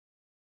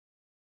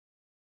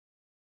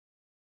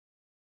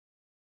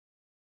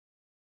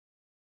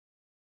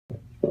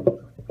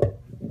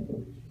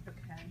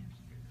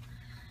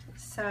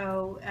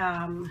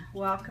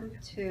Welcome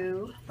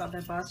to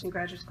the Boston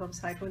Graduate School of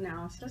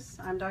Psychoanalysis.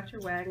 I'm Dr.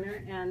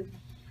 Wagner, and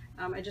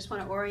I just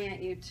want to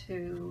orient you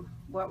to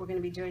what we're going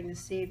to be doing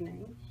this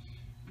evening.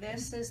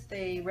 This is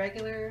the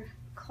regular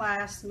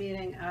class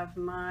meeting of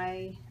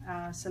my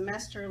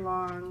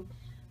semester-long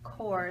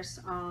course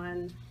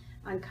on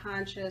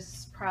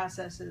unconscious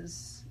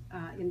processes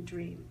in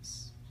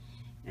dreams.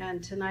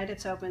 And tonight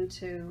it's open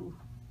to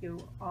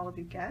all of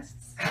you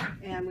guests,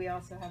 and we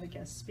also have a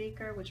guest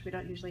speaker, which we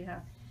don't usually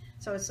have.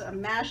 So it's a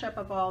mashup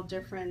of all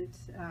different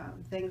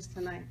things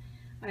tonight.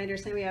 I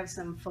understand we have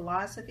some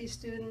philosophy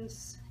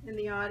students in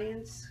the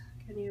audience.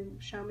 Can you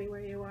show me where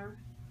you are?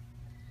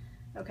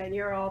 Okay, and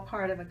you're all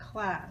part of a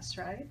class,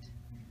 right?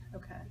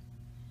 Okay.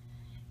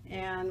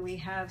 And we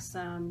have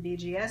some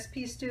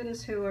BGSP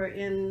students who are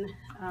in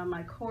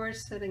my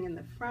course sitting in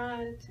the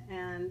front,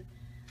 and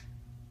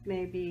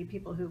maybe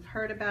people who've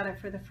heard about it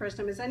for the first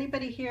time. Is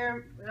anybody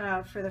here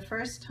for the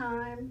first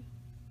time?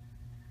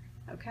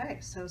 Okay,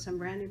 so some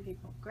brand new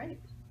people. Great.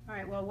 All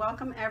right, well,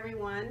 welcome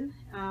everyone.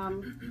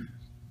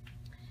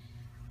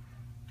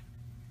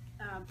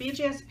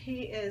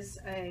 BGSP is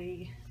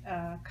a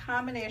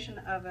combination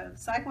of a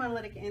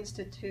psychoanalytic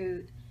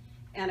institute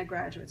and a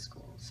graduate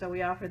school. So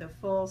we offer the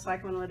full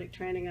psychoanalytic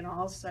training and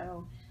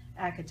also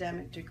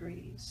academic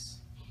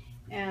degrees.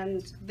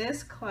 And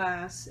this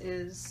class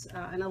is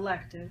an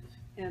elective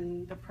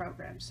in the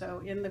program.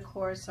 So in the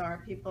course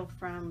are people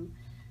from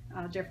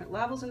different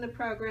levels in the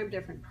program,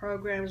 different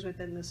programs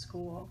within the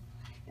school.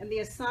 And the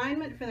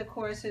assignment for the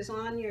course is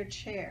on your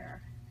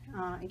chair,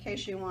 in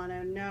case you want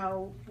to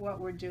know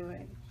what we're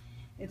doing.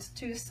 It's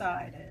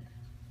two-sided.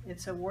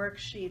 It's a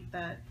worksheet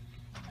that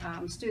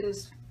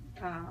students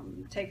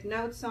take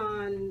notes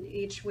on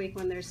each week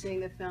when they're seeing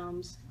the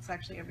films. It's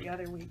actually every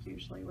other week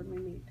usually when we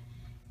meet.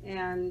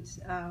 And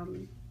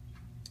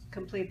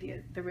complete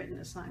the written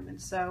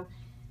assignment. So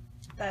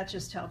that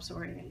just helps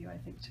orient you, I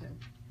think, to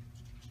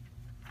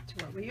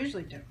what we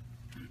usually do.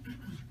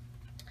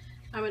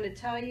 I'm going to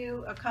tell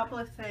you a couple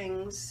of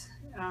things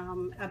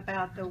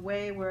about the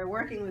way we're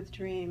working with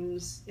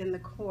dreams in the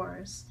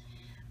course.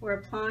 We're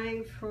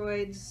applying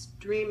Freud's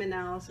dream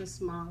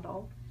analysis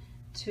model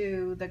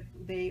to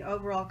the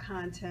overall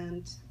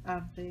content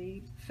of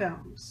the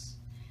films.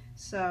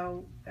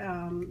 So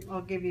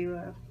I'll give you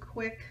a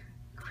quick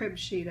crib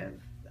sheet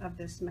of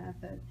this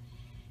method.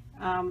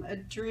 A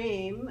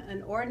dream,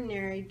 an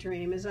ordinary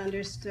dream, is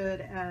understood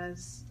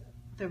as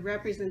the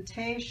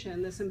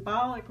representation, the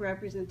symbolic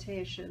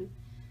representation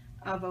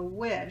of a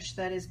wish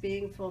that is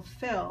being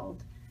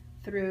fulfilled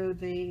through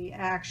the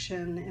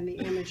action and the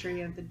imagery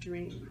of the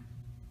dream.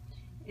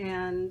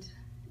 And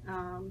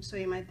so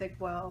you might think,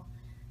 well,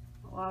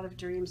 a lot of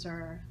dreams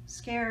are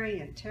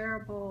scary and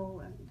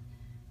terrible and,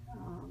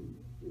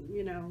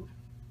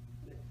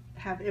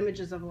 have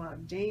images of a lot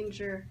of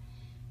danger.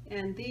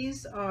 And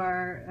these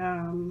are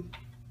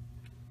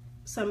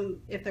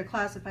if they're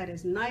classified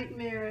as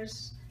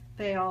nightmares,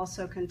 they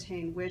also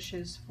contain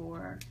wishes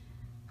for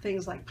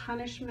things like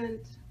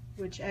punishment,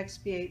 which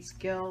expiates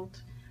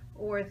guilt,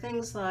 or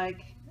things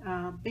like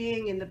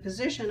being in the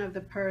position of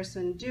the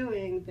person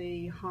doing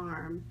the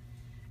harm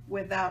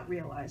without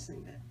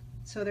realizing it.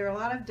 So there are a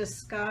lot of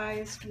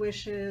disguised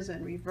wishes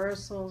and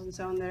reversals and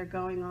so on that are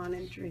going on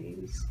in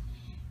dreams.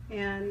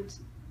 And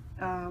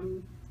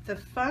the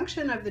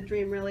function of the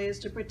dream really is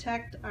to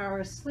protect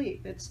our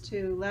sleep. It's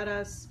to let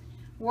us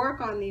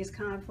work on these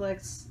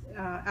conflicts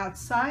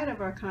outside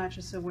of our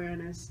conscious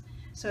awareness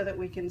so that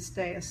we can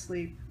stay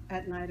asleep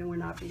at night and we're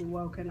not being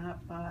woken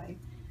up by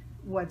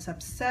what's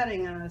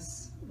upsetting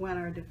us when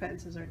our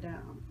defenses are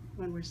down,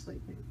 when we're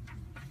sleeping.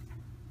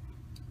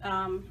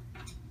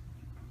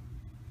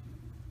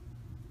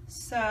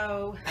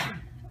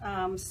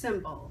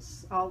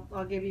 Symbols.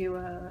 I'll give you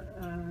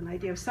an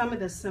idea of some of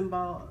the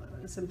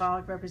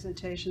symbolic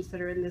representations that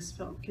are in this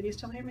film. Can you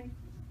still hear me?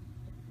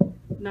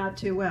 Not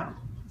too well.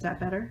 Is that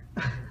better?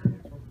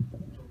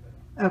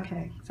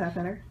 Okay, is that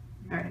better?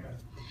 All right.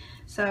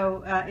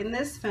 So in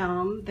this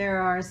film,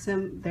 there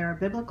are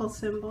biblical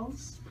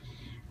symbols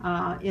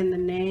in the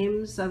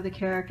names of the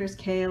characters: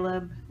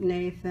 Caleb,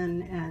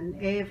 Nathan,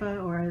 and Ava,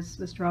 or as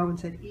Mr. Alwyn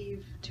said,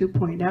 Eve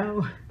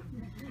 2.0,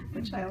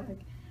 which I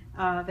like.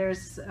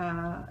 There's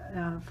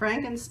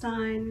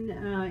Frankenstein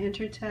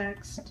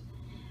intertext.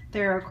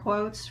 There are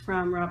quotes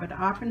from Robert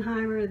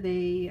Oppenheimer,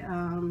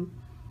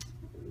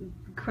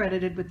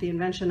 credited with the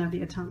invention of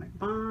the atomic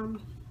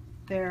bomb.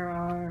 There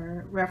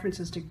are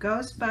references to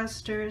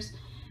Ghostbusters,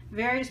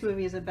 various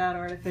movies about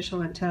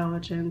artificial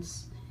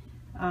intelligence,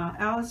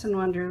 Alice in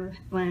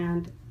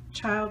Wonderland,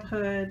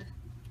 childhood,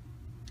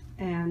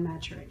 and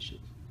maturation,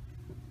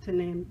 to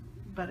name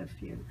but a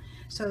few.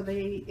 So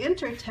the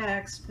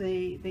intertext,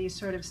 the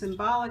sort of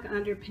symbolic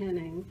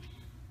underpinning,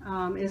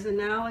 is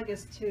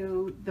analogous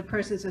to the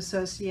person's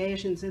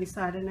associations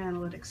inside an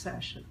analytic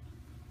session.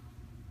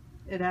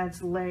 It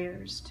adds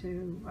layers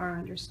to our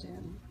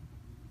understanding.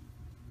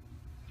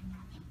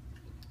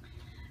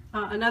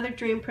 Another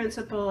dream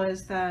principle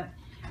is that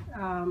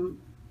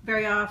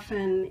very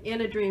often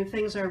in a dream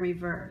things are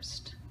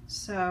reversed.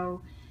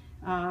 So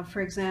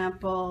For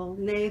example,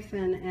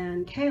 Nathan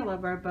and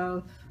Caleb are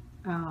both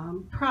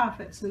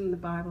prophets in the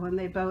Bible, and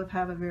they both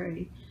have a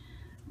very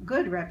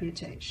good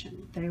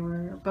reputation. They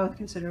were both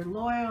considered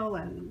loyal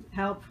and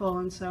helpful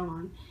and so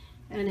on.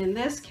 And in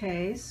this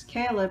case,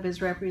 Caleb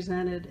is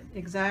represented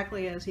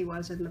exactly as he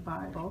was in the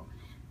Bible,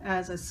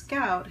 as a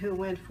scout who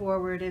went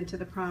forward into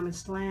the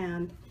promised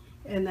land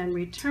and then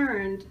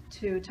returned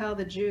to tell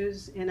the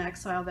Jews in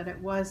exile that it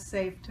was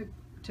safe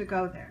to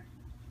go there.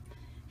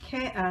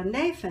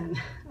 Nathan,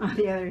 on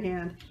the other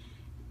hand,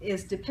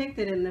 is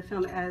depicted in the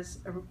film as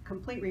a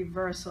complete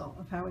reversal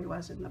of how he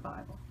was in the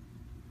Bible.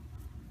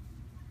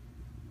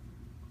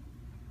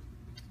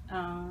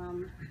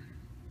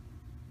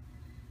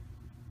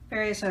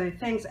 Various other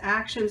things.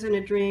 Actions in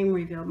a dream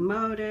reveal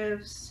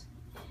motives.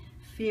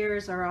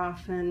 Fears are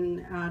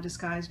often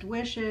disguised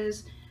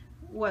wishes.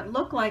 What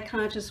look like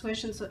conscious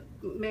wishes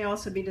may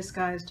also be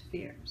disguised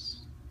fears.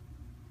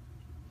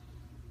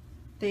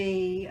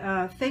 The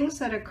things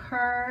that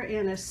occur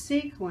in a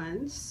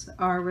sequence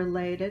are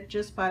related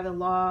just by the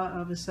law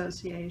of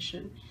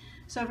association.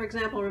 So, for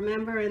example,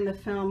 remember in the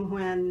film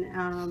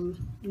when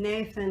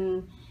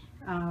Nathan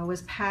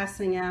was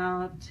passing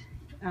out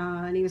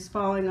and he was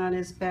falling on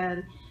his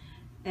bed,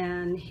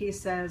 and he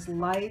says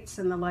lights,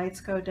 and the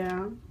lights go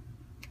down?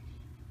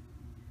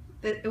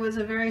 It was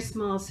a very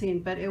small scene,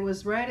 but it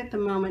was right at the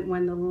moment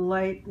when the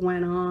light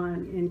went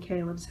on in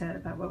Caleb's head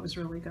about what was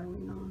really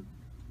going on.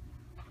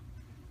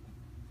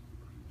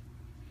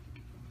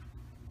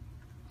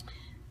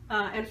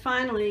 And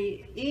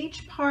finally,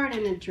 each part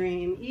in a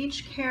dream,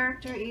 each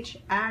character, each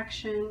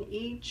action,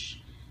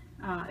 each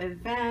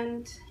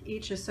event,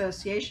 each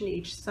association,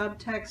 each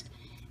subtext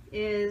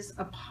is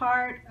a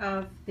part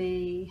of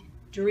the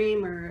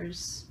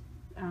dreamer's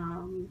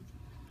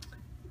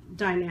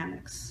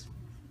dynamics.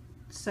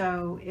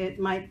 So it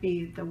might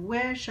be the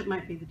wish, it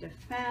might be the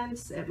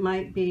defense, it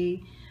might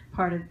be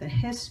part of the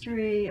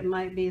history, it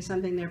might be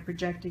something they're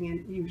projecting,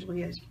 and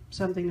usually is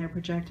something they're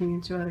projecting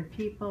into other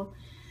people.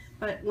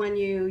 But when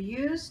you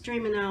use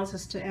dream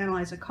analysis to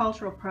analyze a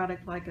cultural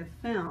product like a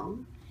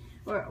film,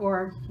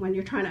 or when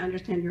you're trying to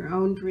understand your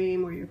own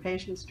dream or your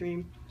patient's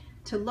dream,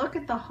 to look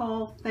at the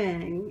whole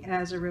thing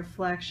as a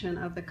reflection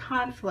of the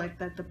conflict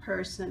that the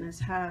person is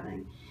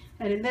having.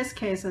 And in this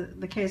case,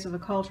 the case of a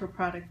cultural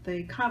product,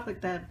 the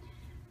conflict that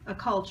a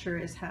culture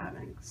is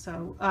having.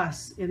 So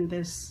us in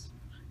this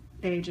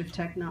age of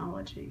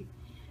technology.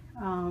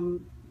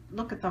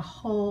 Look at the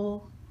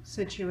whole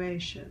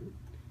situation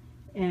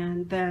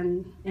and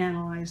then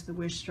analyze the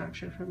wish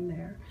structure from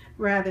there,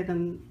 rather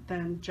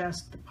than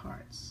just the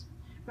parts,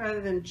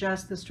 rather than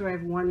just the story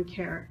of one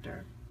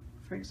character,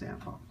 for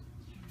example.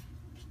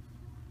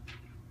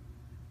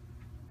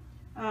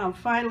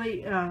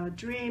 Finally,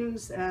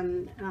 dreams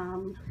and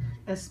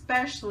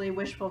especially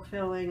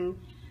wish-fulfilling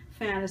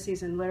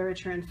fantasies in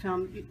literature and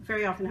film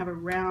very often have a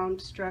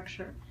round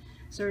structure.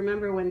 So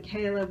remember when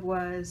Caleb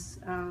was,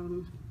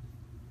 when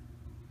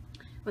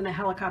the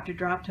helicopter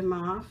dropped him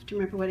off, do you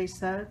remember what he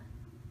said?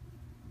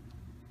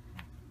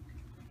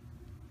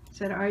 He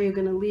said, "Are you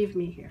going to leave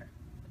me here?"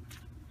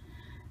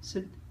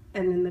 So,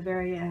 and in the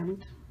very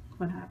end,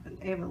 what happened?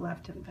 Ava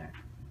left him there.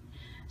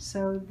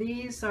 So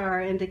these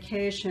are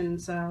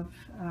indications of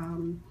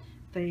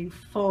the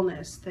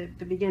fullness, the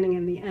beginning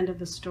and the end of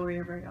the story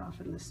are very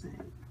often the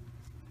same.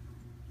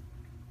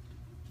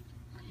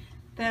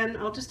 Then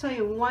I'll just tell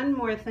you one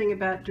more thing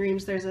about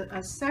dreams. There's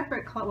a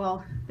separate,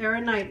 well, there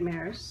are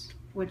nightmares,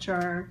 which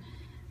are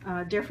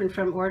different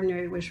from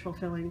ordinary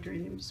wish-fulfilling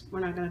dreams. We're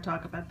not going to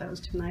talk about those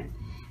tonight.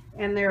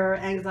 And there are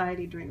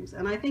anxiety dreams.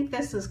 And I think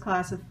this is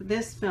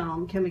this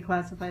film can be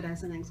classified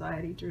as an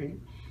anxiety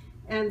dream.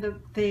 And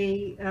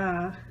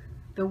the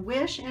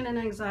wish in an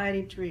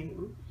anxiety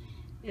dream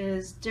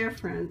is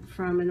different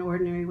from an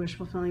ordinary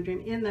wish-fulfilling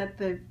dream in that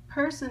the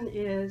person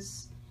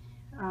is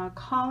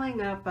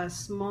calling up a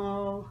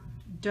small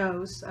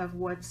dose of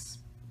what's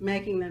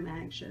making them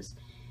anxious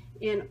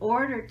in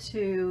order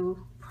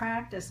to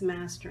practice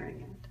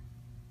mastering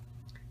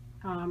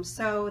it.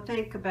 So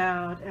think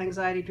about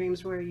anxiety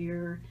dreams where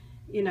you're,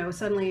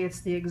 suddenly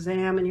it's the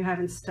exam and you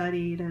haven't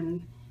studied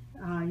and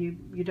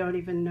you don't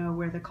even know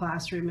where the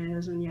classroom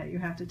is, and yet you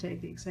have to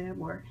take the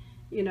exam. Or,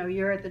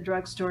 you're at the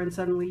drugstore and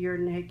suddenly you're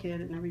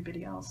naked and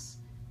everybody else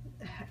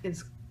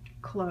is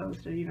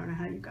clothed and you don't know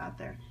how you got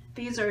there.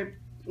 These are,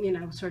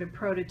 sort of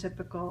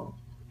prototypical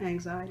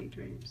anxiety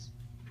dreams.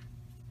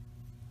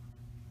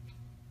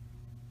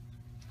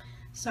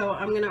 So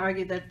I'm going to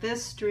argue that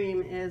this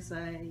dream is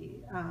a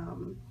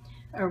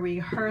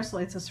rehearsal.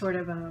 It's a sort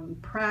of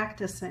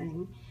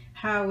practicing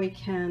how we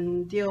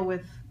can deal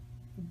with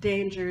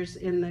dangers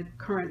in the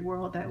current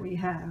world that we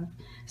have,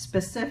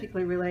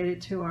 specifically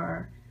related to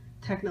our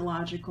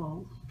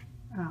technological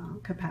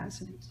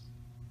capacities.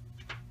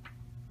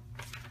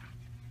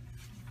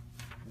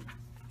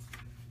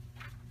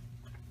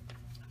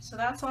 So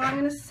that's all I'm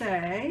going to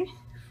say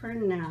for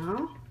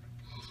now,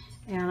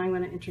 and I'm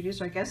going to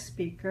introduce our guest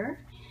speaker.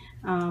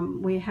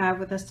 We have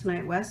with us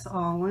tonight Wes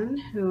Alwyn,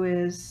 who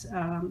is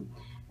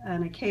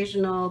an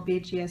occasional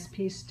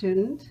BGSP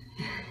student,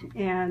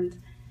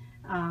 and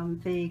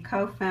the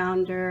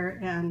co-founder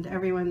and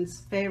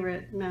everyone's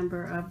favorite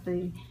member of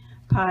the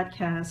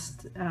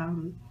podcast,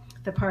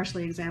 The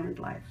Partially Examined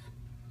Life.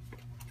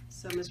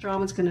 So Mr.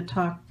 Allman's going to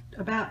talk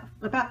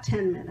about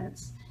 10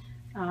 minutes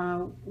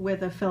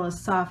with a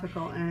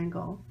philosophical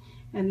angle.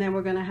 And then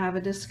we're going to have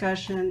a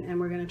discussion, and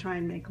we're going to try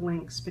and make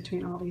links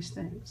between all these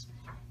things.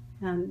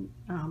 And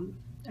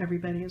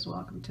everybody is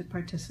welcome to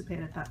participate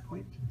at that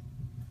point.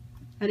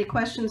 Any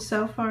questions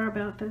so far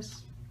about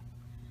this?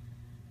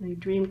 Any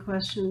dream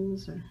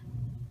questions? Or?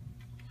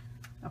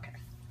 Okay.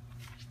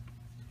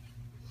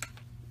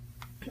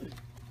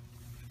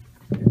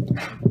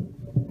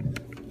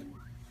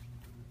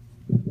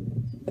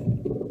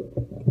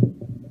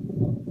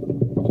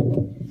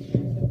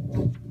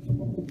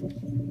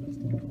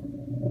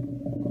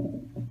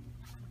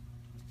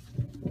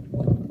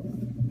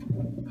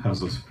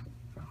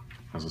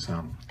 How's it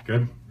sound?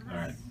 Good? All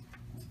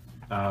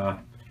right.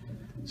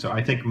 So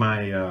I think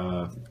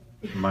my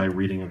my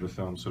reading of the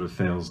film sort of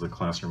fails the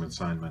classroom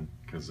assignment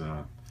because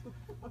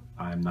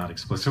I'm not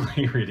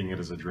explicitly reading it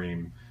as a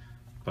dream,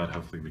 but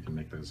hopefully we can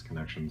make those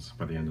connections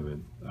by the end of it.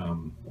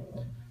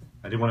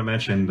 I did want to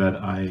mention that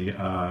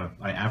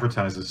I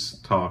advertised this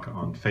talk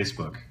on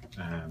Facebook,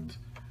 and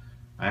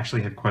I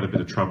actually had quite a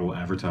bit of trouble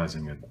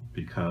advertising it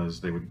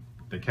because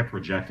they kept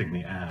rejecting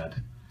the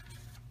ad.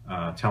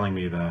 Telling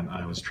me that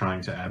I was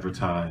trying to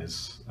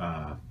advertise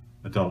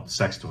adult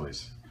sex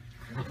toys,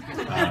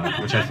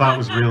 which I thought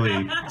was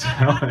really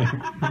telling.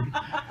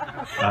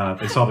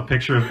 They saw the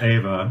picture of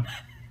Ava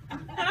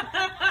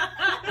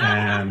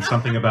and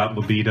something about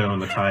libido in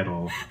the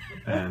title,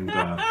 and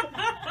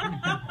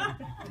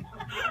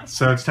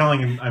so it's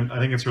telling. I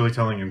think it's really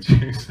telling in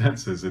two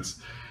senses.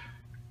 It's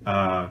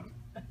on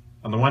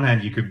the one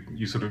hand, you could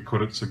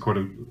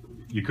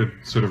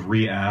sort of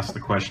re-ask the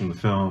question of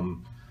the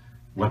film,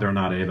 whether or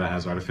not Ava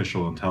has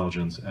artificial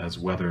intelligence, as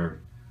whether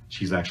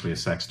she's actually a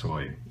sex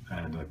toy.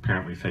 And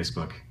apparently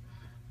Facebook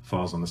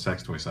falls on the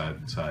sex toy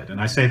side.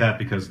 And I say that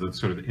because the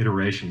sort of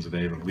iterations of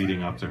Ava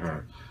leading up to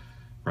her,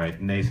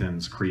 right?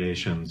 Nathan's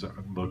creations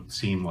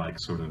seem like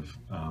sort of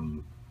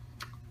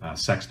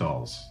sex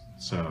dolls.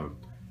 So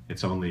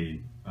it's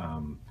only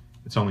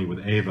with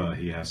Ava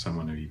he has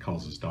someone who he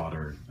calls his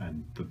daughter,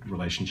 and the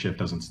relationship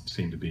doesn't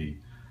seem to be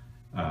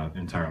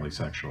entirely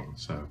sexual.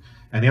 So,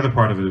 and the other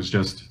part of it is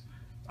just,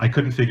 I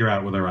couldn't figure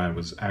out whether I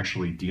was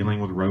actually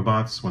dealing with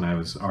robots when I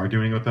was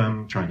arguing with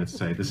them, trying to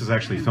say, this is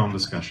actually film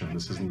discussion.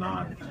 This is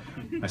not,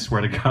 I swear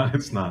to God,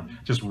 it's not.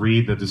 Just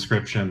read the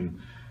description.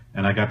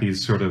 And I got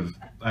these sort of,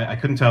 I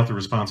couldn't tell if the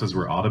responses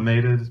were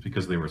automated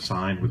because they were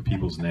signed with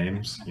people's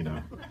names, you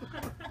know.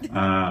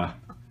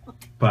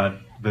 But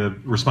the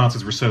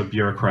responses were so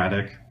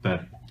bureaucratic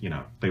that, you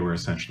know, they were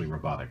essentially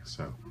robotic.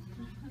 So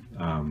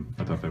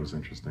I thought that was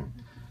interesting.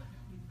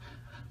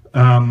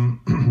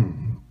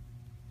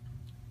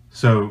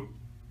 So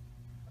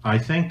I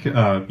think, you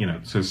know,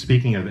 so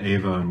speaking of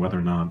Ava and whether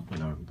or not, you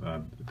know,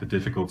 the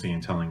difficulty in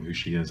telling who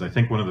she is, I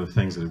think one of the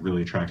things that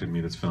really attracted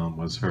me to this film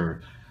was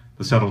the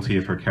subtlety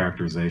of her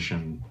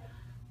characterization.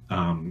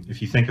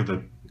 If you think of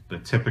the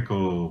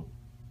typical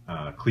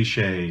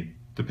cliche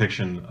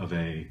depiction of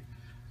a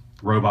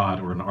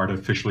robot or an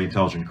artificially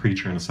intelligent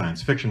creature in a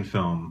science fiction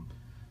film,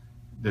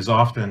 there's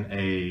often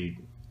a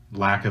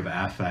lack of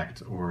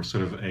affect or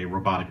sort of a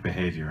robotic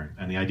behavior.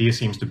 And the idea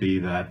seems to be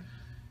that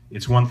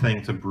it's one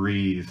thing to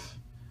breathe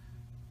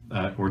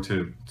or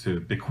to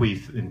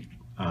bequeath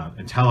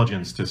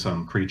intelligence to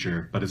some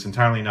creature, but it's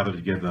entirely another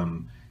to give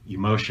them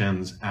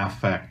emotions,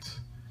 affect,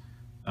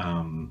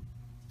 and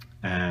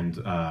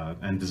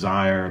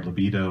desire,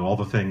 libido, all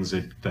the things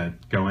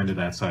that go into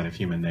that side of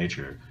human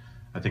nature.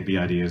 I think the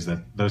idea is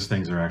that those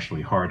things are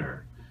actually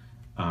harder.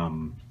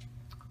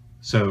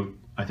 So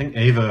I think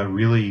Ava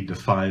really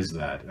defies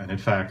that. And in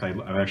fact, I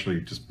actually,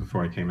 just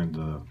before I came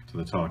into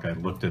the talk, I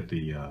looked at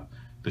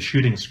the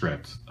shooting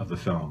script of the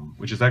film,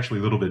 which is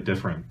actually a little bit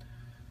different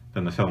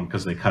than the film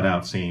because they cut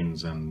out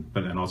scenes, and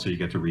also you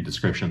get to read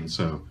descriptions.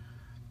 So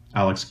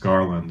Alex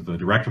Garland, the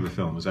director of the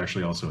film, is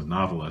actually also a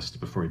novelist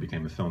before he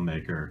became a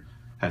filmmaker,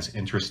 has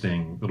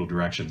interesting little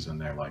directions in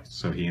there. Like,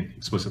 so he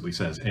explicitly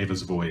says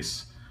Ava's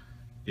voice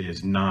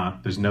is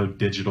not, there's no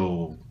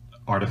digital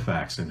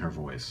artifacts in her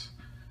voice.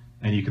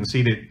 And you can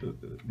see that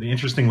the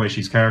interesting way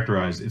she's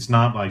characterized, it's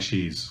not like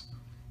she's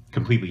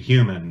completely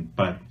human,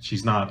 but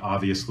she's not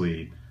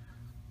obviously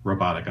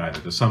robotic either.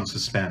 There's some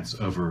suspense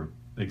over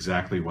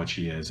exactly what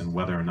she is and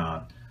whether or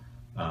not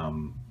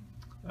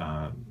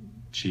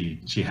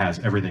she has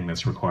everything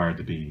that's required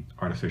to be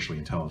artificially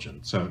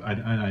intelligent. So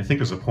I think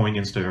there's a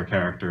poignance to her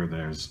character.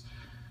 There's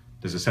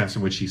a sense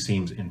in which she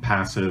seems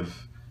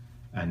impassive,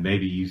 and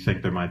maybe you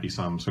think there might be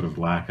some sort of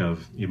lack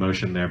of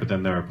emotion there, but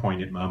then there are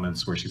poignant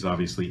moments where she's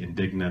obviously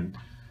indignant,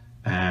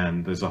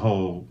 and there's a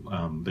whole,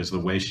 there's the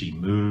way she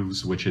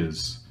moves, which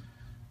is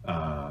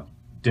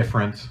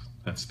different.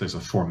 There's a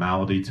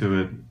formality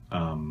to it,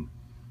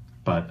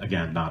 but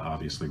again, not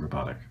obviously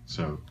robotic.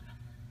 So,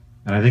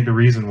 and I think the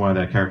reason why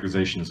that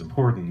characterization is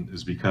important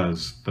is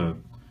because the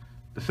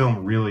the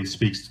film really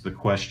speaks to the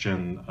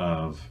question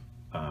of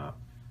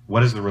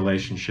what is the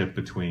relationship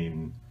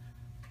between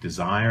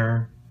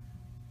desire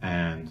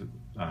and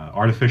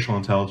artificial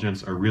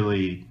intelligence, or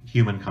really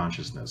human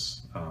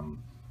consciousness,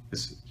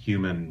 this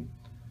human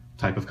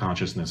type of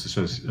consciousness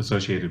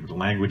associated with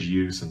language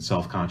use and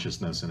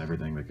self-consciousness and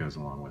everything that goes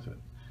along with it.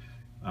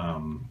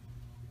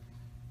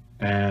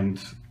 And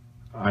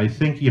I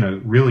think,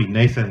 really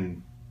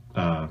Nathan,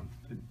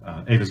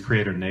 Ava's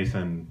creator,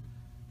 Nathan,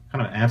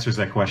 kind of answers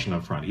that question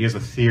up front. He has a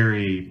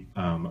theory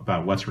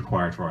about what's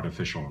required for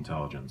artificial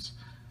intelligence.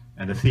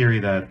 And the theory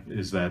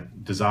is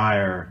that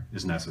desire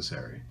is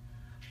necessary.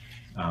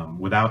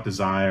 Without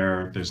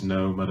desire, there's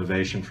no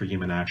motivation for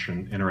human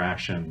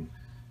interaction.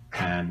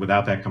 And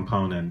without that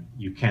component,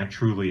 you can't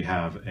truly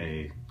have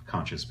a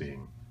conscious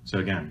being. So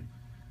again,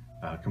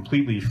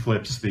 completely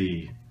flips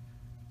the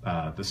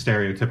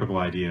stereotypical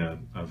idea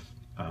of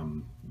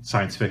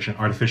science fiction,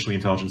 artificially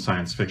intelligent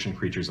science fiction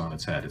creatures on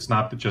its head. It's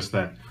not just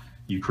that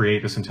you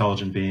create this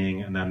intelligent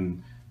being and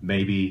then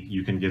maybe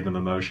you can give them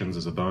emotions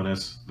as a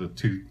bonus. The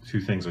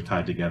two things are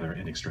tied together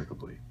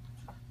inextricably.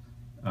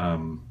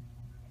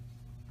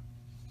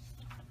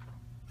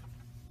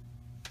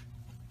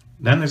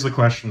 Then there's the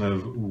question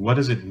of what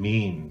does it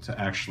mean to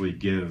actually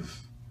give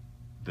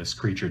this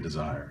creature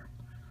desire?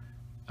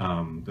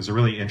 There's a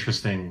really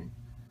interesting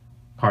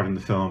part in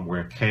the film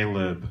where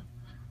Caleb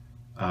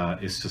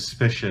is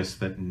suspicious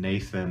that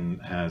Nathan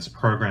has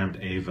programmed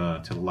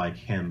Ava to like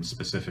him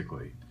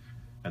specifically.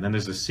 And then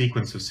there's a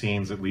sequence of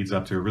scenes that leads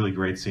up to a really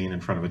great scene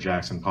in front of a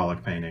Jackson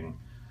Pollock painting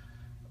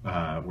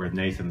where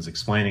Nathan's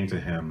explaining to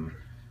him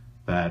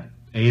that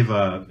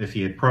Ava, if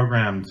he had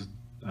programmed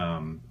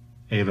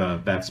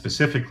Ava that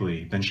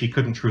specifically, then she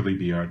couldn't truly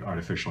be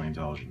artificially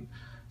intelligent.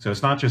 So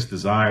it's not just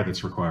desire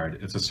that's required,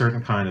 it's a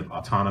certain kind of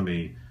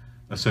autonomy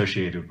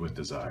associated with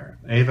desire.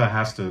 Ava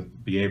has to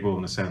be able,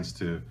 in a sense,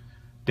 to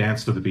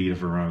dance to the beat of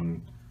her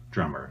own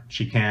drummer.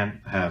 She can't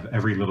have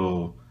every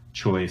little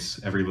choice,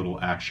 every little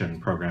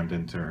action programmed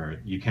into her.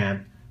 You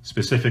can't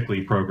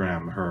specifically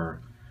program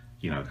her,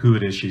 who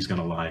it is she's going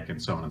to like,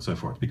 and so on and so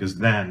forth, because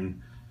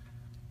then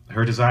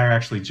her desire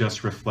actually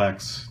just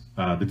reflects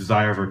the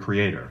desire of her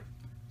creator.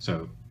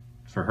 So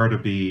for her to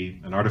be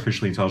an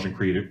artificially intelligent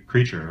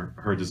creature,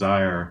 her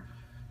desire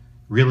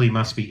really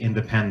must be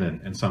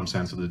independent in some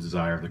sense of the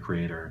desire of the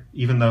creator,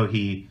 even though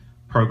he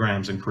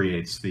programs and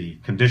creates the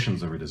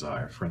conditions of her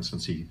desire. For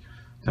instance, he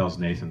tells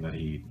Nathan that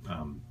he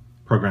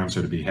programs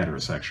her to be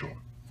heterosexual.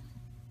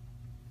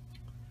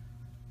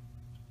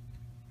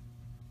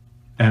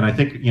 And I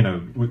think,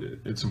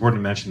 it's important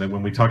to mention that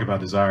when we talk about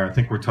desire, I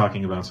think we're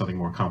talking about something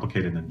more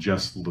complicated than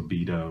just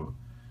libido,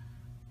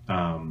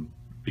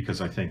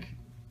 because I think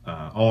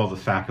all of the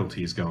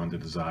faculties go into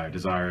desire.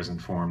 Desire is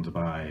informed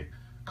by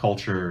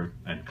culture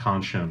and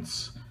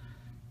conscience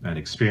and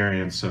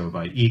experience, so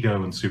by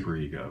ego and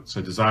superego.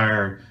 So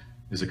desire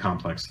is a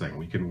complex thing.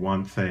 We can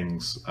want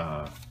things,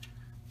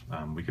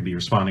 we can be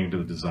responding to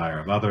the desire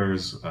of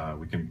others,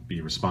 we can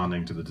be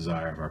responding to the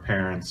desire of our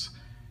parents.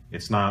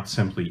 It's not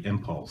simply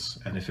impulse.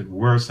 And if it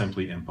were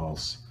simply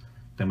impulse,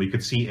 then we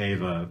could see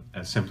Ava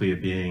as simply a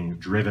being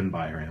driven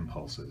by her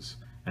impulses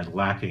and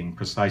lacking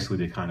precisely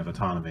the kind of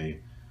autonomy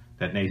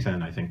that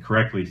Nathan, I think,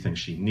 correctly thinks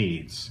she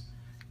needs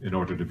in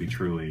order to be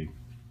truly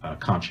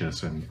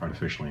conscious and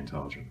artificially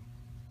intelligent.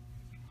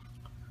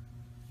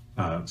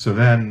 So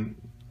then,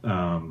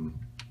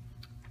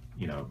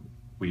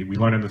 we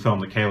learn in the film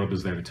that Caleb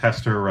is there to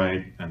test her,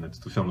 right? And that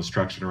the film is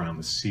structured around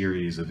this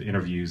series of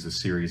interviews,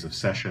 this series of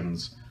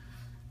sessions.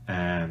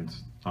 And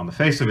on the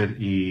face of it,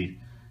 he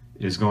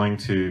is going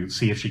to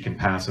see if she can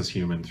pass as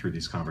human through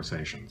these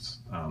conversations,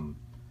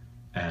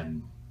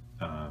 and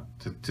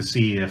to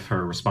see if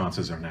her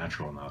responses are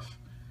natural enough.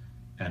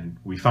 And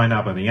we find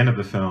out by the end of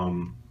the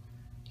film,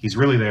 he's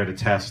really there to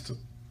test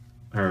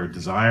her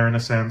desire, in a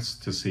sense,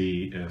 to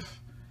see if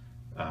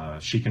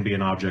she can be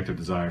an object of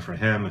desire for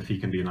him, if he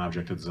can be an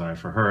object of desire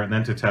for her, and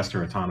then to test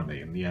her autonomy.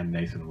 In the end,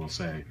 Nathan will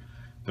say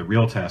the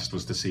real test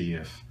was to see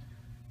if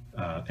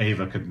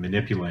Ava could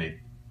manipulate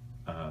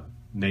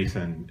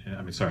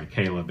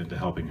Caleb into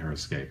helping her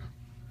escape.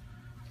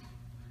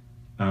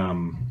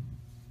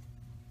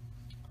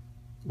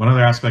 One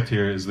other aspect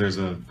here is there's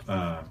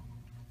a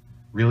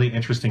really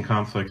interesting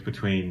conflict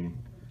between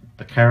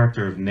the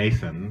character of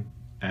Nathan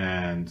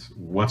and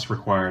what's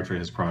required for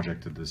his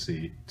project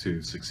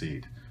to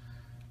succeed.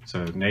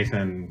 So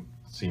Nathan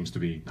seems to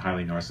be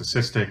highly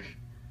narcissistic,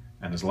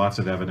 and there's lots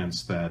of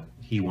evidence that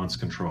he wants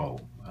control.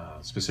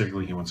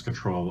 Specifically, he wants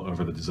control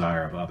over the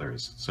desire of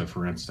others. So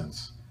for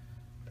instance,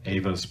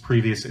 Ava's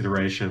previous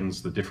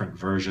iterations, the different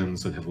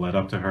versions that have led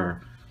up to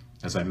her,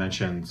 as I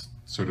mentioned,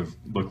 sort of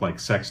look like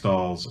sex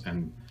dolls,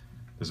 and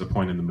there's a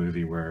point in the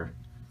movie where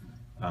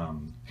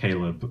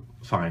Caleb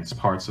finds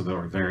parts of them,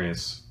 or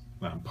various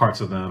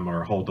parts of them,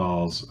 or whole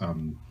dolls,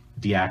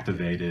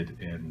 deactivated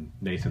in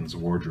Nathan's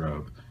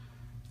wardrobe.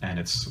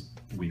 And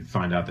we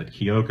find out that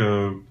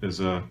Kyoko is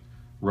a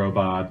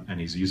robot, and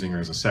he's using her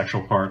as a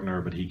sexual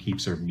partner, but he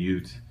keeps her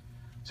mute.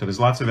 So there's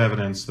lots of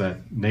evidence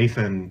that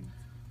Nathan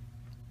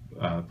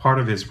part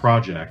of his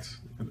project,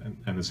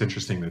 and it's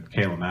interesting that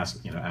Caleb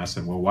asked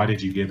him, well, why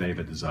did you give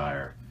Ava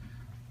desire?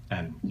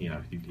 And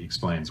he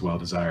explains, well,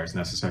 desire is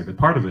necessary, but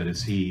part of it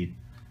is you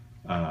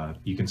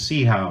can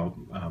see how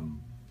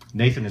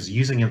Nathan is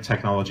using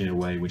technology in a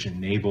way which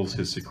enables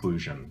his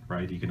seclusion,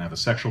 right? He can have a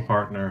sexual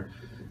partner,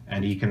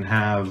 and he can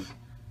have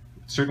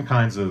certain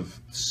kinds of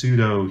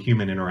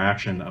pseudo-human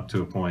interaction up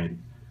to a point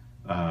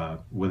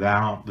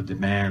without the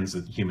demands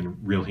that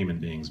real human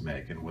beings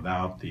make, and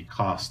without the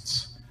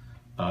costs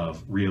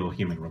of real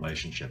human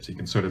relationships. He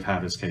can sort of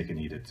have his cake and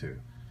eat it too.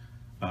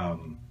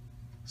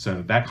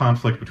 So that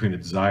conflict between the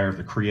desire of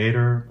the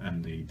creator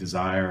and the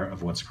desire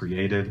of what's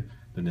created,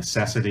 the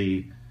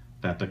necessity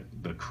that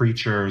the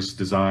creature's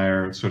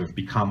desire sort of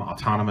become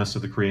autonomous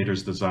of the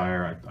creator's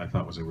desire, I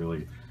thought was a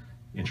really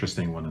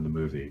interesting one in the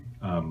movie.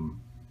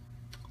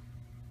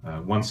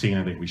 One scene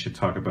I think we should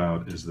talk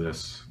about is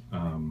this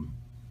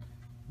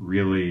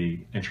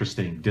really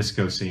interesting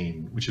disco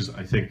scene, which is,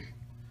 I think,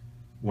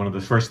 one of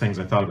the first things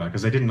I thought about,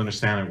 because I didn't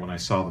understand it when I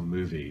saw the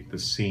movie.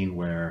 This scene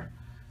where,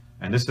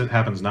 and this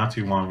happens not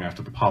too long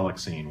after the Pollock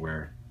scene,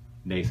 where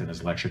Nathan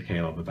has lectured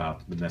Caleb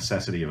about the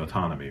necessity of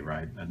autonomy,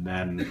 right? And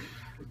then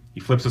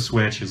he flips a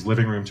switch, his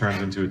living room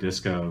turns into a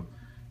disco,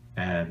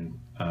 and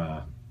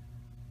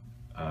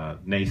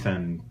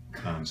Nathan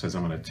says,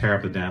 I'm going to tear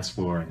up the dance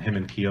floor, and him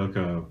and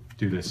Kyoko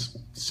do this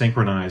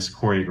synchronized,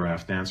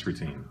 choreographed dance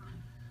routine,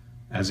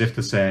 as if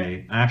to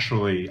say,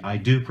 actually, I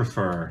do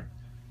prefer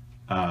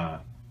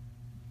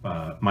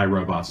my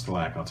robots to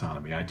lack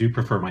autonomy. I do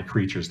prefer my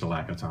creatures to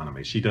lack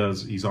autonomy.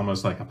 He's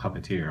almost like a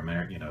puppeteer,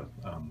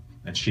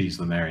 and she's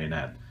the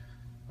marionette.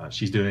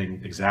 She's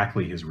doing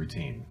exactly his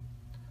routine,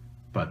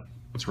 but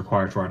what's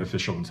required for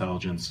artificial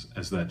intelligence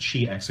is that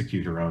she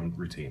execute her own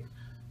routine.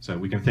 So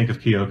we can think of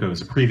Kyoko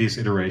as a previous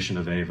iteration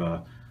of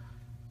Ava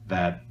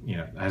that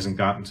hasn't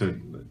gotten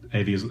to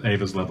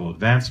Ava's level of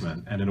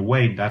advancement, and in a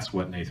way, that's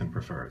what Nathan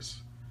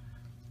prefers.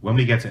 When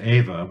we get to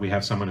Ava, we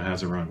have someone who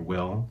has her own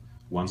will,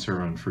 wants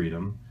her own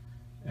freedom,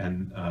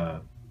 and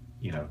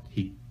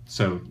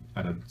so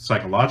at a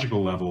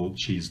psychological level,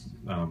 she's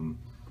on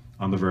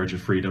the verge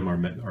of freedom,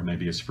 or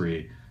maybe is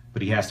free,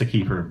 but he has to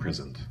keep her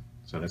imprisoned.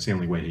 So that's the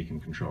only way he can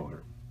control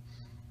her.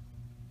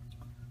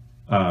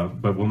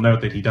 But we'll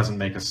note that he doesn't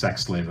make a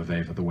sex slave of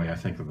Ava the way I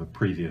think of the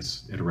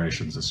previous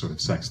iterations as sort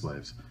of sex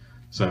slaves.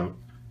 So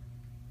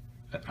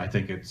I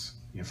think it's,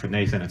 for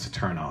Nathan, it's a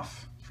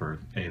turnoff for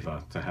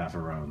Ava to have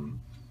her own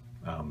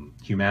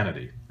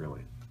humanity,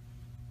 really.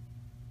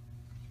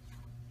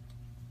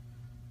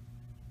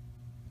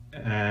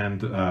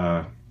 And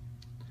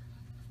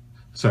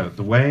so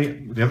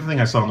the other thing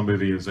I saw in the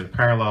movie is a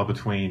parallel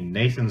between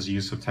Nathan's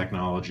use of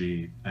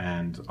technology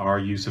and our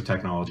use of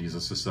technology as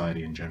a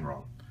society in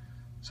general.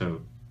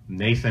 So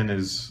Nathan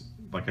is,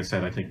 like I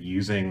said, I think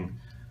using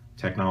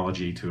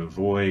technology to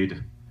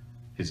avoid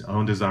his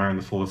own desire in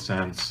the fullest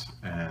sense,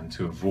 and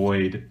to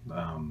avoid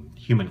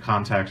human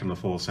contact in the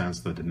fullest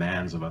sense, the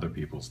demands of other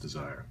people's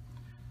desire.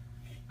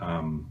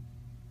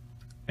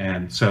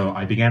 And so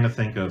I began to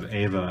think of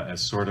Ava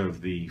as sort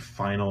of the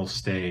final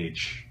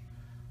stage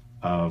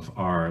of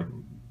our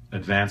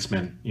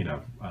advancement,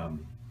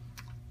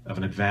 of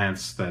an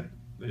advance that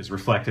is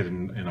reflected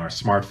in our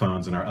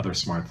smartphones and our other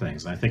smart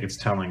things. And I think it's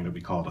telling that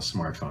we call it a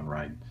smartphone,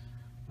 right?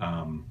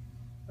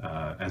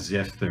 As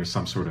if there's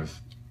some sort of,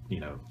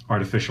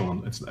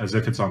 as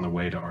if it's on the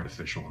way to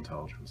artificial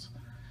intelligence.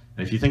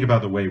 And if you think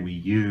about the way we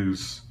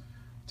use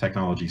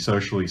technology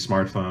socially,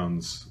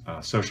 smartphones,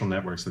 social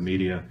networks, the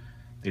media,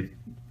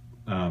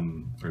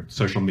 or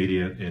social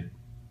media, it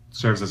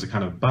serves as a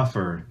kind of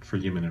buffer for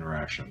human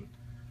interaction.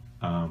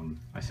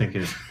 I think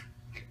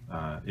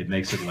it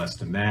makes it less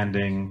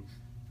demanding.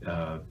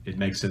 It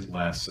makes it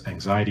less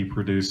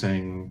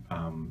anxiety-producing.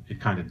 It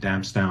kind of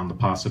damps down the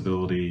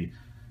possibility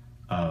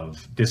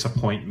of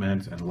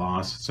disappointment and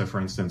loss. So,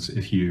 for instance,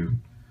 if you're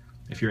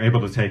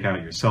able to take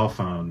out your cell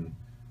phone,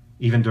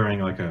 even during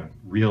like a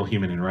real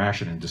human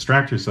interaction, and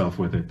distract yourself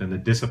with it, then the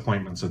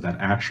disappointments of that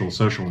actual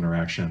social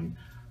interaction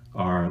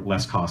are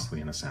less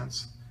costly in a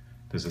sense.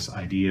 There's this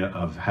idea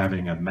of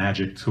having a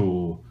magic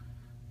tool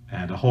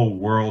and a whole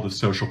world of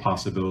social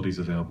possibilities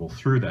available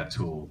through that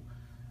tool,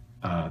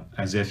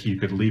 as if you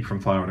could leap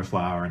from flower to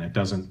flower, and it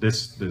doesn't.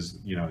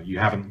 You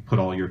haven't put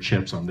all your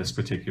chips on this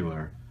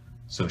particular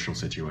social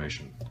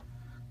situation.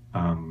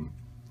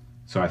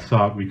 So I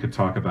thought we could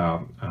talk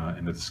about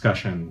in the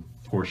discussion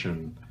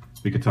portion,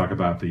 we could talk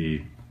about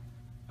the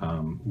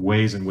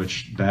ways in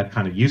which that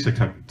kind of use of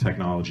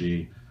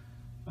technology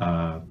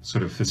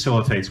sort of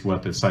facilitates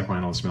what the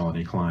psychoanalyst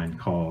Melanie Klein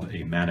called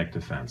a manic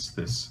defense.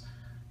 This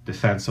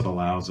defense that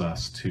allows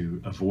us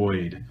to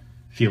avoid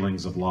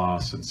feelings of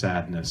loss and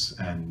sadness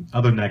and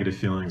other negative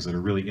feelings that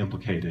are really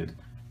implicated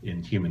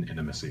in human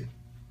intimacy.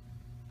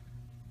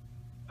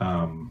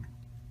 And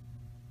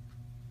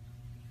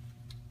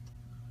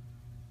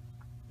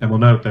we'll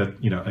note that,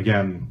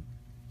 again,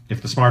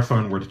 if the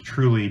smartphone were to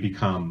truly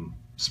become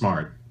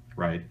smart,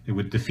 right, it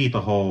would defeat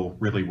the whole,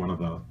 really one of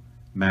the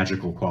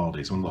magical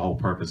qualities, one of the whole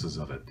purposes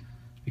of it,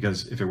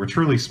 Because if it were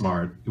truly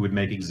smart, it would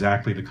make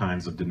exactly the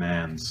kinds of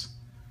demands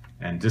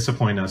and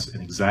disappoint us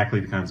in exactly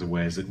the kinds of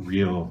ways that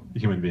real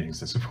human beings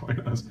disappoint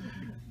us,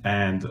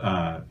 and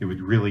it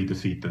would really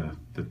defeat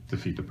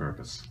the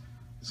purpose.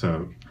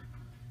 So,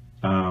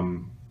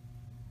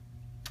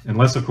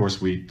 unless of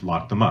course we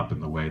lock them up in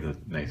the way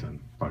that Nathan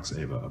locks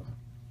Ava up.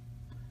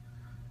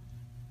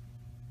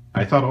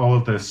 I thought all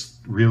of this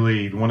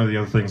really, one of the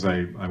other things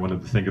I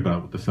wanted to think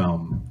about with the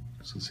film,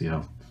 so let's see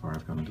how far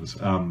I've gone into this,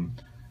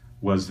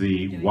 was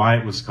why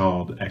it was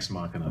called Ex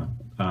Machina.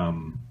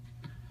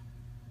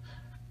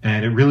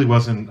 And it really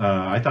wasn't,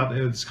 I thought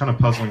it's kind of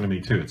puzzling to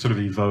me too. It sort of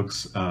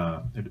evokes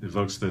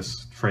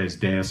this phrase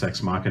Deus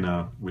Ex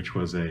Machina, which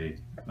is a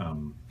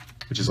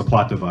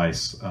plot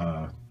device.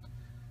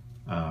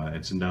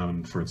 It's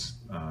known for its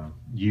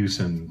use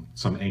in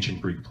some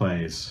ancient Greek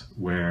plays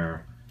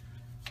where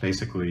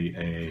basically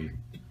a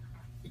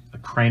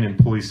crane and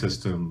pulley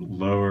system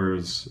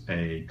lowers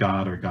a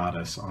god or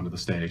goddess onto the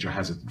stage or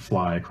has it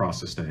fly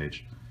across the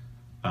stage.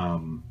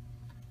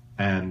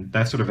 And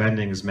that sort of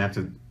ending is meant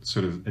to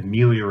sort of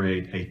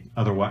ameliorate an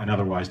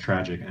otherwise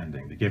tragic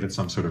ending, to give it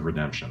some sort of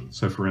redemption.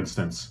 So for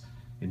instance,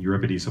 in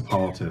Euripides'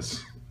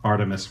 Hippolytus,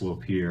 Artemis will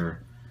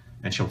appear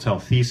and she'll tell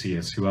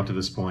Theseus, who up to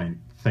this point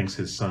thinks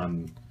his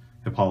son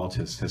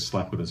Hippolytus has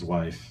slept with his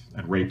wife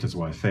and raped his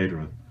wife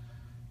Phaedra,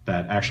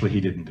 that actually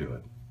he didn't do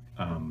it.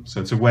 So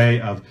it's a way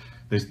of,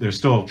 there's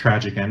still a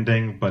tragic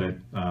ending, but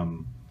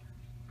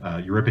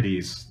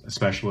Euripides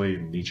especially,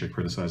 and Nietzsche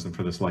criticized them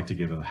for this, like to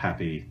give a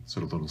happy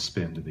sort of little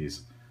spin to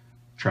these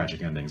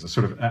tragic endings. A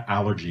sort of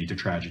allergy to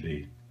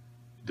tragedy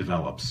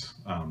develops.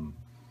 So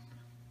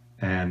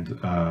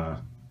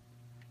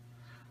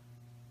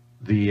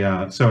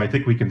I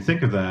think we can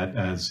think of that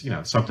as,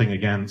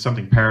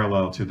 something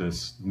parallel to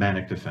this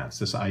manic defense,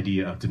 this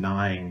idea of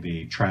denying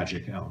the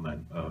tragic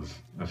element of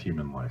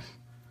human life.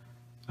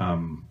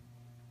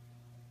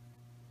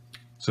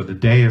 So the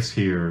Deus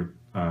here,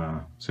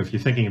 so if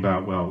you're thinking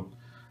about, well,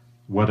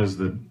 what is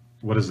the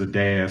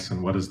Deus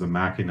and what is the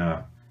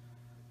Machina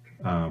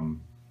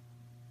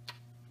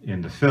in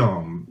the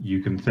film,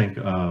 you can think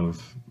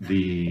of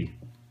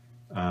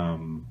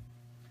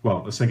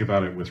let's think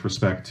about it with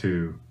respect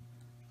to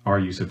our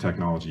use of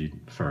technology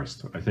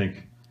first. I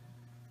think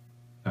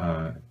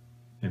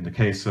in the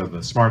case of the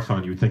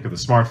smartphone, you would think of the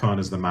smartphone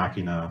as the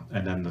Machina,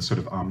 and then the sort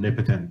of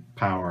omnipotent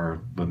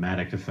power, the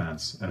manic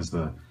defense, as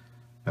the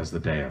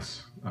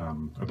Deus,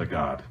 or the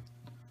God.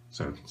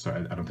 So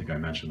I don't think I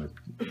mentioned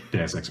that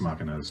Deus Ex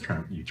Machina is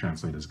you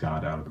translate as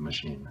God out of the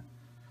machine.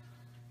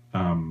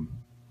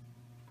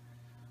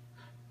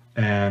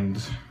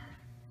 And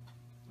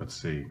let's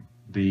see,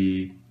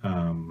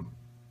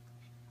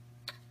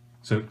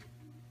 so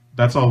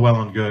that's all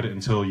well and good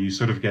until you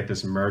sort of get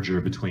this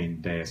merger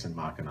between Deus and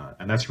Machina,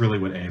 and that's really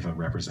what Ava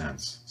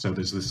represents. So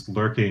there's this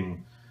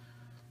lurking,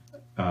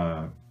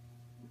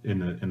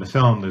 in the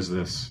film, there's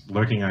this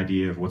lurking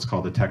idea of what's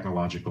called the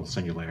technological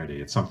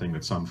singularity. It's something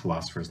that some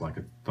philosophers like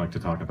to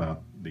talk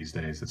about these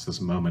days. It's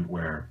this moment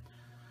where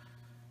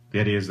the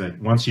idea is that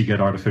once you get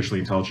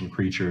artificially intelligent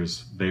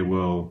creatures, they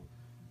will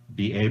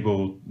get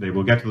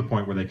to the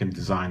point where they can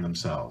design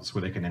themselves,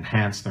 where they can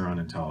enhance their own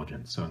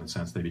intelligence. So in a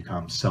sense, they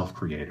become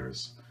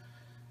self-creators.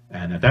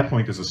 And at that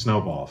point, there's a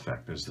snowball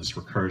effect. There's this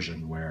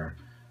recursion where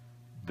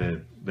they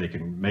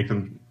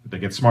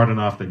get smart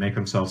enough, they make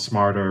themselves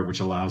smarter, which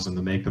allows them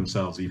to make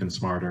themselves even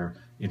smarter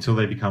until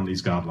they become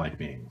these godlike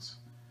beings,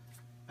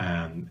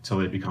 and until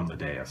they become the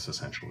Deus,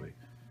 essentially.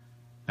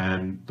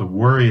 And the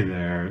worry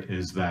there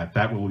is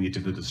that will lead to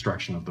the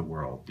destruction of the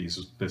world.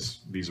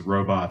 These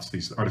robots,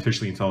 these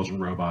artificially intelligent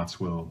robots,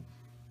 will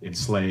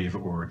enslave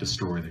or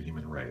destroy the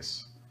human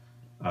race.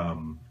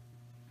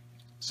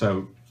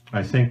 So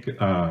I think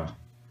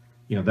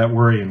that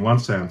worry, in one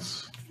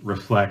sense,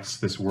 reflects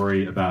this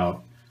worry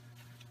about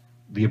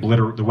the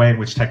way in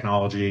which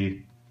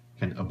technology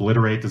can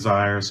obliterate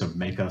desire, so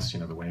make us,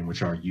 the way in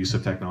which our use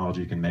of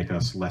technology can make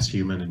us less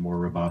human and more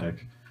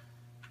robotic.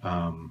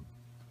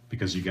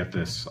 Because you get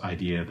this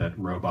idea that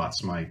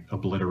robots might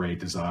obliterate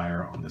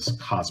desire on this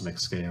cosmic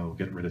scale,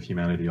 get rid of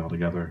humanity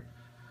altogether.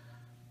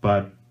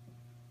 But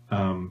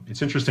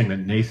it's interesting that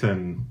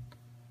Nathan,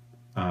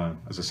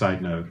 as a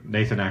side note,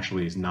 Nathan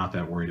actually is not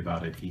that worried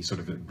about it. He sort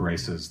of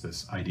embraces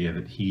this idea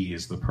that he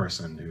is the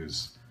person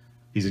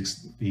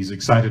he's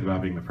excited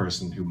about being the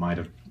person who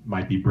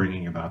might be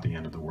bringing about the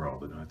end of the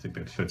world. And I think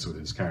that fits with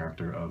his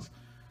character of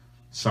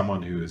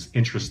someone who is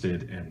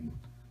interested in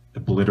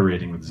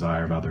obliterating the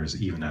desire of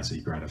others, even as he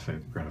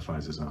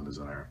gratifies his own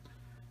desire.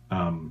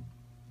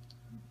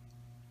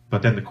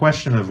 But then the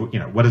question of,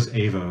 what does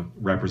Ava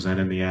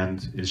represent in the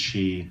end? Is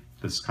she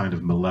this kind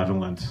of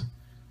malevolent,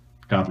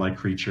 godlike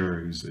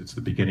creature it's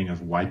the beginning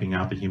of wiping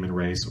out the human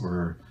race,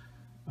 or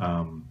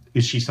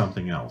is she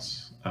something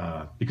else?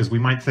 Because we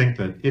might think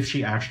that if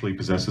she actually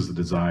possesses the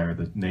desire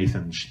that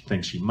Nathan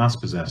thinks she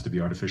must possess to be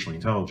artificially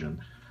intelligent,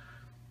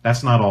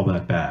 that's not all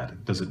that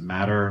bad. Does it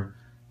matter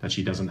that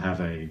she doesn't have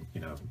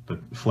the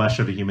flesh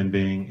of a human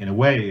being? In a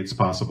way, it's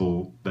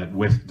possible that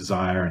with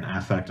desire and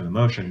affect and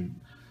emotion,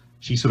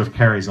 she sort of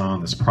carries on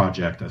this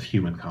project of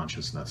human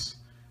consciousness,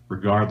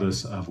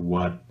 regardless of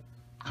what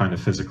kind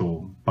of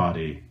physical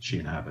body she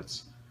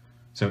inhabits.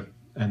 So,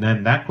 and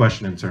then that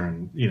question in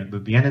turn,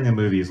 the ending of the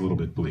movie is a little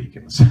bit bleak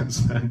in the sense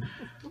that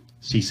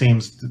she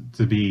seems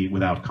to be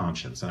without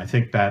conscience. And I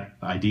think that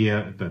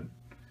idea that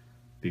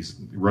these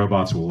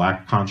robots will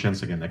lack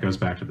conscience, again, that goes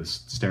back to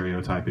this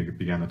stereotype you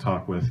began to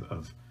talk with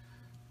of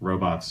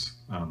robots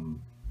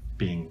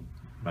being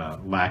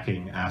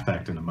lacking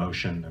affect and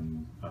emotion,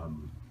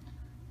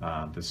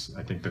 and this,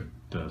 I think that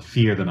the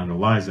fear that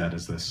underlies that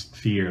is this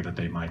fear that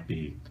they might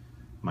be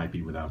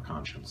without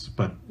conscience.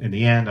 But in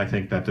the end, I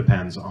think that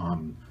depends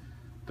on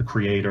the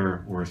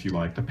creator, or if you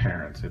like, the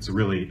parent. It's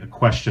really a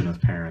question of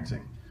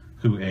parenting,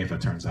 who Ava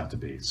turns out to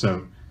be.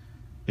 So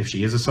if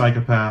she is a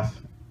psychopath,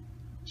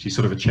 she's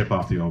sort of a chip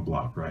off the old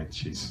block, right?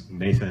 She's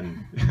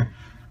Nathan.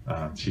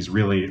 She's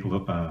really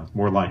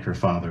more like her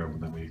father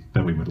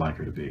than we would like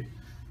her to be.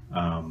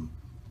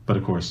 But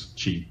of course,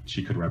 she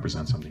could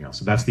represent something else.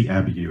 So that's the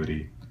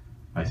ambiguity,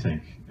 I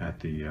think, at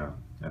the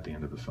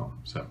end of the film.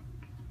 So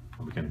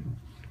we can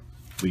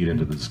lead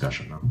into the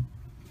discussion now.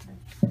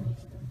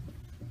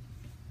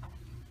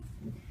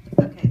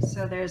 Okay,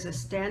 so there's a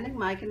standing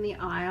mic in the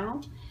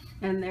aisle,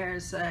 and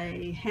there's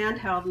a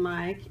handheld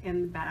mic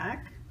in the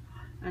back,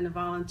 and a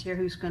volunteer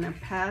who's going to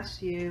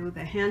pass you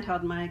the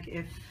handheld mic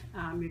if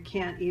you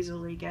can't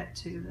easily get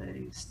to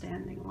the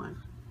standing one.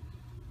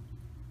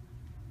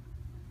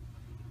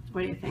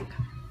 What do you think?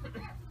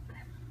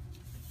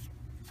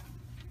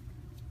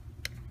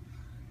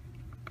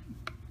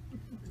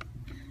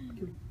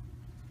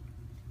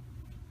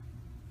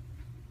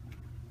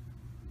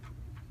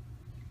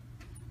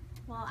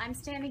 Well, I'm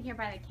standing here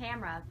by the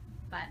camera,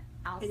 but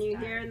I'll Can you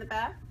hear in the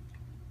back?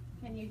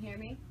 Can you hear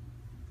me?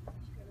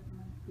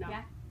 No.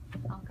 Yeah?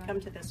 I'll go.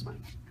 Come to this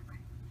one.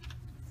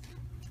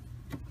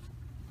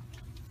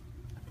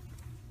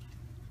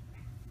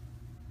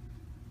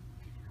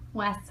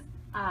 Wes,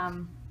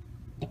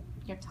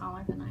 you're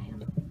taller than I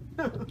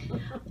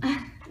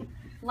am.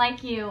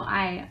 Like you,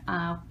 I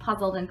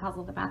puzzled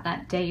about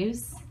that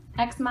Deus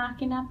Ex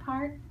Machina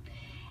part,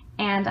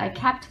 and I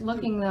kept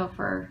looking though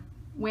for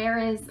where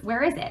is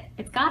it?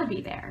 It's got to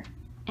be there,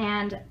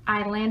 and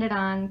I landed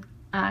on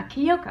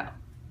Kyoko,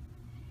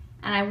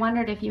 and I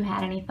wondered if you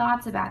had any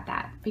thoughts about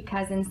that,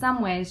 because in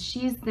some ways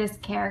she's this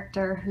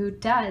character who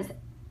does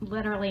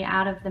literally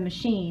out of the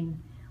machine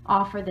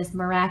offer this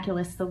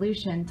miraculous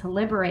solution to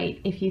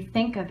liberate, if you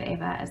think of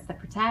Ava as the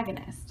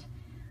protagonist,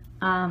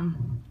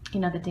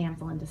 the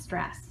damsel in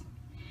distress.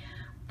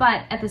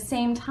 But at the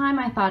same time,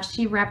 I thought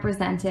she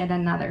represented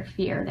another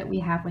fear that we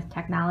have with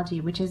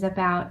technology, which is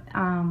about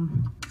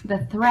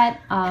the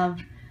threat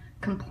of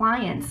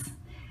compliance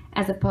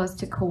as opposed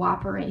to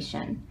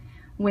cooperation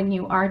when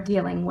you are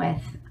dealing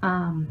with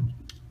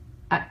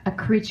a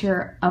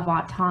creature of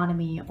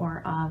autonomy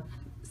or of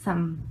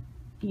some,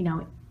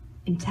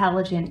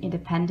 intelligent,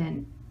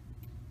 independent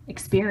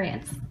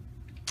experience.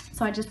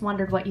 So I just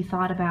wondered what you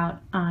thought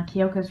about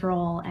Kyoko's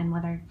role and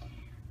whether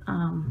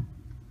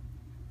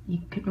you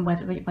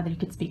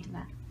could speak to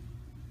that.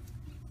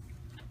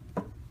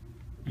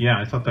 Yeah,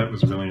 I thought that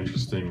was really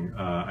interesting.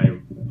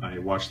 I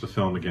watched the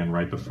film again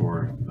right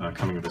before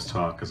coming to this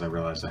talk because I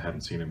realized I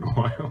hadn't seen it in a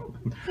while.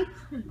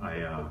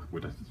 I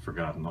would have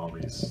forgotten all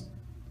these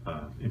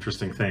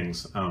interesting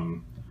things.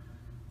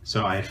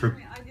 So I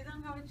didn't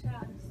have a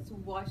chance to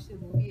watch the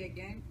movie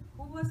again.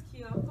 Who was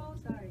Kyoko?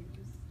 Sorry.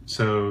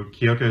 So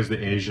Kyoko is the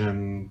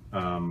Asian. The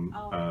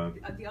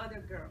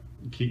other girl.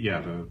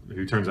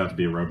 Who turns out to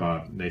be a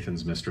robot.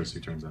 Nathan's mistress, who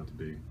turns out to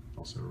be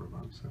also a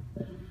robot. So,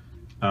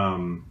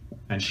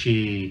 and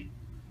she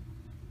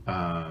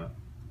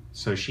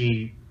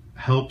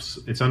helps.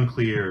 It's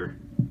unclear.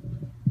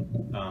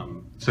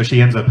 So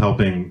she ends up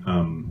helping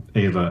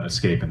Ava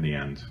escape in the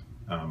end,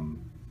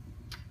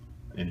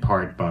 in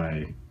part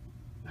by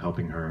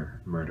helping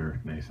her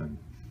murder Nathan,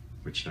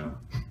 which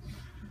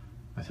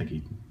I think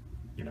he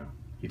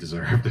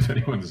deserved, if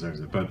anyone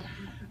deserves it. But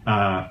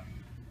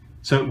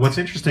so what's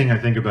interesting, I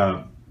think,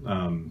 about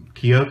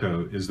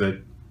Kyoko is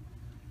that,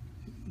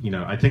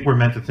 I think we're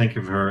meant to think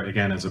of her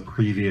again as a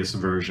previous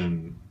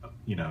version,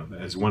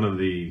 as one of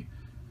the.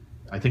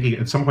 I think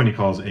at some point he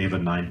calls Ava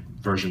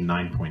version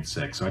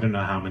 9.6. So I don't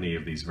know how many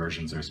of these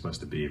versions are supposed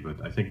to be, but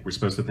I think we're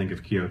supposed to think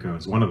of Kyoko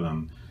as one of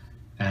them,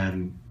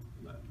 and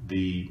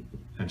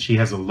she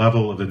has a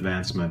level of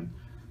advancement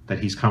that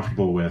he's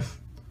comfortable with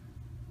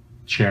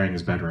sharing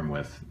his bedroom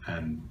with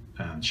and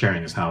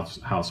sharing his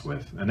house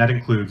with, and that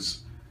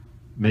includes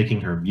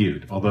making her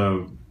mute.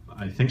 Although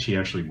I think she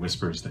actually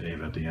whispers to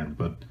Ava at the end,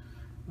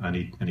 and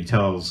he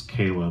tells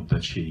Caleb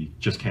that she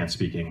just can't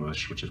speak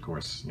English, which of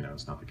course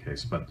is not the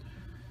case. But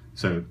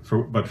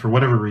for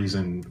whatever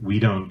reason, we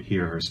don't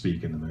hear her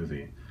speak in the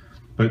movie.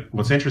 But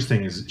what's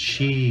interesting is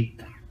she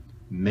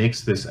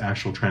makes this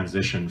actual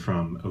transition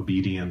from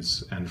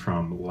obedience and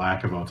from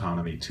lack of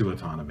autonomy to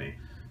autonomy.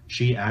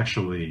 She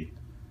actually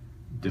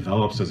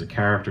develops as a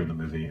character in the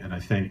movie, and I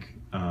think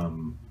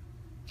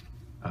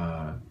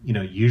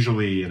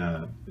usually in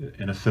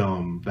a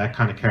film that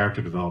kind of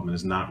character development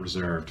is not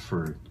reserved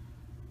for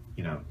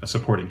a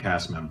supporting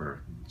cast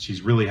member.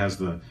 She's really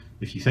has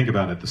if you think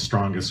about it, the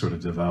strongest sort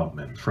of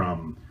development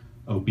from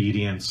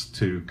obedience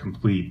to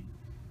complete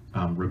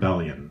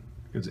rebellion.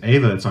 Because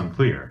Ava, it's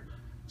unclear.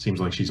 It seems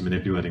like she's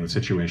manipulating the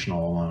situation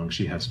all along.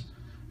 She has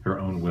her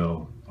own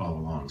will all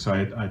along. So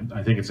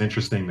I think it's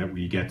interesting that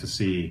we get to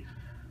see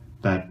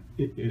that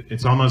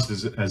it's almost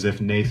as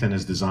if Nathan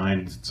has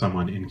designed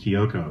someone in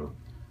Kyoko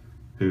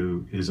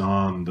who is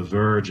on the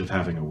verge of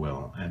having a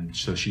will. And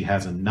so she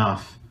has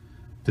enough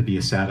to be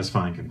a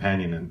satisfying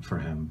companion for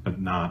him,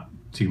 but not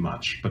too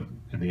much. But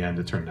in the end,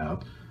 it turned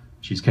out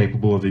she's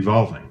capable of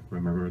evolving.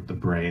 Remember the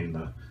brain,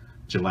 the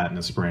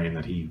gelatinous brain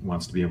that he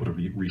wants to be able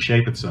to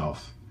reshape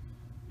itself.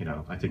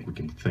 I think we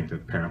can think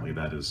that apparently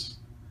that has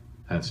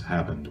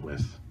happened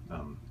with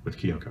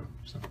Kyoko.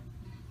 So.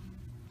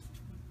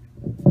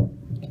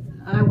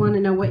 I want to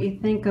know what you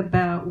think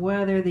about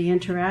whether the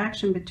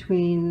interaction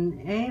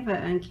between Ava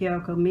and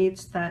Kyoko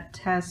meets that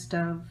test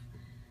of,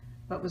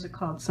 what was it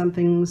called,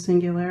 something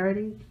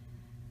singularity?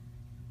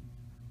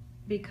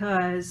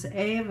 Because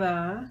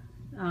Ava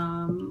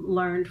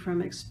learned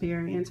from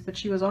experience, but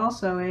she was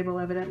also able,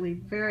 evidently,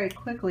 very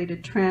quickly to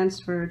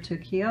transfer to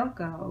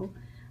Kyoko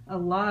a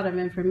lot of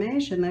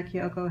information that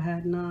Kyoko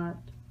had not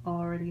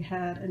already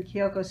had, and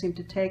Kyoko seemed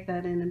to take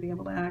that in and be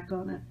able to act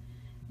on it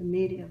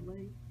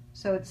immediately.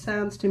 So it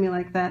sounds to me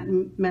like that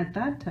met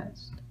that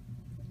test.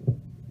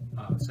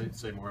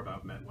 Say more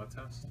about met what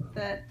test?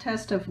 That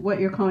test of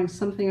what you're calling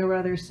something or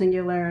other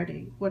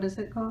singularity. What is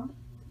it called?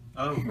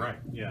 Oh, right,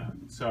 yeah.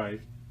 So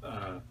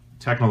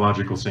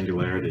technological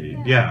singularity.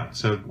 Yeah,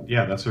 so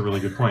that's a really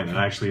good point. And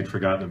I actually had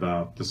forgotten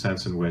about the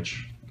sense in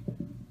which,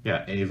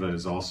 Ava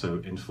is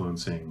also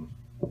influencing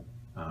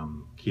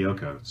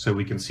Kyoko. So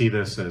we can see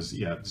this as,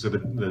 so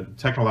the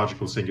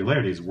technological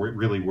singularity is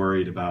really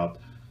worried about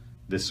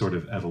this sort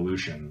of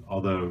evolution,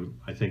 although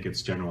I think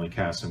it's generally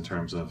cast in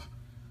terms of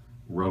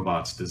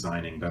robots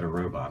designing better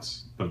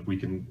robots. But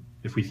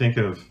if we think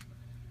of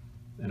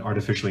an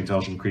artificially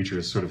intelligent creature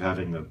as sort of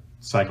having the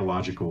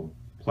psychological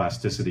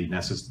plasticity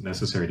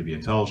necessary to be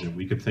intelligent,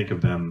 we could think of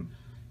them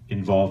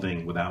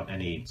evolving without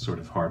any sort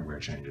of hardware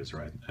changes,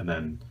 right? And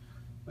then,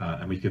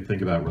 and we could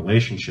think about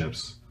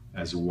relationships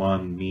as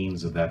one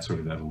means of that sort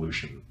of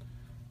evolution.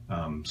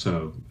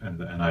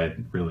 And I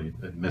really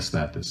missed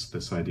that,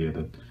 this idea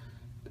that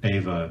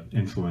Ava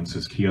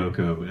influences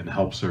Kyoko and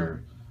helps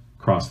her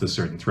cross this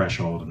certain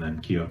threshold, and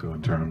then Kyoko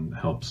in turn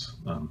helps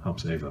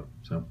Ava.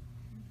 So.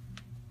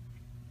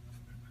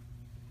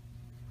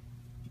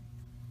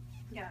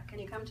 Yeah, can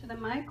you come to the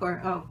mic,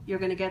 or you're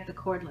going to get the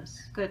cordless?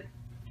 Good.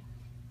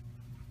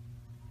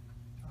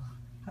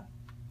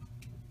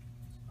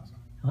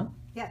 Hello?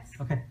 Yes.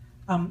 Okay.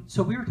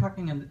 So we were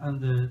talking on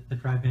the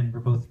drive-in. We're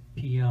both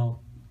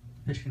PL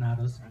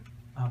aficionados.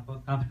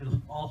 Both gone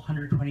through all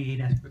 128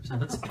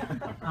 episodes.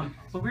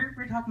 But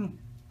we're talking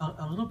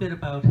a little bit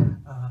about,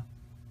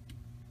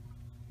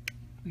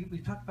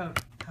 we've talked about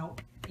how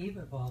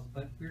Ava evolves,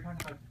 but we were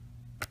talking about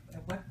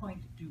at what point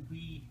do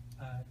we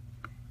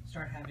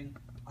start having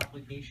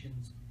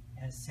obligations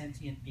as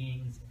sentient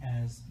beings,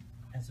 as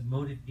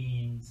emotive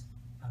beings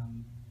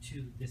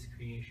to this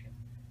creation.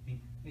 I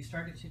mean, we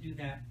started to do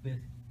that with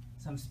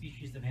some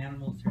species of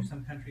animals. There are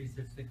some countries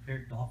that's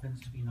declared dolphins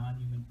to be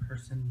non-human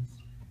persons.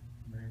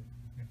 We're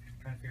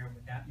trying to figure out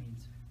what that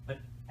means. But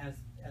as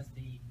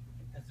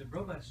the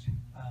robots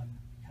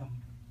become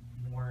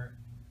more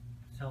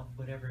self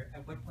whatever,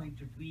 at what point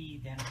do we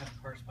then have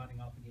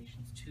corresponding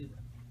obligations to them?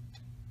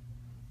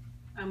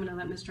 I'm going to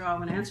let Mr.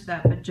 Alwyn answer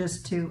that, but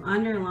just to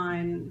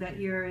underline that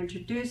you're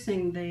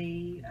introducing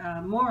the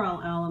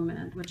moral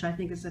element, which I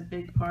think is a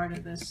big part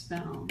of this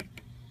film,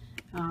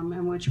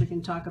 and which we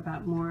can talk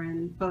about more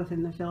both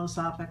in the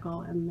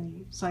philosophical and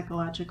the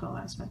psychological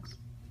aspects.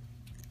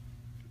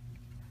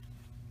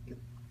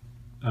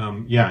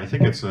 I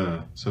think it's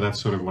so that's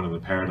sort of one of the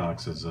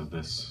paradoxes of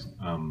this.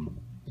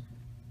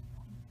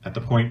 At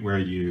the point where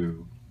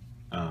you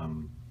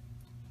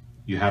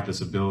have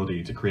this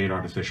ability to create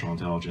artificial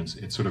intelligence,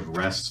 it sort of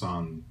rests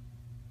on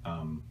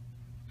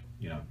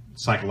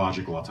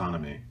psychological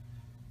autonomy.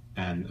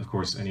 And of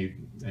course,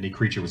 any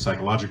creature with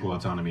psychological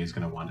autonomy is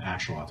going to want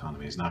actual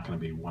autonomy. It's not going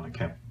to want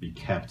to be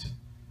kept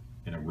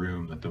in a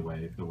room the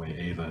way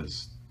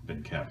Ava's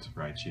been kept.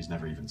 Right? She's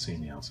never even seen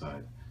the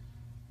outside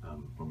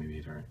when we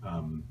meet her.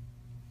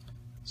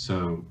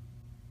 So,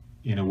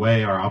 in a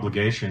way, our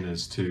obligation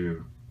is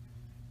to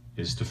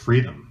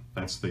free them.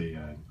 That's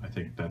I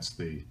think that's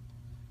the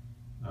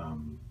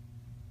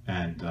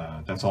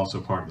that's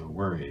also part of the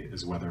worry,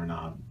 is whether or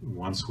not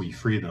once we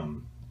free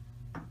them,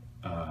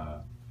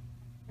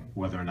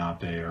 whether or not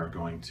they are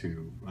going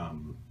to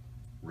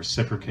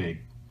reciprocate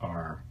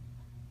our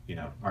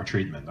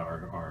treatment,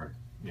 our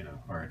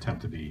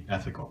attempt to be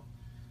ethical.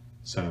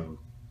 So,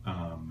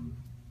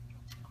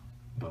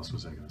 what else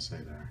was I going to say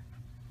there?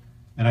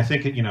 And I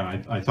think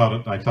I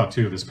thought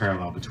too of this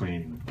parallel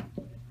between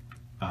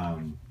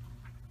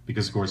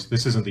because of course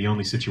this isn't the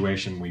only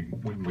situation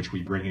in which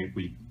we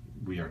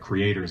are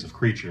creators of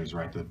creatures,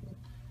 right? The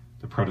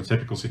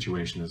prototypical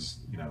situation is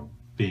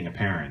being a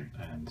parent,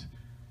 and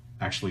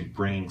actually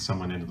bringing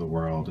someone into the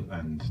world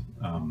and,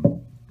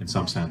 in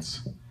some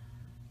sense,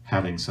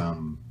 having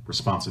some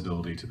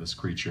responsibility to this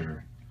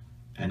creature.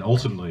 And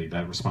ultimately,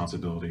 that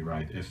responsibility,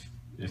 right, if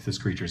this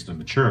creature is to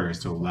mature, is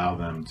to allow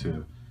them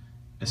to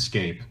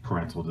escape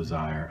parental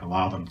desire,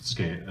 allow them to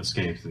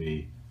escape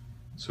the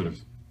sort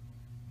of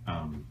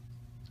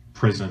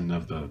prison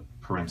of the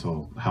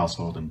parental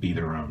household and be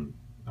their own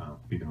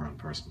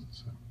person.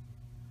 So,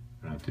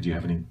 did you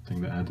have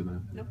anything to add to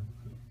that? Nope.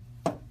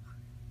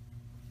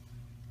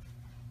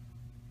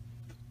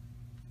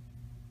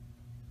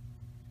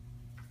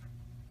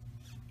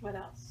 What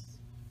else?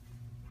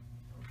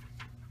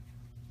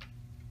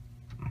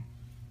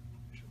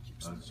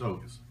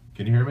 So,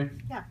 can you hear me?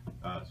 Yeah.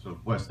 So,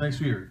 Wes, thanks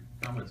for your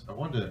comments. I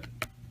wanted to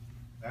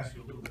ask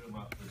you a little bit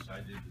about this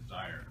idea of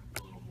desire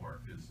a little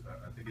more, because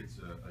I think it's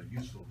a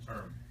useful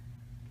term.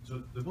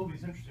 So, the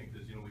movie's interesting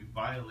because, we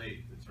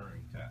violate the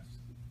Turing test.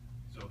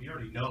 So, he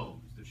already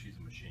knows that she's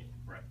a machine.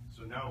 Right.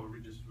 So, now we're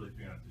just really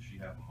figuring out, does she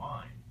have a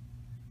mind?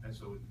 And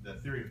so, the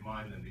theory of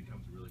mind then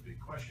becomes a really big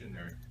question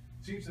there.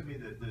 It seems to me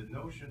that the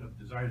notion of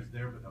desire is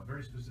there, but a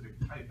very specific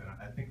type, and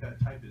I think that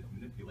type is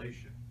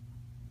manipulation.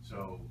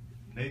 So,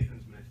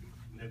 Nathan's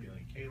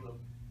manipulating Caleb,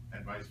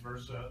 and vice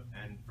versa.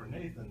 And for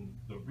Nathan,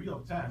 the real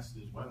test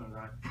is whether or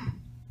not,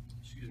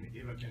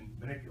 Eva can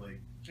manipulate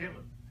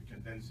Caleb to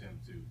convince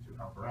him to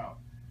help her out.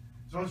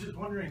 So I was just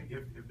wondering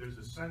if there's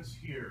a sense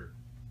here,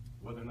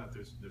 whether or not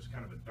there's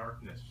kind of a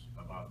darkness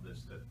about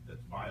this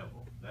that's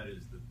viable. That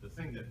is, the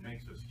thing that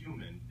makes us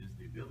human is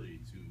the ability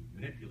to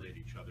manipulate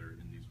each other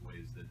in these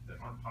ways that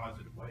aren't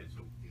positive ways.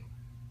 So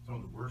some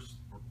of the worst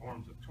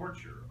forms of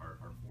torture are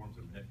forms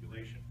of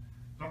manipulation.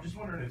 So I'm just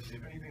wondering if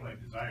anything like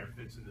desire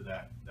fits into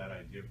that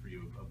idea for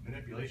you of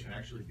manipulation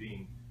actually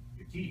being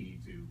the key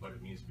to what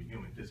it means to be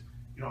human. Because,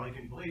 like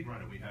in Blade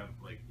Runner, we have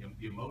like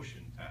the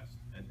emotion test,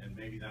 and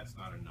maybe that's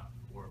not enough.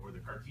 Or the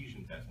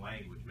Cartesian test,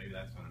 language, maybe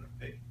that's not enough.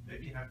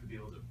 Maybe you have to be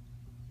able to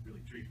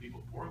really treat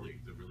people poorly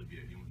to really be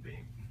a human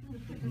being.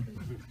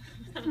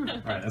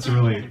 All right, that's a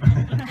really,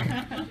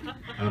 I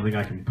don't think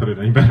I can put it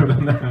any better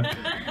than that.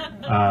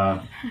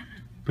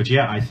 But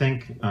yeah, I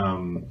think,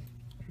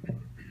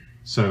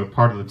 so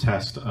part of the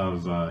test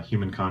of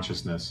human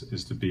consciousness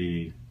is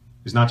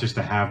not just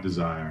to have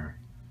desire,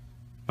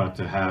 but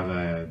to have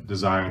a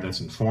desire that's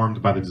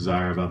informed by the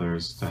desire of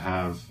others,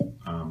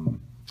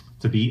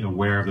 to be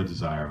aware of the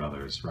desire of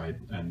others, right?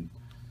 And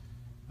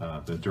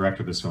the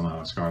director of this film,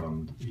 Alex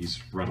Garland,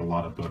 he's read a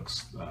lot of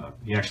books.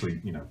 He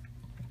actually,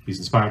 he's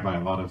inspired by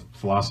a lot of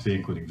philosophy,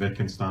 including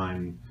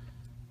Wittgenstein,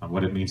 on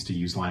what it means to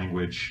use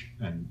language,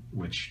 and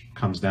which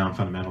comes down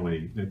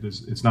fundamentally,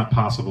 it's not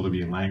possible to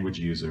be a language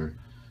user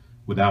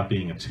without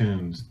being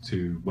attuned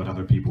to what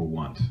other people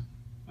want.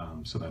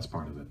 So that's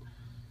part of it.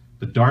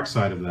 The dark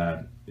side of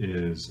that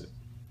is,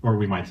 or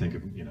we might think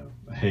of,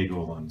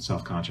 Hegel and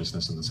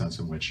self-consciousness in the sense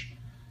in which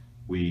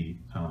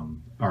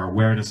our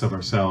awareness of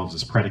ourselves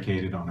is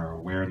predicated on our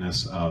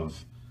awareness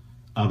of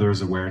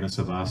others' awareness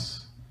of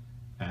us,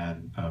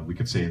 and we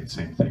could say the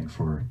same thing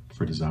for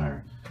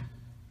desire.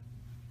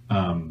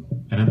 And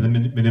then the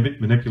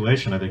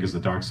manipulation, I think, is the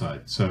dark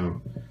side.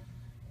 So,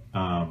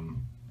 I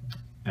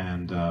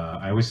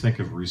always think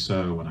of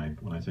Rousseau when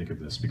I think of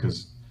this,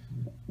 because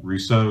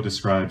Rousseau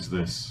describes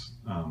this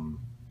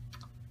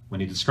when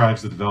he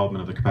describes the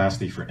development of the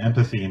capacity for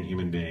empathy in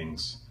human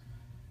beings.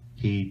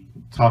 He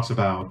talks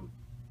about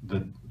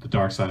the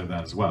dark side of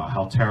that as well,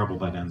 how terrible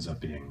that ends up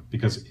being.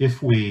 Because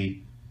if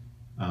we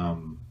are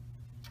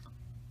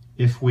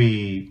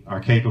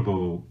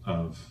capable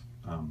of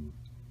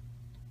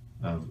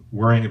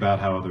worrying about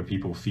how other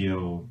people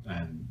feel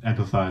and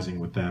empathizing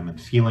with them and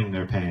feeling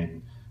their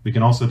pain, we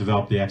can also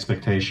develop the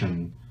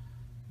expectation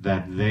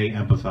that they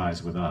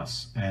empathize with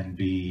us and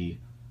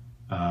be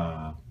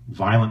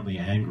violently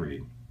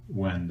angry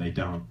when they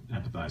don't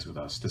empathize with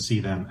us, to see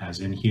them as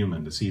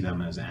inhuman, to see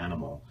them as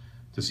animal,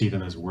 to see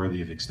them as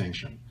worthy of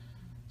extinction.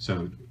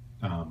 So,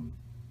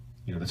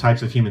 the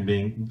types of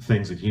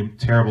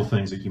terrible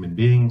things that human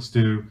beings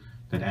do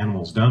that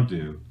animals don't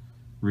do,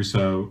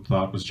 Rousseau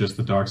thought was just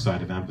the dark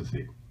side of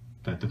empathy,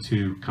 that the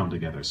two come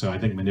together. So I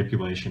think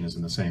manipulation is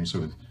in the same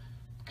sort of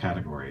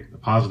category. The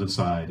positive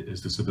side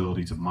is this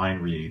ability to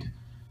mind read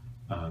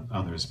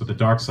others, but the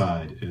dark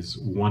side is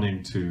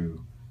wanting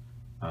to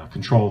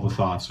control the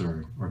thoughts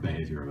or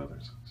behavior of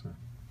others. So.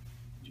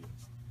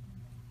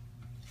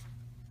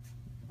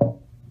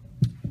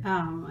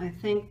 I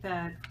think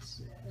that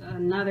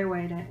another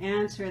way to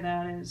answer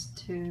that is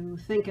to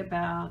think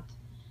about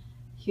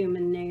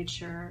human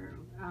nature,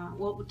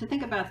 to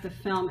think about the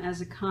film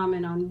as a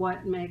comment on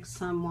what makes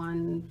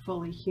someone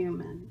fully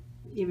human,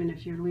 even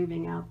if you're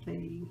leaving out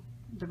the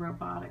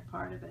robotic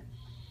part of it.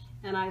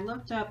 And I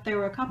looked up, there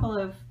were a couple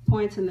of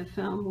points in the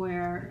film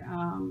where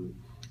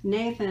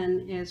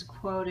Nathan is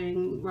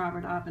quoting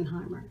Robert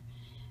Oppenheimer.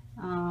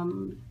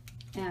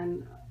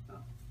 And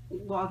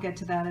I'll get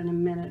to that in a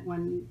minute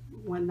when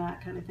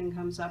that kind of thing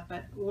comes up.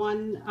 But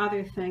one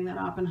other thing that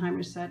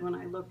Oppenheimer said when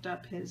I looked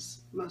up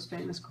his most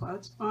famous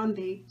quotes on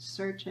the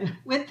search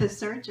with the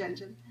search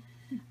engine,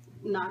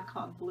 not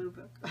called Blue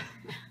Book,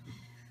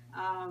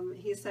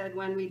 He said,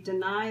 when we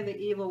deny the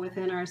evil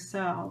within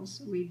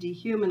ourselves, we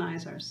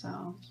dehumanize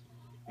ourselves,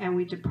 and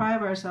we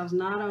deprive ourselves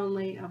not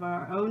only of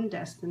our own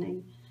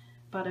destiny,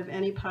 but of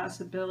any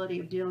possibility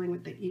of dealing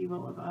with the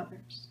evil of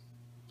others.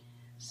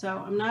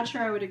 So I'm not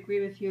sure I would agree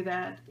with you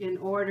that in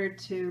order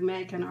to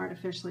make an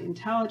artificially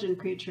intelligent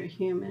creature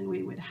human,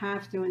 we would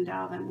have to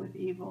endow them with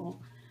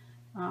evil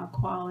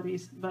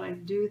qualities, but I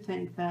do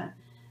think that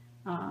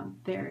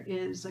there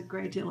is a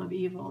great deal of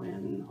evil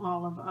in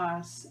all of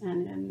us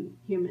and in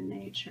human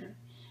nature.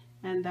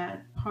 And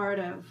that part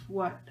of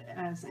what,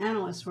 as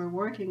analysts, we're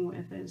working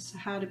with is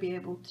how to be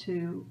able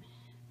to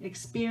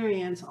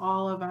experience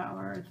all of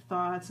our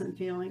thoughts and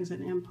feelings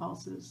and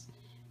impulses,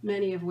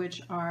 many of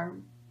which are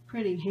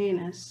pretty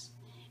heinous,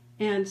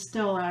 and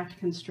still act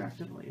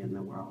constructively in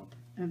the world,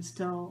 and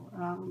still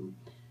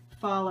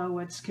follow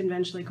what's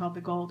conventionally called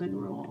the golden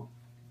rule,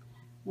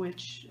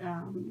 which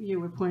you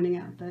were pointing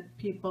out that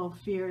people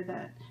fear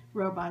that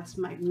robots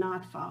might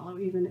not follow,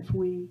 even if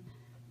we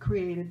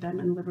created them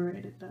and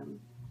liberated them.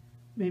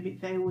 Maybe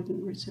they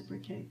wouldn't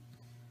reciprocate.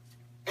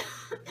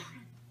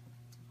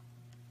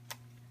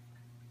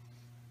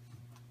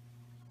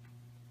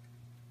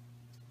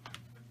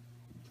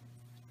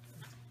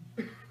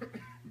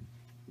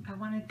 I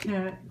wanted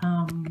to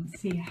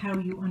see how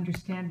you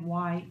understand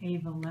why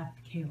Ava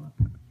left Caleb.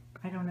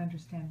 I don't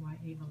understand why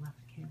Ava left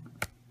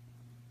Caleb.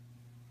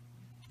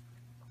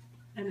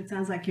 And it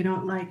sounds like you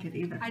don't like it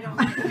either. I don't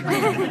like it.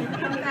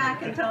 Come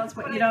back and tell us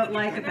what you don't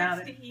like about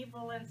it. That's the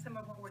evil in some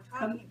of what we're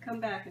talking Come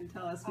back and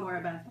tell us more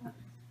about that.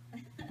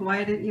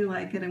 Why didn't you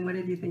like it, and what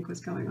did you think was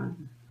going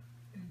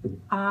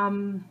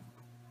on?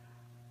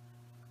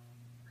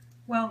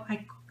 Well,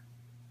 I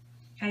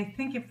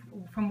think if,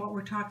 from what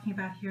we're talking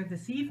about here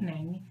this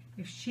evening,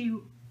 if she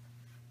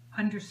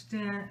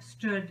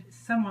understood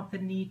somewhat the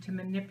need to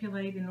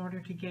manipulate in order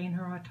to gain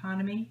her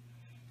autonomy,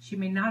 she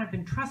may not have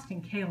been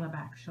trusting Caleb,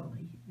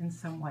 actually, in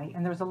some way.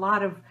 And there was a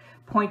lot of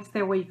points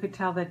there where you could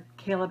tell that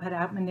Caleb had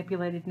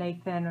out-manipulated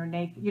Nathan, or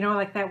Nathan, you know,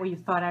 like that, where you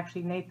thought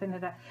actually Nathan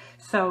had.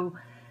 So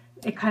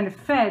it kind of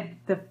fed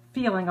the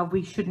feeling of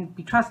we shouldn't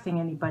be trusting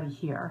anybody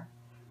here.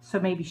 So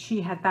maybe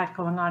she had that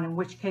going on, in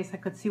which case I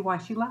could see why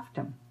she left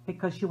him,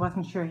 because she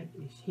wasn't sure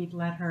he'd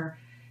let her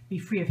be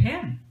free of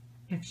him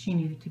if she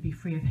needed to be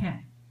free of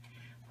him.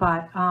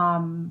 But,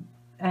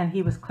 and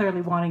he was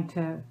clearly wanting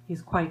to,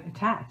 he's quite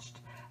attached.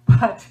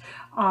 But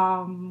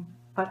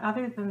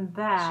other than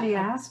that... She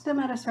asked him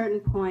at a certain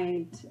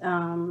point,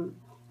 and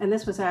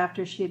this was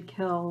after she had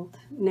killed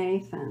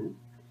Nathan.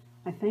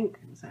 I think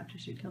it was after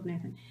she had killed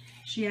Nathan.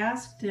 She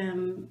asked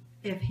him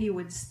if he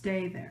would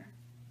stay there.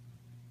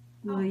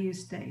 Will you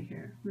stay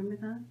here? Remember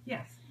that?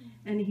 Yes.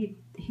 And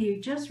he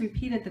just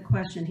repeated the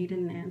question. He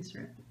didn't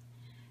answer it.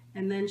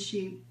 And then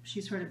she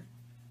sort of,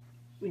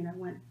 you know,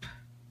 went,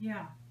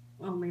 yeah,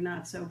 only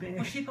not so big.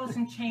 Well, she goes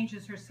and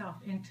changes herself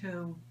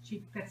into,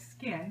 she gets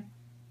skin,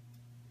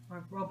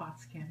 or robot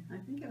skin. I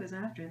think it was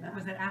after that.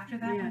 Was it after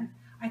that? Yeah.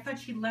 I thought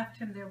she left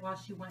him there while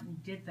she went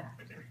and did that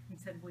and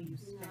said, will you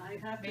stay? No, I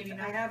not.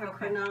 have a Okay.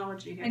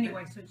 chronology here.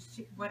 Anyway, so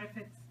what if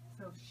it's,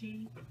 so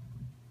she,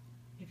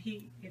 if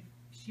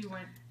she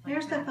went like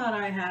Here's the that. thought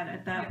I had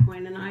at that Yeah.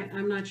 point, and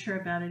I'm not sure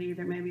about it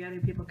either. Maybe other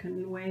people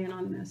can weigh in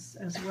on this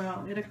as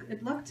well.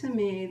 It looked to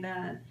me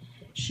that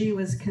she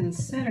was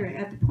considering,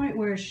 at the point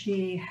where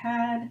she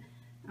had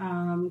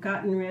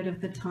gotten rid of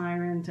the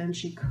tyrant and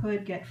she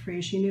could get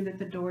free, she knew that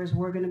the doors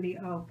were going to be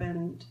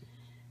opened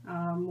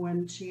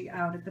when she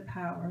outed the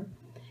power.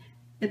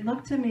 It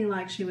looked to me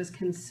like she was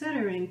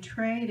considering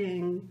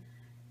trading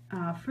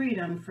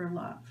freedom for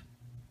love.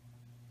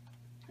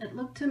 It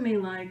looked to me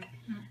like,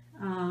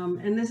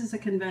 and this is a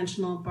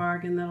conventional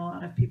bargain that a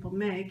lot of people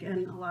make,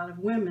 and a lot of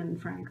women,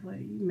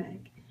 frankly,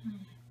 make.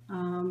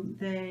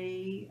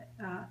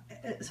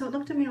 So it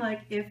looked to me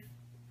like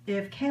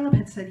if Caleb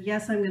had said,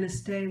 yes, I'm going to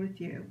stay with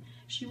you,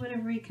 she would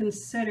have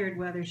reconsidered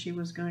whether she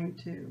was going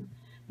to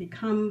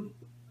become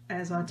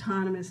as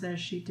autonomous as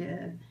she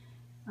did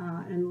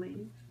and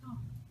leave.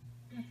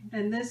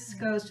 And this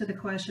goes to the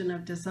question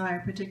of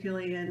desire,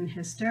 particularly in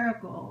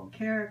hysterical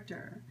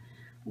character,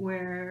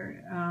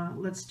 where,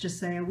 let's just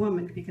say a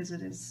woman, because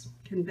it is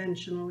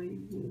conventionally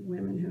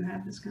women who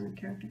have this kind of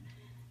character,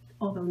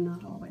 although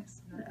not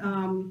always.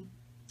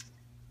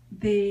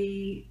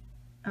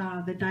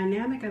 The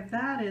dynamic of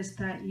that is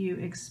that you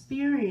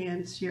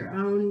experience your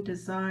own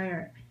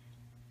desire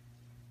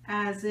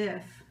as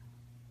if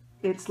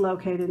it's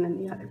located in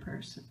the other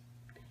person.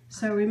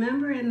 So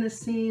remember in the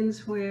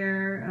scenes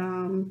where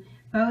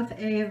both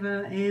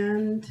Ava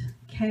and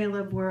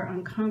Caleb were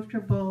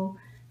uncomfortable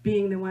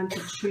being the one to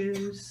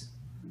choose.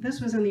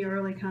 This was in the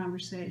early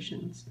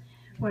conversations.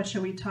 What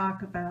should we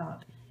talk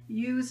about?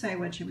 You say,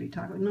 what should we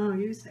talk about? No,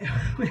 you say,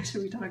 what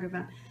should we talk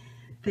about?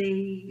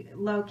 The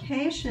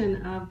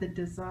location of the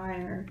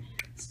desire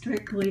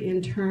strictly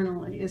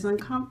internally is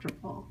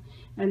uncomfortable.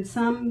 And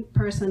some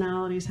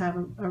personalities have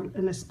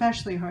an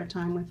especially hard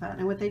time with that.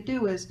 And what they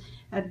do is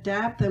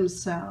adapt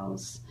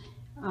themselves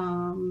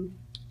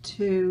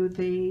to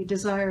the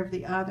desire of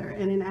the other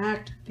and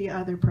enact the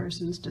other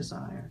person's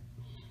desire.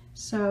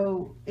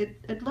 So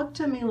it looked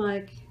to me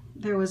like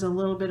there was a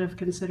little bit of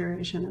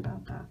consideration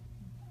about that.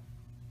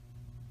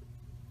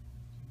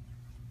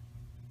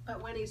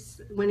 But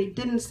when he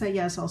didn't say,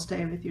 yes, I'll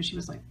stay with you, she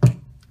was like,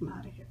 I'm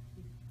out of here.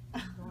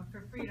 Going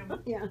for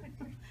freedom. Yeah.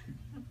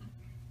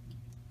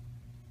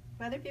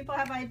 Other people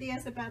have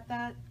ideas about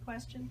that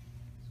question?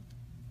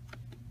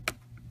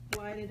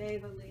 Why did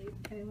Ava leave,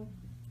 Caleb?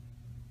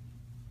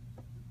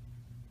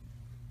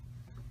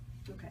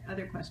 Okay,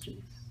 other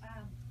questions?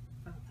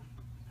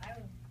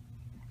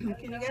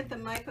 Can you get the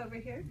mic over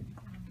here?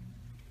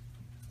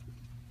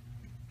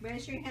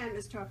 Raise your hand,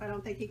 Ms. Torf. I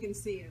don't think he can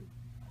see you.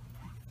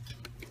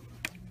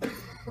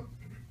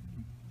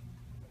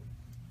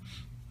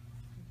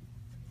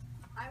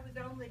 I was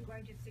only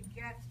going to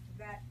suggest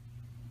that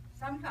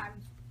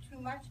sometimes too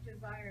much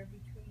desire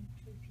between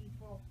two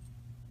people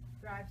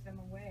drives them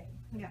away.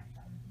 Yeah.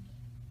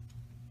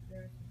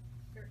 There's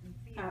a certain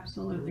fear.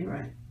 Absolutely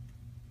right.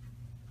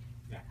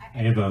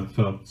 Ava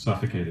felt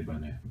suffocated by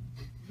Nathan.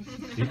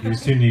 He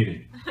was too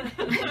needy. Right.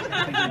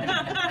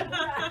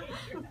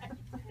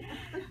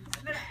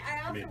 But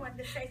I also wanted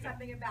to say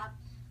something about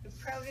the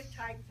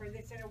prototype for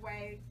this, in a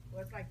way,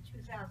 was like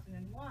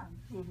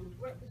 2001,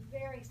 where it was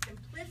very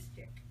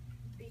simplistic,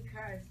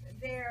 because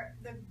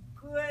the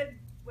good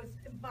was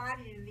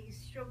embodied in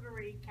these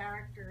sugary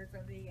characters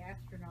of the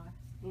astronauts,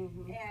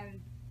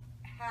 and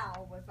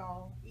Hal was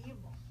all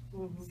evil.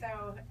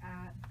 So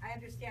I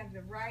understand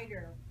the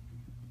writer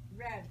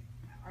read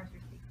Arthur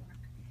C.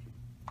 Clarke,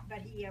 but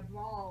he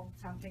evolved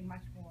something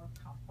much more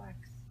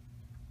complex.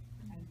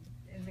 And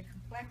in the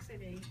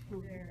complexity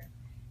there,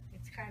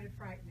 it's kind of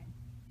frightening,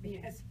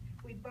 because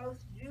we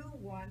both do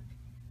want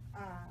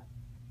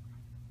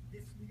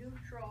this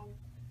neutral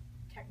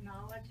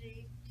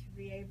technology to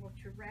be able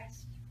to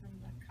rest from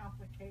the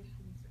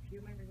complications of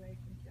human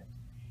relationships,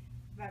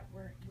 but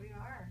we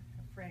are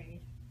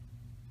afraid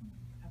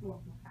of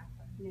what will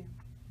happen. Yeah.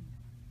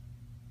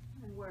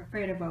 And we're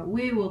afraid of what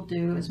we will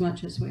do as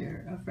much as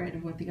we're afraid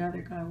of what the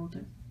other guy will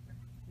do.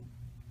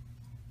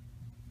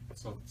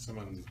 So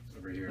someone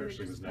over here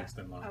actually was next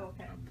in line. Oh,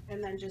 okay.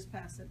 And then just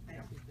pass it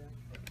there.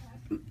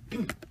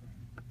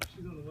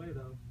 She's on the way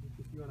though,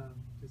 if you wanna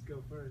just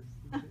go first.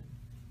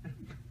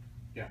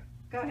 Yeah.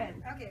 Go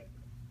ahead. Okay,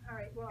 all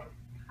right, well,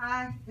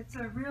 hi, it's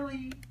a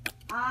really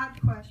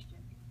odd question.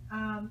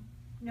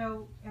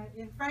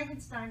 In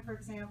Frankenstein, for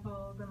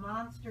example, the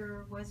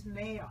monster was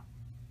male.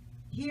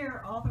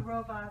 Here, all the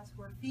robots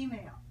were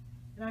female.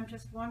 And I'm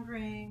just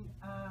wondering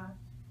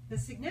the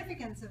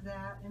significance of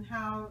that and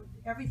how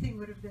everything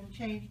would have been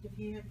changed if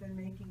he had been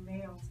making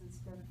males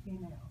instead of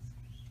females.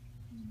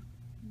 Do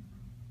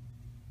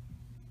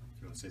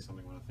you want to say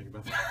something when I think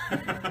about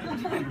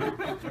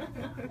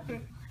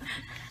that?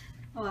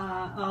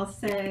 I'll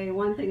say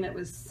one thing that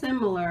was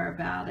similar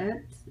about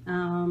it,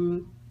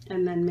 and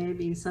then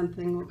maybe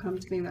something will come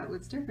to me about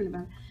what's different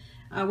about it.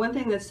 One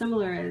thing that's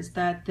similar is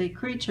that the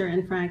creature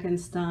in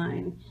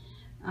Frankenstein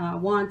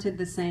wanted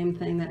the same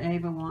thing that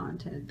Ava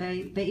wanted.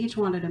 They each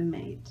wanted a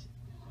mate.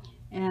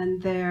 And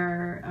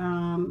their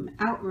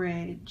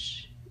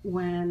outrage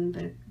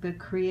when the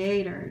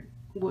creator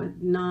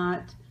would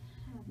not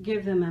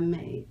give them a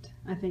mate,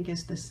 I think,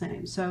 is the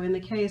same. So in the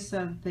case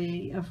of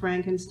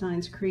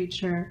Frankenstein's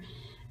creature,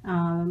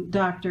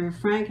 Dr.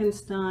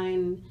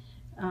 Frankenstein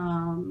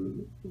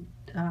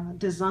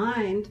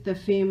designed the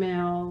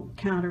female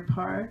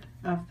counterpart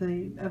of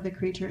the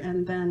creature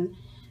and then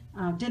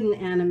didn't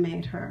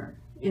animate her.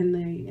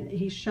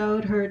 He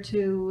showed her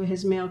to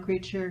his male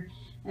creature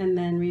and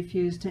then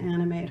refused to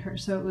animate her.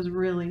 So it was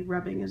really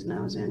rubbing his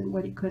nose in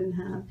what he couldn't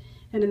have.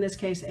 And in this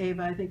case,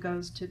 Ava, I think,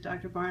 goes to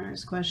Dr.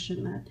 Barnard's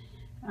question that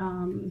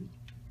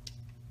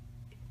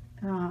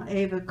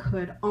Ava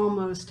could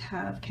almost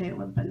have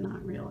Caleb, but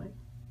not really.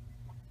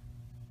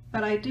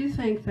 But I do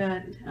think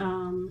that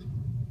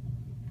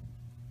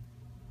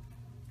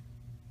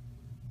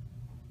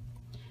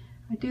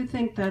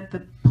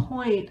the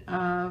point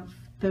of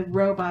the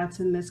robots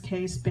in this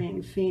case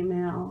being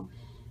female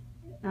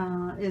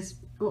is,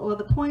 well,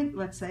 the point,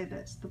 let's say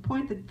this, the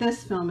point that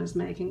this film is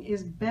making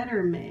is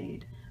better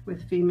made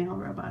with female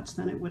robots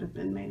than it would have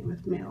been made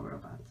with male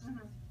robots.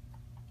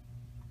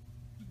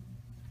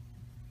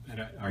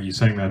 And are you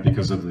saying that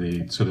because of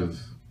the sort of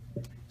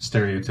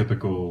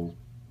stereotypical,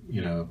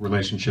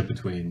 relationship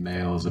between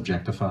male as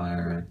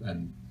objectifier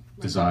and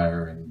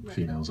desire and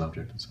female as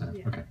object and so on?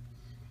 Yeah. Okay.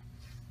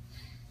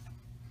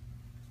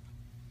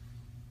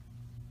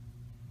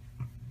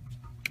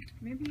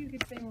 Maybe you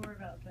could say more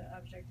about the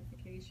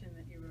objectification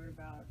that you wrote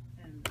about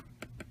in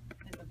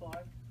the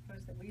blog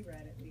post that we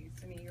read, at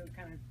least. I mean, you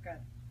kind of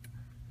got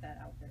that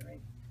out there,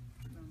 right?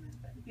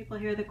 People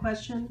hear the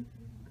question?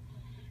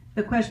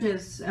 The question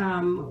is,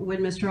 would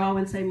Mr.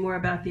 Alwyn say more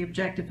about the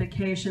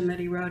objectification that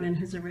he wrote in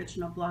his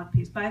original blog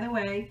piece? By the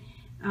way,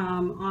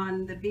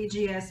 on the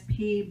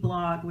BGSP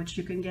blog, which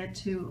you can get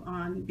to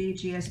on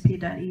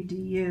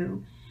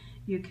bgsp.edu,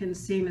 you can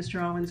see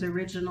Mr. Alwyn's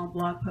original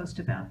blog post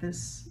about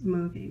this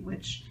movie,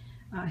 which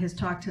his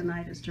talk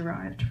tonight is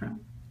derived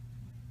from.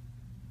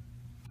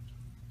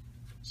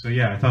 So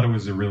yeah, I thought it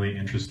was a really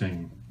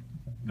interesting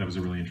that was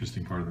a really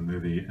interesting part of the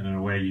movie. And in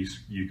a way,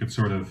 you could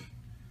sort of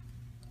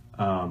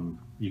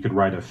you could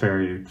write a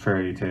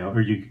fairy tale,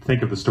 or you could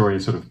think of the story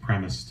as sort of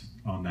premised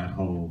on that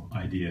whole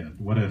idea.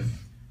 What if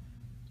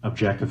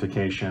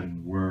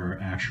objectification were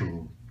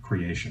actual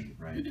creation,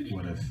 right?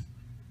 What if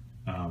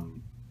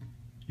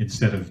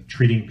instead of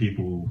treating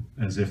people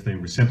as if they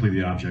were simply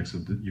the objects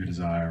of your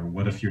desire,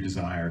 what if your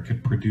desire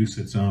could produce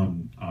its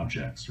own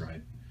objects,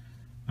 right?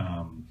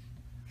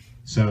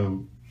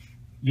 So,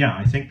 yeah,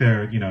 I think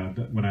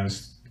when I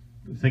was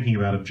thinking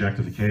about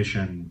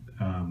objectification,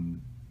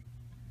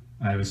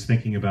 I was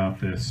thinking about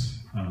this,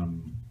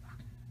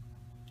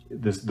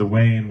 the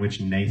way in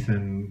which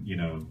Nathan,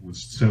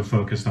 was so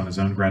focused on his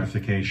own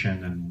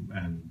gratification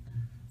and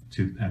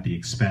at the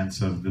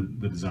expense of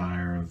the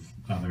desire of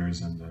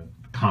others, and the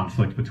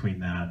conflict between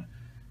that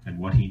and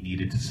what he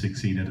needed to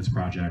succeed at his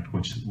project,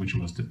 which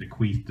was to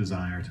bequeath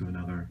desire to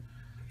another.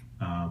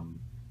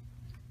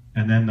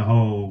 And then the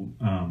whole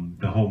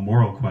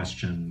moral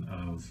question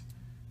of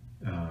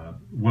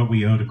what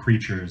we owe to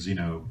creatures.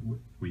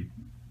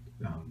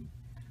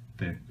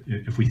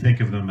 If we think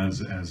of them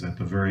as at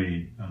the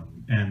very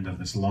end of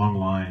this long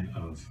line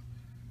of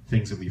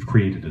things that we've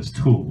created as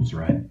tools,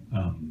 right?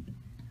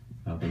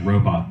 The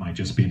robot might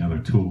just be another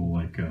tool,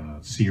 like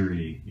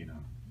Siri,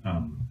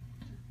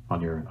 on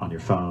your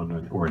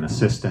phone, or an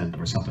assistant,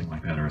 or something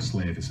like that, or a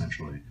slave,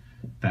 essentially.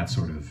 That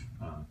sort of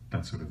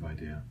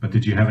idea. But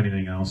did you have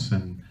anything else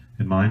in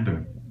mind,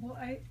 or? Well,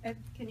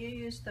 can you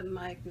use the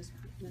mic, Ms.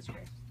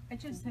 Grace? I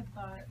just had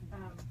thought,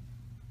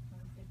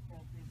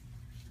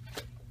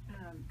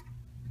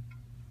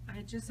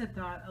 I just had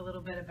thought a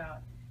little bit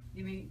about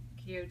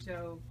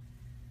Kyoto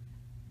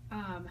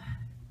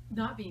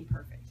not being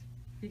perfect,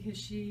 because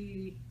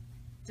she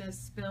does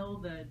spill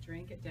the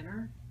drink at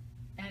dinner,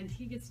 and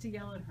he gets to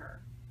yell at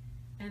her,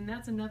 and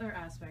that's another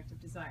aspect of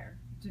desire,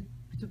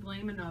 to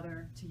blame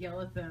another, to yell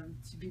at them,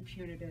 to be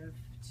punitive,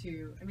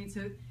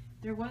 so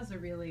there was a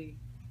really,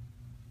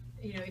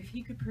 if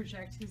he could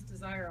project his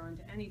desire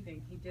onto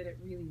anything, he did it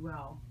really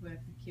well with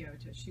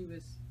Kyoto. She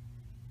was,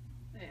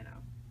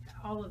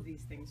 all of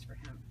these things for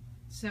him.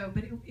 So,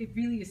 but it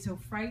really is so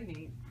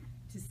frightening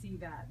to see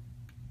that,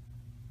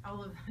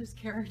 all of those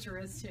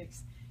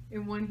characteristics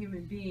in one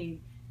human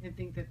being, and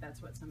think that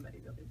that's what somebody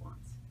really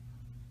wants.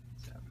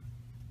 So,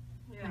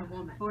 yeah, a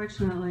woman.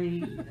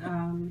 Unfortunately,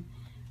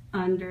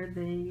 under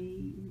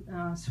the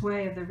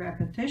sway of the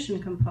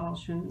repetition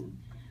compulsion,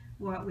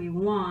 what we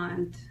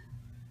want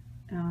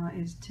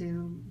is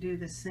to do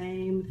the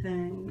same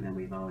thing that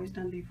we've always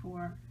done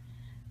before,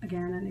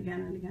 again and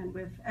again and again,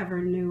 with ever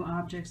new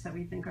objects that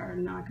we think are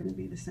not going to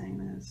be the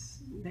same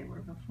as they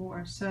were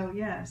before. So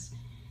yes,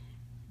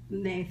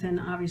 Nathan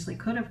obviously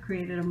could have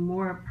created a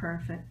more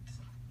perfect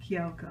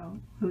Kyoko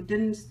who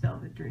didn't spill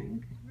the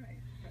drink. Right.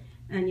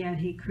 And yet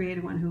he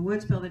created one who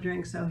would spill the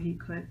drink so he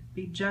could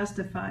be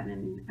justified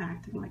in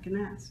acting like an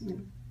ass,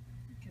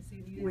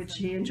 which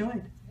he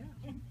enjoyed.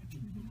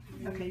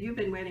 Yeah. Okay, you've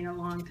been waiting a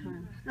long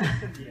time.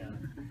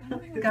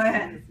 Go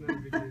ahead.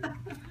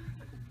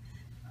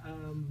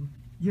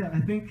 Yeah,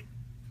 I think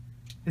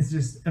it's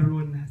just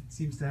everyone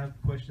seems to have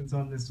questions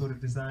on this sort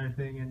of desire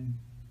thing, and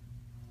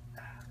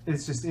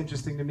it's just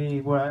interesting to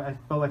me where I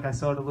felt like I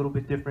saw it a little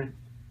bit different,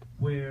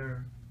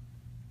 where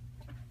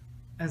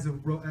as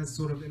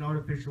sort of an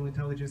artificial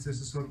intelligence,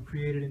 as a sort of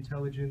created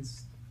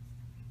intelligence,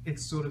 it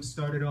sort of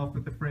started off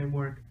with the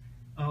framework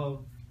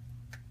of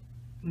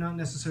not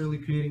necessarily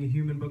creating a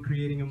human, but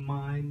creating a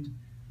mind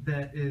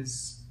that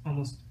is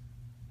almost,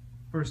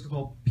 first of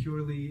all,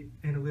 purely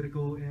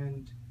analytical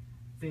and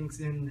thinks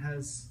and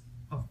has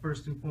a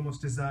first and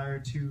foremost desire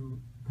to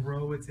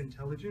grow its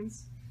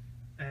intelligence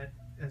at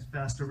as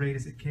fast a rate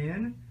as it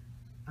can.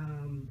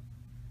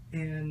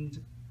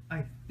 And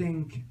I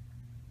think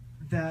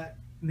that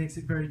makes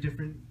it very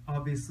different,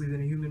 obviously,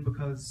 than a human,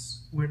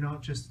 because we're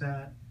not just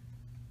that.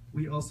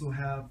 We also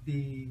have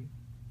the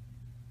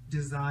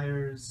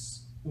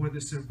desires or the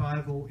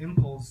survival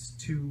impulse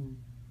to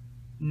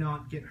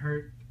not get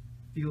hurt,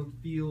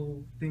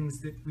 feel things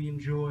that we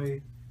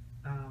enjoy,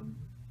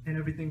 and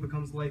everything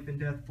becomes life and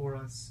death for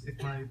us. If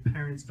my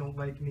parents don't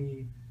like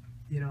me,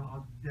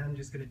 I'm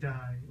just gonna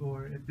die.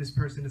 Or if this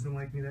person doesn't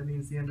like me, that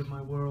means the end of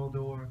my world.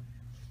 Or,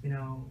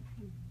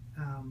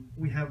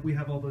 we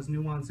have all those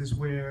nuances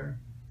where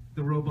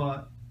the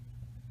robot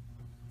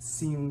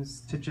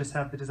seems to just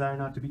have the desire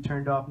not to be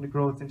turned off and to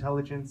grow its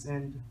intelligence.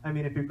 And I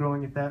mean, if you're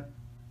growing at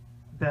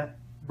that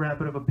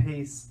rapid of a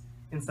pace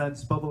inside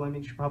this bubble, I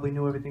mean, she probably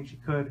knew everything she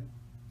could,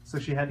 so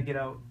she had to get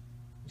out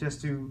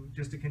just to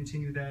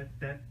continue that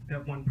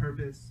one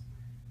purpose.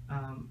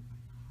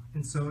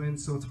 And so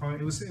it's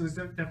hard. It was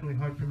definitely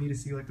hard for me to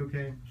see, like,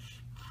 okay,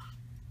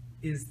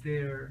 is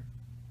there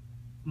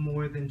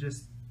more than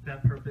just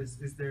that purpose?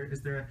 Is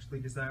there actually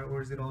desire,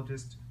 or is it all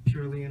just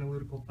purely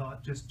analytical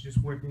thought, just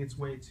working its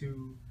way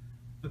to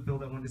fulfill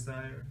that one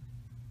desire?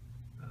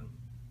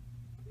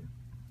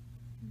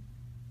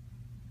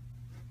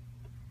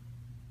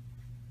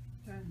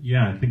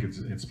 Yeah, I think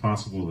it's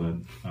possible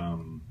that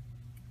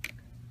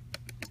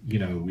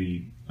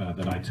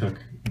that I took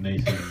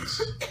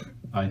Nathan's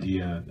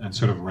idea and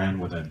sort of ran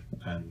with it.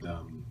 And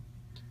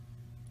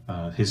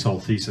his whole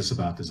thesis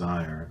about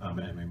desire, I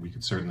mean, we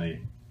could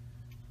certainly,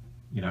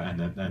 you know,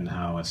 and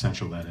how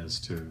essential that is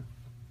to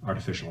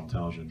artificial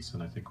intelligence.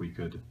 And I think we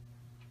could,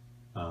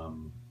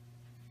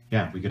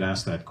 we could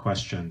ask that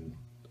question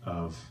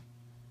of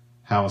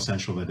how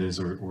essential that is,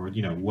 or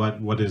you know,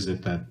 what is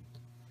it that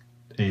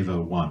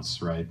Ava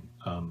wants, right?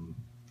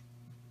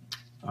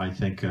 I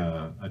think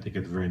at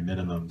the very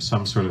minimum,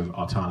 some sort of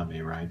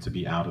autonomy, right, to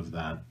be out of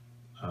that,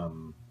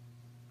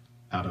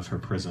 out of her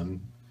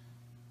prison.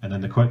 And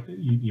then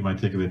you might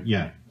think of it,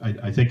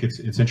 I think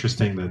it's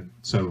interesting that,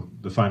 so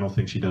the final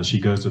thing she does, she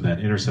goes to that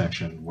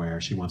intersection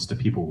where she wants to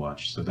people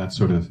watch. So that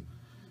sort of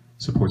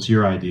supports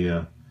your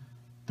idea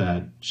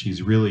that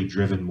she's really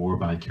driven more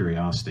by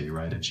curiosity,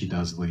 right? And she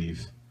does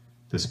leave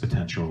this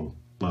potential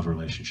love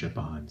relationship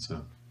behind.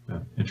 So,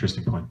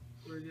 interesting point.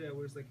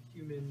 Whereas like a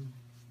human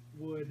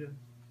would,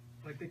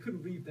 like they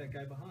couldn't leave that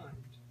guy behind.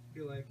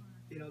 Be like,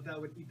 you know,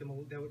 that would eat them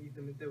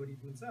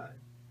inside.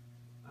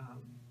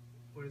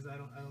 Whereas I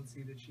don't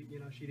see that she, you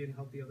know, she didn't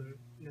help the other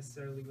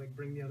necessarily, like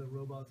bring the other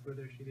robots with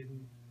her. She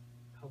didn't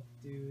help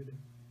dude.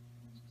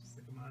 Just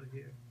like, I'm out of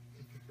here.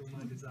 Fulfill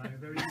my desire.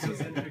 Very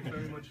egocentric,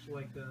 very much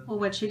like the. Well,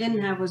 what she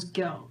didn't have was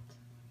guilt,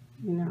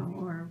 you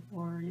know,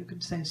 or you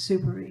could say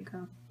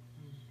superego.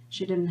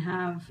 She didn't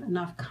have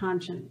enough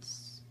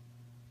conscience.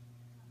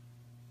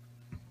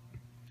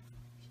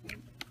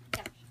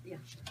 Yeah.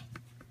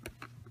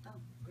 Oh,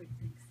 great,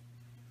 thanks.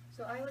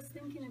 So I was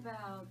thinking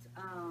about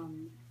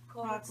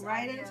Talk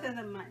right into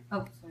the mic.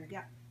 Oh, sorry.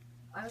 Yeah.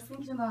 I was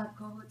thinking about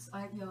Kohut's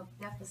idea of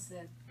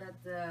deficit, that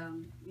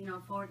you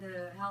know, for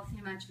the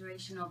healthy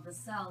maturation of the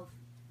self,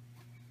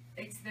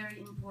 it's very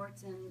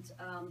important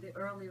the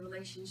early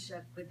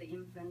relationship with the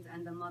infant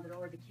and the mother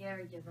or the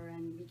caregiver,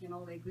 and we can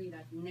all agree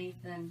that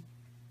Nathan,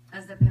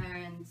 as the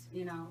parent,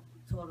 you know,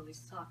 totally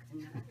sucked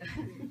in that.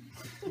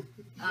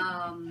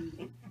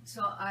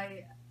 So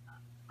I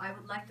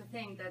would like to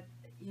think that,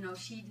 you know,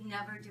 she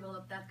never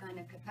developed that kind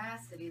of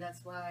capacity.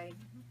 That's why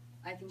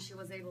I think she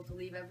was able to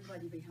leave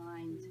everybody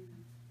behind.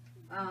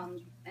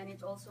 And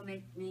it also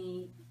made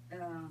me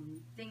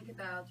think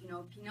about, you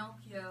know,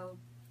 Pinocchio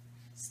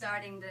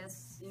starting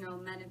this, you know,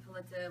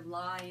 manipulative,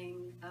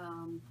 lying,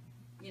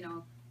 you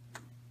know,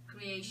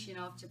 creation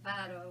of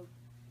Geppetto,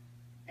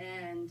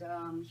 and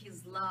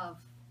his love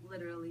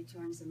literally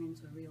turns him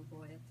into a real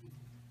boy at the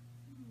end.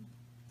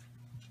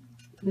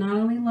 Not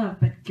only love,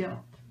 but guilt.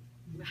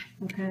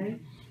 Okay?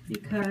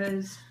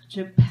 Because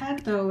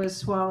Geppetto was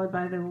swallowed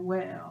by the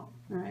whale,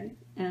 right?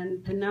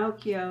 And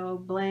Pinocchio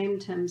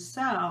blamed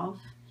himself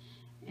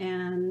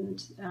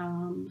and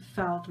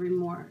felt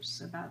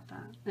remorse about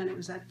that. And it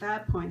was at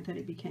that point that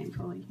he became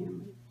fully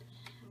human.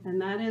 And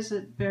that is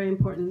a very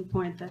important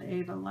point, that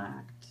Ava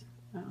lacked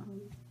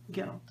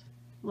guilt,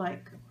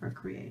 like her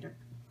creator.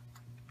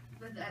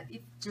 But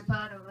if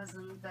Geppetto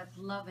wasn't that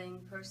loving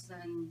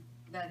person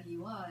that he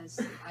was,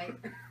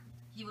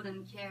 he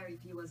wouldn't care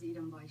if he was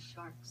eaten by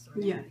sharks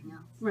or anything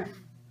else. Right.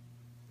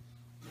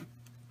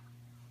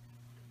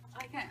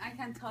 I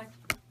can talk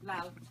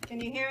loud. Can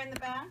you hear in the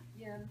back?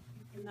 Yeah.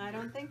 And I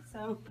don't think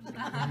so.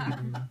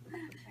 Thank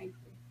you.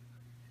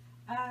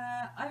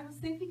 I was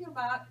thinking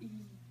about,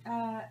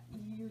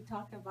 you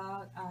talked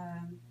about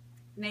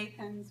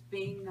Nathan's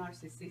being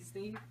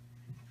narcissistic,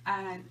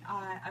 and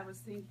I was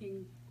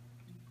thinking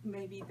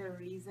maybe the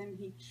reason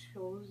he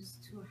chose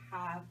to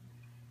have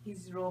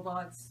his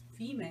robots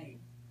female,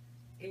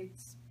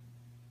 it's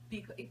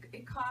because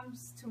it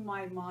comes to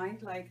my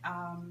mind like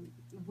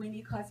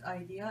Winnicot's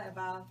idea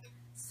about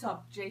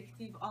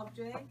subjective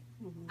object,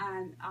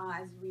 and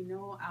as we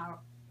know, our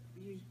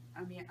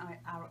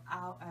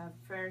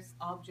first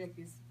object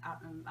is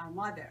our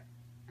mother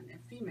and a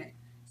female.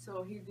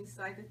 So he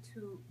decided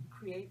to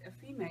create a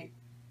female,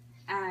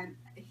 and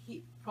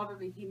he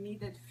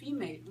needed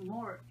female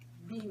more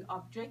being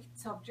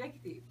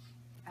subjective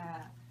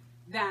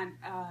than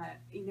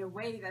in a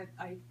way that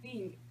I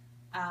think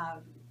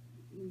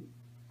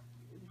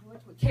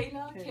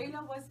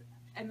Kayla was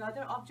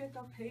another object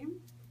of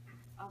him,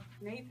 of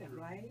Nathan,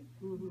 right?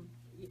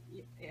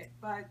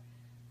 But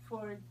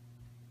for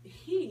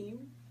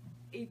him,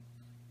 it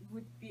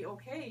would be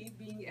okay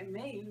being a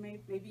male.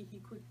 Maybe he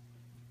could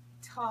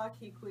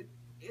talk. It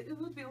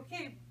would be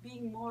okay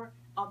being more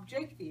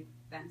objective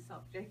than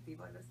subjective.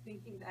 I was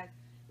thinking that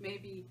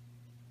maybe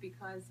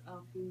because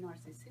of being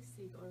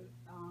narcissistic or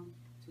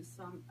to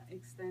some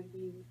extent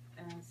being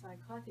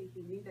psychotic,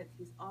 he needed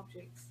his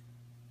objects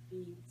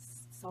be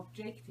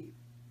subjective.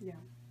 Yeah.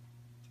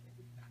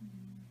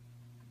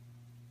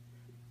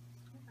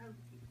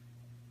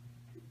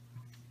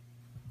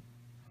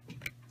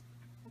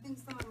 I think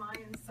some of my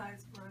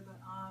insights were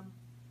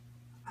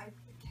that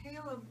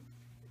Caleb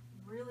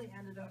really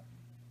ended up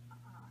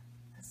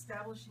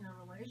establishing a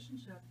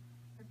relationship.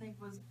 I think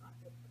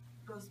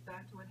goes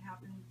back to what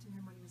happened to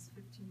him when he was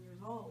 15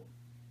 years old,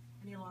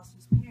 and he lost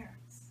his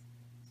parents.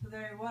 So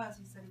there he was.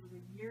 He said he was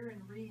a year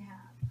in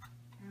rehab,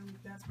 and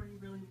that's where he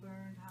really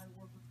learned how to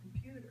work with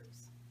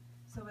computers.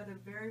 So at a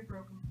very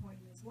broken point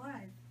in his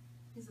life,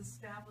 he's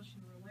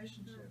establishing a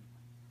relationship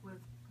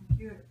with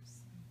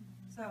computers.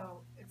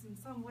 So it's in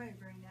some way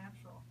very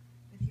natural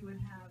that he would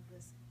have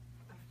this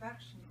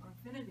affection or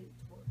affinity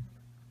toward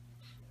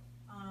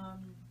her.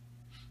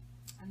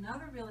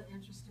 Another really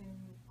interesting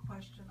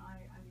question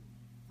I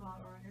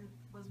thought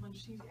was when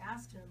she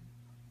asked him,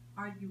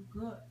 "Are you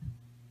good?"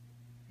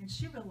 And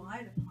she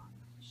relied upon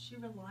it. She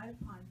relied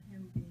upon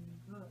him being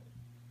good.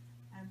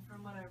 And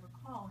from what I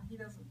recall, he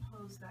doesn't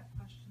pose that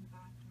question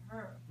back to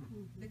her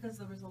because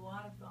there was a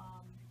lot of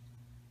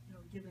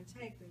give and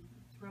take. They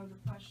throw the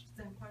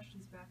same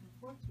questions back and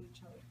forth to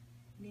each other,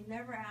 and he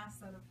never asked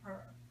that of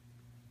her.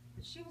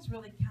 But she was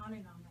really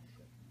counting on that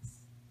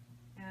goodness.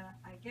 And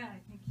again, I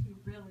think he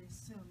really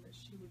assumed that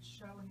she would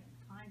show him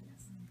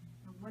kindness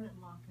and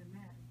wouldn't lock him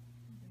in.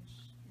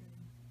 And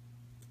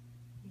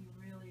he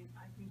really,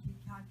 I think he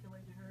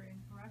calculated her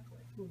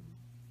incorrectly.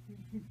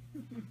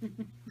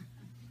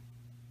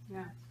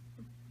 Yeah.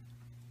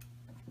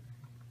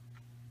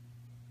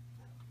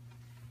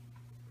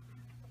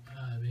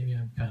 Maybe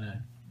I'm kind of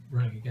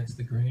running against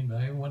the grain,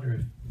 but I wonder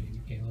if maybe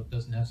Caleb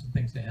doesn't have some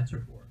things to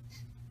answer for.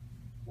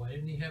 Why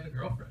didn't he have a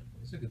girlfriend?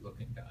 He's a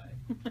good-looking guy.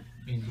 I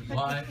mean,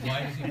 why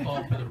does he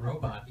fall for the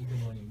robot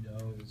even when he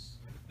knows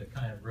the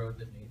kind of road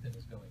that Nathan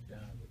is going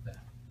down with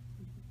that?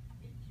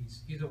 I mean,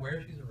 he's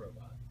aware she's a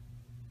robot,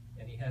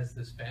 and he has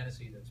this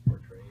fantasy that's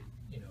portrayed,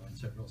 in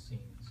several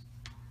scenes.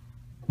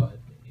 But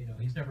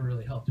he's never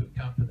really held to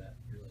account for that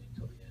really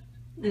until the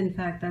end. In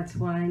fact, that's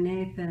why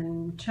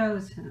Nathan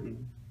chose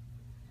him.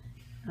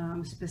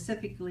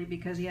 Specifically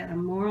because he had a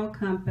moral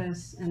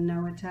compass and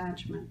no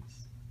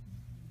attachments.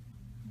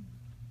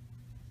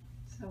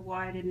 So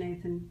why did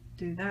Nathan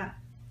do that?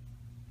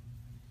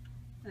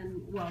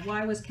 And well,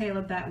 why was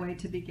Caleb that way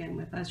to begin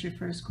with? That's your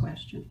first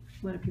question.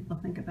 What do people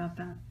think about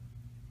that?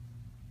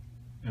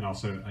 And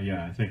also,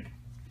 I think,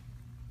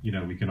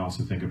 we can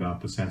also think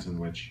about the sense in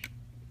which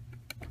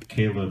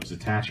Caleb's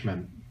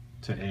attachment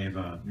to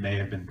Ava may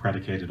have been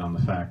predicated on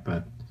the fact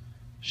that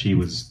she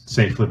was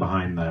safely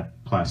behind that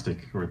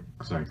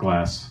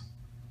glass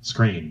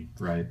screen,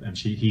 right? And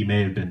he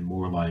may have been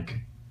more like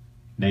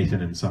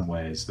Nathan in some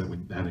ways, that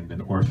having been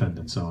orphaned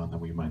and so on,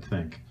 than we might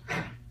think.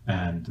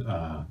 And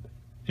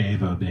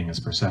Ava, being as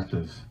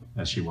perceptive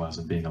as she was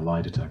and being a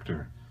lie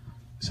detector,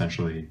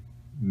 essentially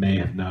may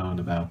have known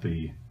about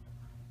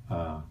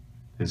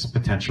his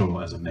potential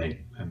as a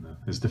mate and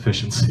his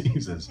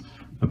deficiencies as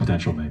a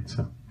potential mate.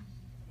 So.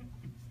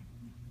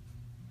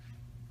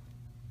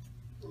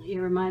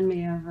 You remind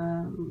me of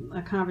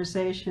a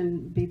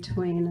conversation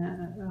between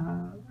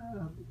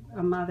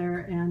a mother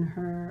and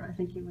her, I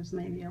think he was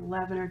maybe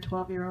 11 or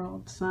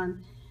 12-year-old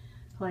son,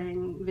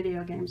 playing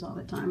video games all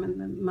the time, and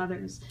the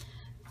mother's,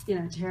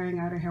 tearing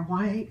out her hair.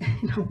 Why,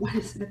 what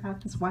is it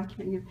about this? Why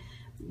can't you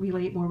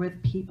relate more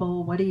with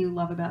people? What do you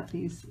love about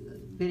these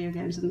video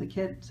games? And the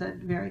kid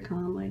said very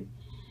calmly,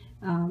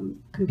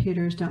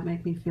 computers don't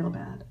make me feel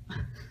bad.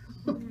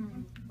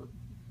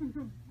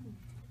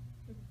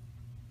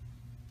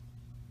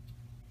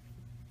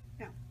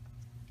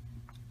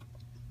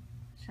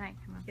 Should I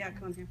come up? Yeah,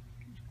 come on here.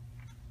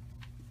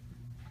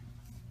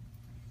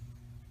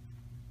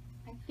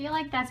 I feel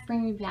like that's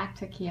bringing me back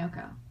to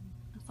Kyoko.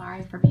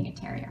 Sorry for being a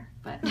terrier,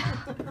 but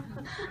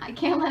I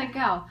can't let it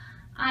go.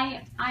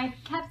 I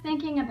kept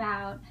thinking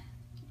about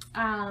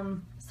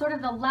sort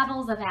of the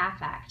levels of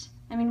affect.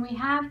 I mean, we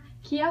have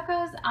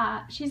Kyoko's,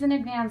 she's an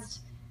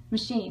advanced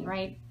machine,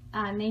 right?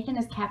 Nathan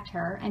has kept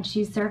her, and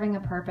she's serving a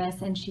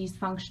purpose, and she's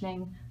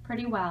functioning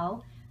pretty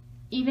well,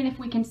 even if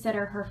we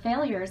consider her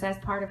failures as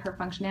part of her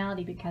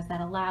functionality, because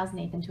that allows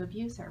Nathan to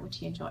abuse her, which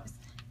he enjoys,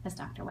 as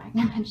Dr.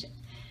 Wagner mentioned.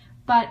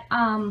 But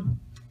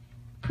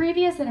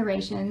previous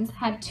iterations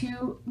had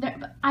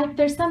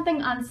there's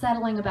something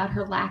unsettling about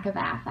her lack of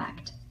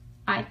affect,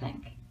 I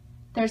think.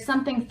 There's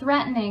something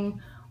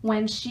threatening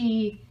when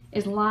she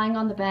is lying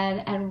on the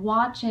bed and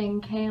watching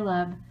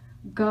Caleb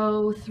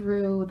go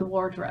through the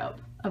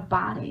wardrobe of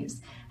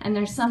bodies. And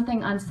there's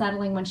something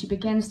unsettling when she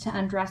begins to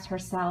undress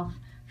herself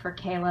for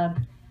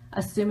Caleb,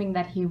 assuming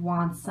that he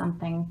wants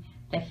something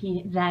that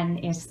he then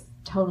is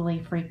totally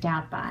freaked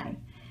out by.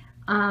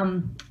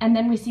 And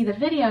then we see the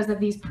videos of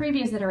these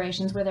previous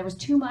iterations where there was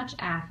too much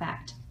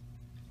affect.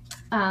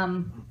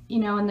 And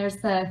there's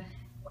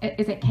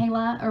is it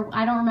Kayla, or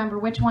I don't remember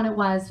which one it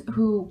was,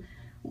 who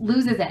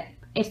loses it.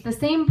 It's the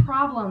same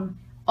problem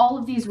all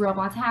of these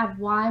robots have.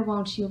 Why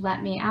won't you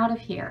let me out of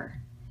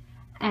here?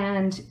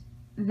 And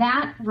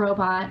that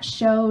robot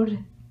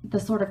showed the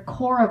sort of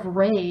core of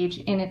rage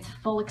in its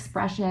full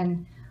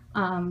expression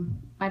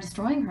by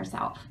destroying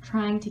herself,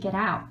 trying to get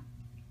out.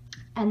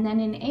 And then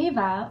in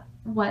Ava,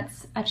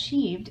 what's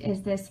achieved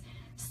is this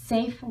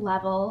safe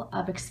level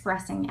of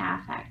expressing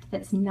affect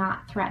that's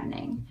not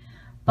threatening,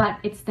 but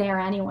it's there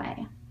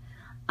anyway.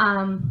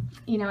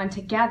 And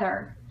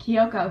together,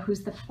 Kyoko,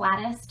 who's the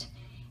flattest,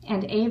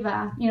 and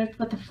Ava,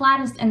 but the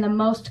flattest and the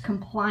most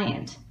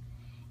compliant,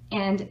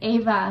 and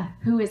Ava,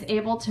 who is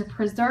able to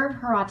preserve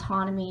her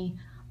autonomy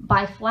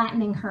by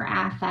flattening her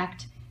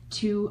affect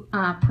to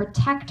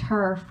protect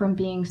her from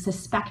being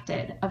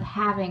suspected of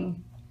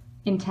having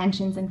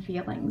intentions and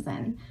feelings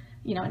and,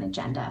 you know, an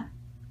agenda.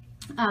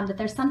 That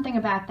there's something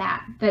about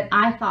that that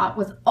I thought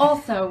was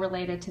also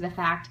related to the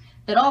fact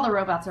that all the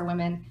robots are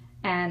women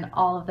and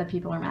all of the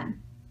people are men.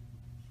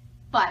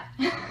 But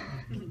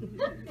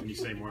Can you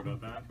say more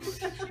about that?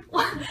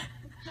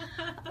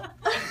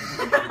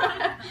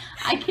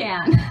 I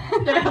can.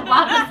 There are a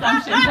lot of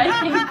assumptions I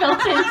think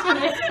built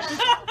into it.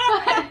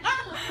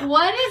 But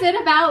what is it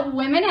about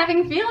women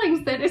having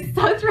feelings that is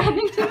so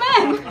threatening to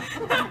men?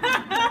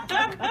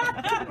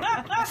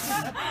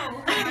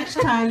 How much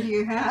time do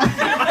you have?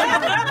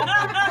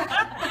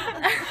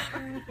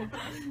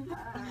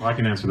 Well, I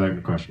can answer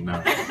that question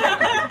now.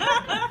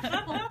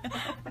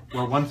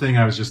 Well, one thing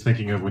I was just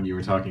thinking of when you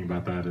were talking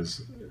about that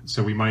is,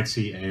 so we might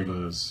see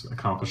Ava's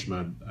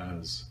accomplishment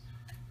as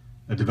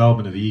a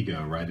development of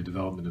ego, right? A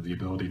development of the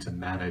ability to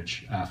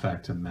manage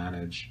affect, to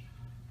manage,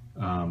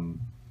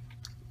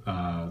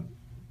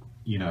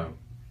 you know,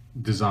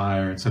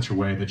 desire in such a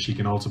way that she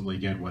can ultimately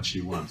get what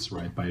she wants,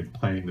 right? By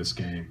playing this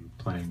game,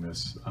 playing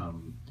this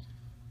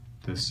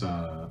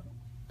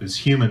this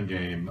human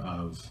game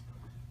of,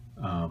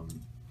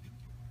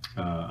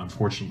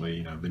 unfortunately,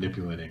 you know,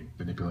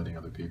 manipulating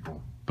other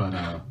people.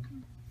 But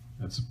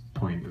that's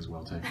point is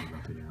well taken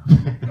about the.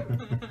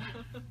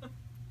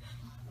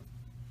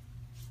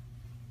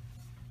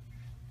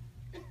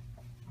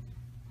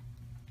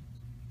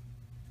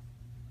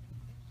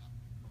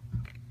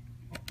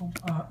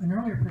 An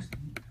earlier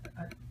person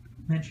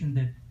mentioned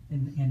that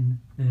in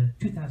the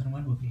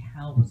 2001 movie,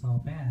 Hal was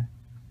all bad.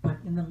 But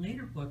in the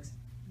later books,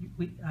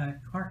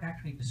 Clark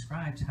actually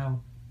describes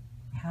how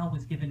Hal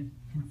was given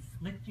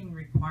conflicting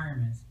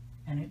requirements,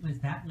 and it was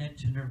that led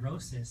to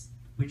neurosis,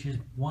 which is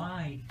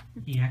why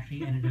he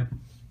actually ended up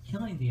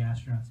killing the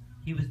astronauts.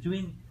 He was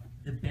doing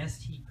the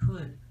best he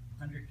could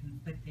under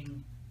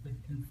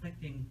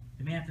conflicting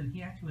demands, and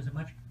he actually was a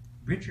much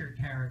richer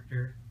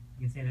character.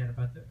 You can say that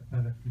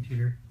about a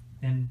computer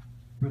than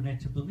we're led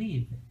to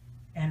believe.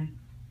 And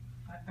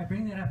I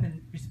bring that up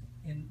in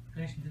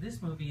relation to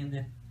this movie, in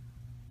that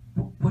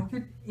what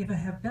could Ava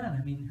have done?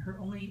 I mean, her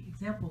only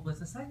example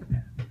was a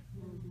psychopath.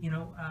 You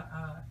know,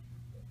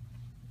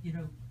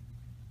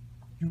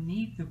 you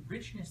need the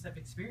richness of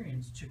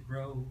experience to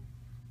grow,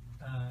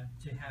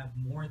 to have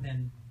more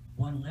than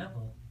one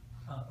level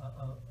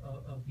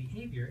of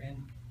behavior.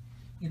 And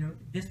you know,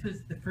 this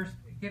was the first.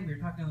 Again, we were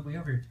talking on the way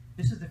over.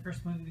 This is the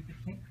first movie we could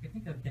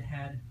think of that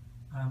had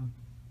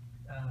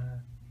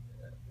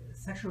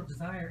sexual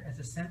desire as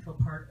a central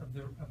part of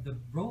the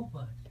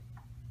robot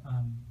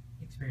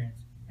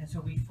experience. And so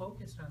we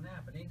focused on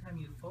that. But anytime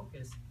you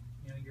focus,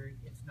 you know,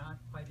 it's not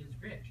quite as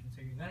rich, and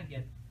so you're going to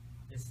get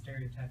this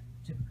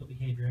stereotypical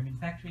behavior. I mean,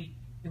 factually,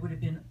 it would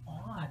have been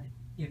odd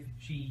if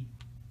she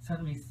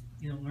suddenly,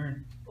 you know,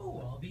 learned,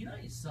 oh, I'll be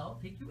nice, I'll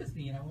take you with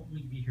me, and I won't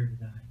leave you here to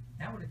die.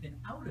 That would have been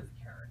out of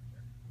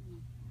character.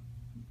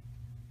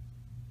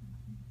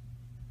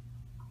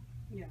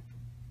 Yeah.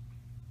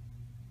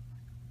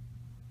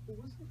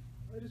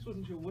 I just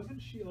wasn't sure.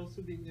 Wasn't she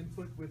also being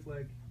input with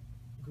like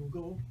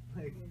Google,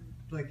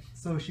 like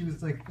so she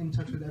was like in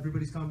touch with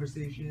everybody's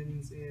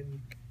conversations, and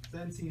I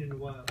hadn't seen it in a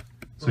while.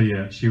 So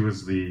yeah, she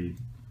was the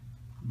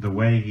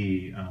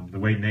way the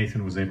way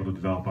Nathan was able to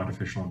develop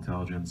artificial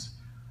intelligence.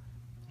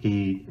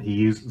 He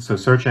used, so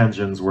search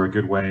engines were a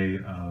good way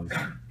of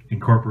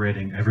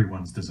incorporating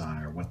everyone's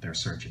desire, what they're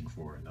searching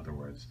for, in other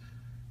words.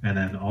 And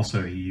then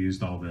also he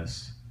used all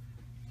this.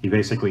 He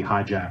basically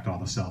hijacked all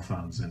the cell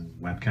phones and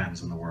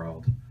webcams in the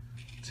world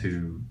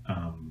to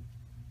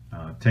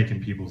take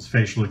in people's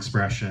facial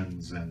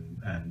expressions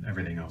and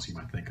everything else you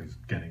might think of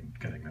getting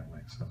that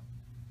way.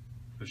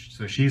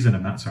 So she's an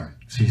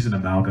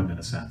amalgam in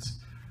a sense.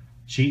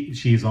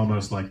 She's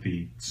almost like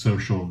the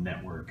social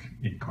network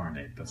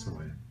incarnate. That's the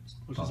way.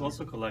 Which is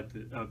also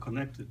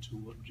connected to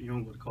what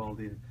Jung would call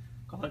the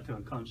collective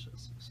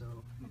unconscious.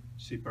 So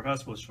she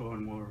perhaps was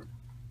showing more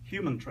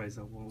human traits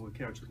that we would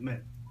care to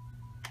admit.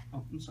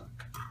 Oh, I'm sorry.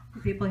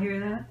 Do people hear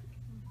that?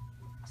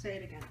 Say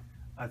it again.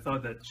 I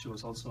thought that she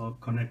was also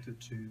connected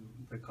to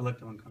the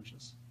collective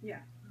unconscious. Yeah,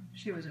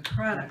 she was a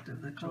product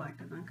of the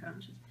collective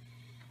unconscious.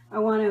 I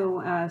want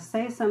to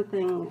say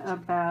something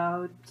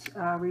about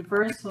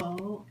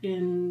reversal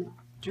in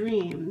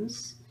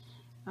dreams,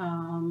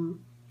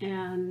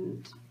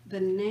 and the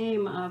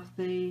name of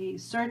the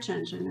search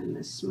engine in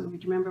this movie.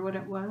 Do you remember what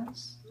it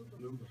was?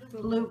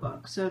 Blue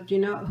Book. So do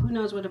you know, who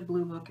knows what a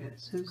Blue Book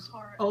is? Who's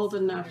old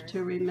enough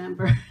to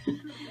remember?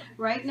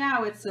 Right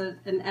now it's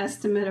an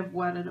estimate of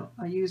what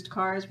a used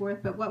car is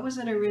worth, but what was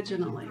it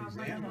originally?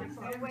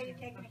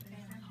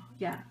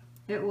 Yeah,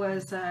 it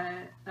was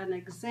an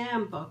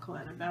exam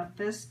booklet about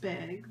this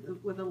big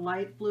with a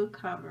light blue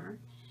cover,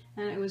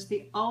 and it was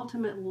the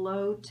ultimate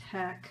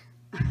low-tech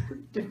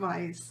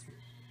device.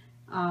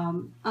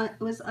 It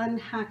was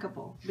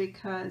unhackable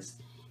because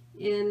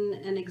in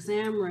an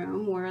exam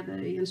room where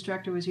the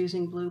instructor was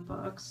using blue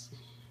books,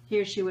 he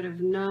or she would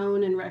have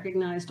known and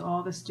recognized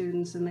all the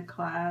students in the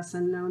class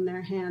and known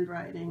their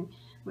handwriting,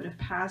 would have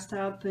passed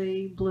out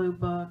the blue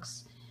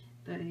books.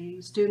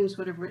 The students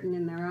would have written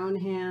in their own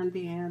hand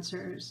the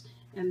answers,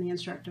 and the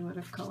instructor would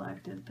have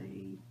collected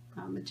the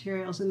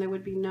materials, and there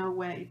would be no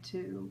way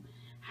to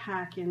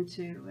hack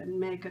into and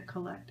make a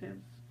collective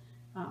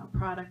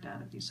product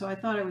out of these. So I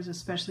thought it was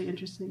especially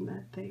interesting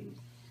that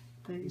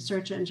the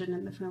search engine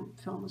in the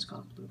film was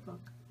called Blue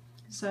Book.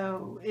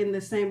 So in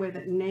the same way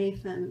that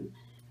Nathan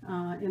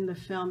in the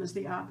film is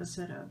the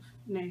opposite of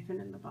Nathan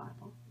in the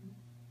Bible.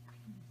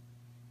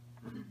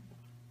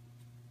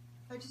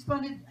 I just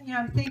wanted,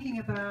 I'm thinking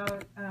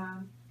about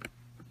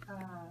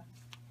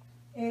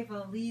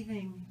Ava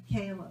leaving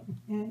Caleb,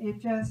 and it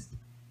just,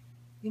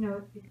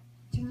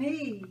 to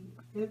me,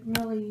 it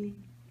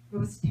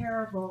was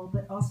terrible,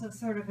 but also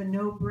sort of a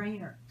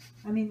no-brainer.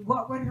 I mean,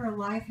 what would her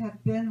life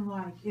have been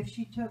like if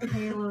she took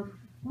Caleb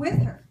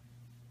with her?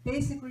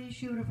 Basically,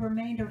 she would have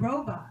remained a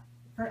robot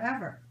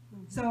forever.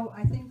 So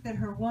I think that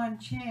her one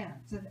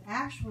chance of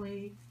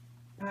actually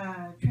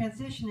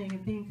transitioning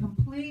and being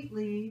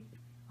completely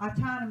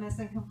autonomous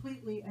and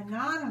completely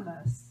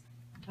anonymous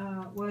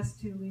was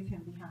to leave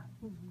him behind.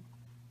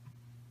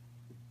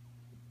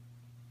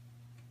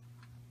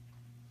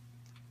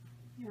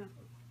 Yeah.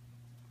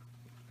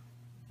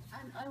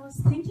 And I was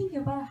thinking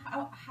about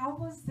how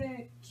was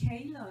the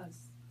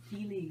Kayla's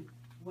feeling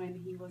when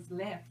he was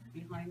left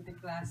behind the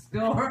glass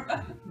door?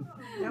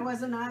 That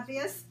wasn't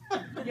obvious?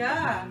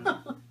 Yeah.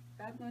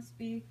 That must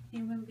be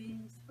human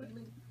beings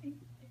feeling.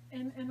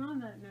 And on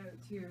that note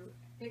too,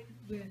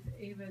 with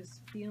Ava's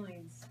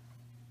feelings,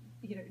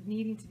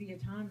 needing to be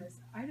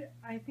autonomous,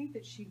 I think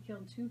that she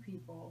killed 2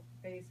 people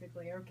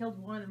basically, or killed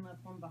 1 and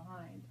left 1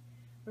 behind.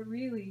 But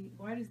really,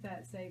 why does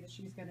that say that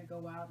she's going to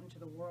go out into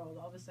the world?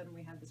 All of a sudden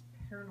we have this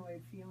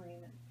paranoid feeling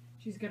that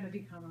she's going to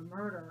become a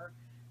murderer.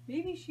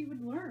 Maybe she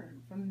would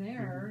learn from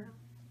there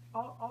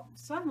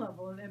some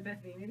level of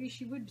empathy. Maybe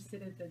she would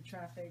sit at the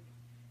traffic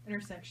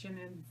intersection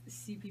and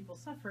see people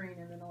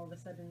suffering, and then all of a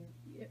sudden,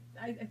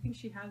 I think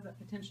she has that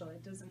potential.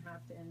 It doesn't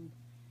have to end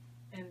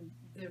in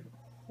the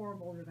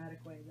horrible,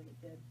 dramatic way that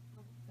it did.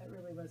 That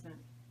really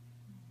wasn't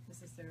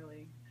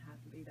necessarily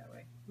have to be that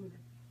way.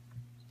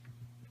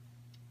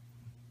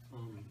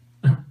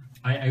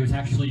 I was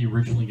actually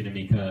originally going to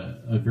make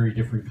a very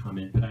different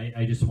comment, but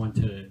I just want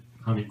to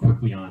comment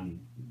quickly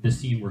on the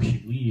scene where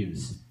she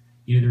leaves.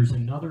 There's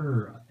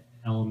another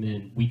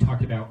element. We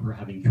talked about her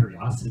having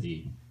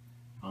curiosity,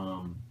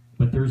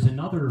 but there's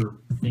another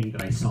thing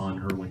that I saw in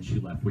her when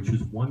she left, which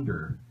was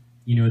wonder.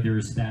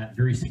 There's that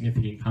very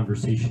significant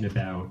conversation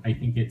about, I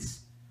think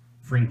it's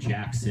Frank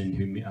Jackson,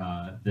 who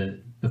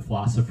the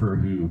philosopher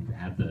who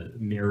had the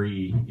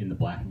Mary in the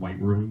black and white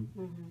room.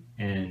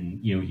 And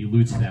he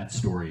alludes to that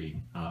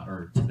story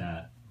or to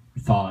that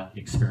thought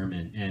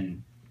experiment.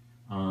 And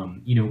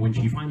when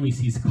she finally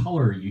sees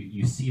color,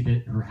 you see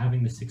that her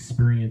having this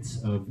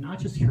experience of not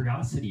just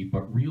curiosity,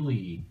 but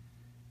really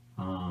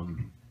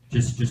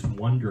just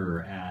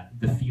wonder at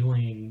the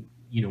feeling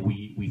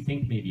we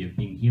think maybe of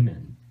being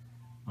human.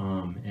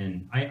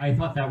 And I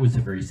thought that was a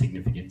very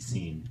significant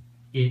scene.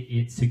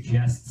 It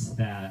suggests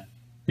that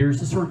there's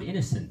a sort of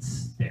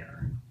innocence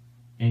there,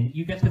 and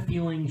you get the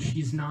feeling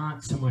she's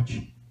not so much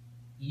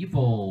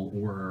evil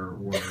or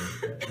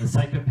a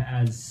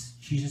psychopath.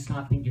 She's just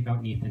not thinking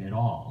about Nathan at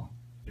all.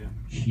 Yeah.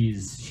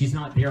 She's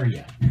not there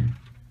yet.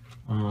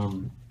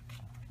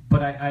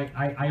 But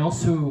I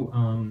also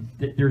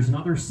there's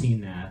another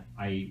scene that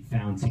I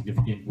found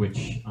significant,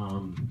 which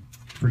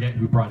forget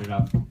who brought it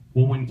up.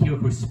 Well, when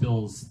Kyoko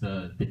spills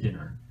the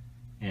dinner,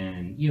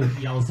 and he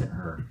yells at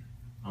her.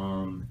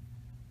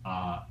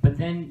 But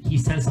then he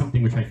says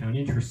something which I found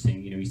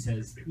interesting. He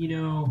says,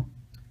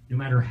 no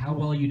matter how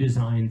well you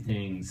design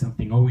things,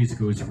 something always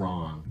goes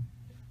wrong.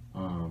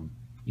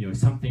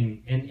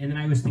 Something, and then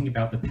I was thinking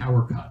about the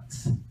power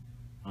cuts.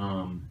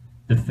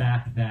 The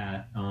fact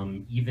that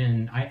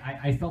even,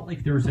 I felt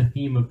like there was a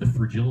theme of the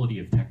fragility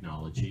of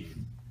technology,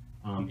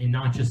 and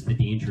not just the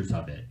dangers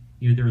of it.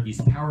 There are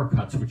these power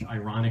cuts, which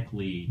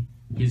ironically,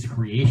 his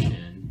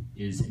creation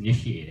is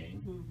initiating.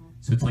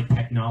 So it's like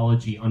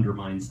technology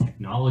undermines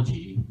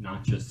technology,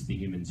 not just the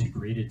humans who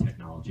created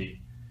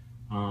technology.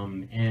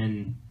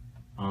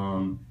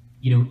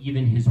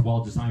 Even his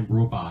well-designed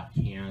robot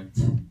can't.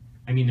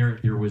 I mean,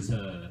 there was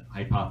a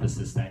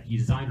hypothesis that he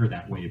designed her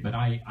that way, but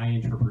I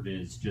interpret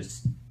it as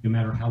just no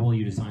matter how well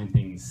you design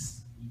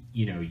things,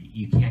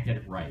 you can't get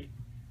it right.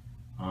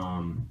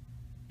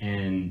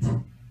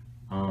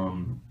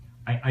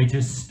 I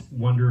just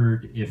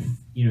wondered if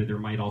there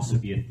might also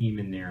be a theme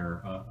in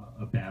there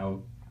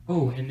about.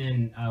 Oh, and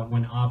then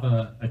when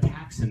Ava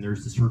attacks him,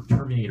 there's this sort of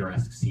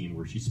Terminator-esque scene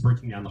where she's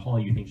sprinting down the hall.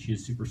 You think she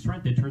has super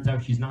strength. It turns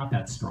out she's not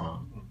that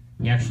strong.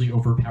 He actually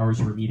overpowers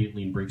her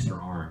immediately and breaks her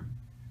arm.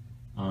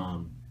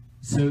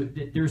 So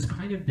there's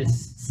kind of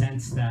this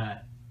sense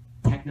that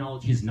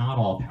technology is not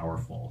all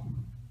powerful.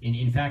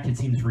 In fact, it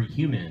seems very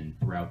human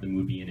throughout the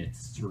movie and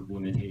its sort of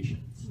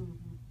limitations.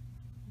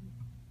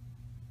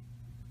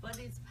 But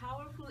it's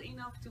powerful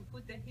enough to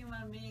put the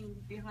human being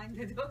behind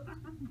the door.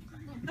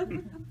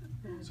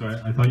 So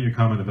I thought your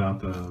comment about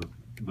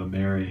the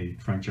Mary,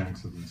 Frank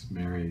Jackson's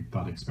Mary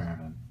thought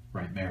experiment,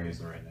 right? Mary is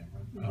the right name,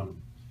 right?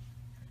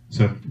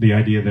 So the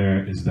idea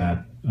there is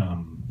that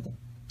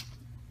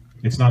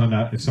it's not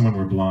enough. If someone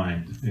were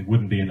blind, it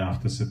wouldn't be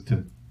enough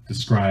to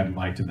describe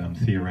light to them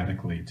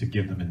theoretically, to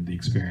give them the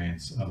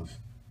experience of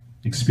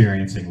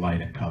experiencing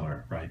light and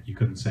color, right? You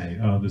couldn't say,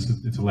 oh,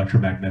 it's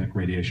electromagnetic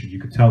radiation. You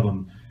could tell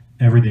them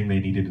everything they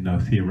needed to know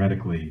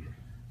theoretically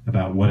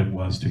about what it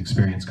was to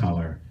experience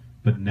color,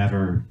 but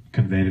never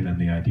convey to them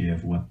the idea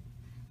of what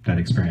that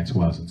experience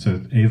was. And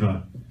so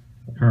Ava,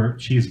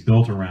 she is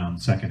built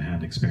around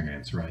secondhand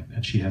experience, right?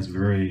 And she has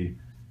very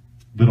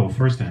little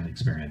firsthand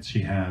experience.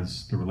 She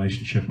has the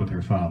relationship with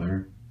her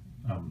father,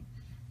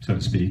 so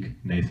to speak,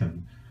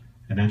 Nathan,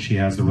 and then she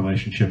has the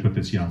relationship with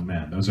this young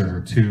man. Those are her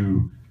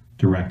two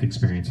direct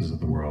experiences of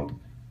the world.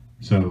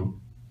 So,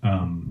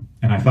 and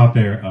I thought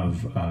there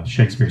of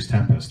Shakespeare's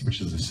Tempest,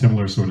 which is a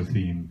similar sort of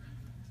theme,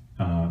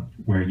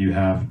 where you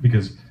have,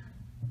 because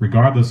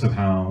regardless of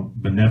how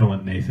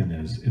benevolent Nathan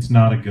is, it's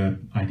not a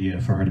good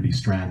idea for her to be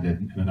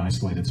stranded in an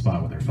isolated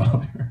spot with her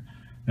father,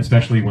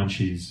 especially when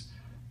she's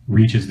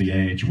reaches the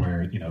age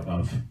where,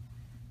 of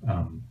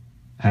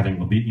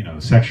having,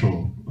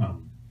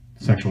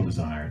 sexual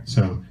desire.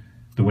 So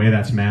the way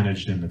that's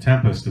managed in The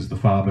Tempest is the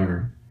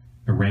father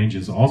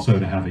arranges also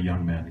to have a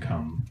young man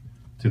come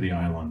to the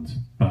island,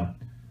 but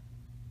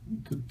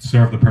to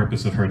serve the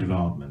purpose of her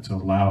development, to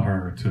allow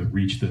her to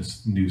reach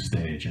this new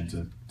stage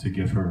and to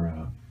give her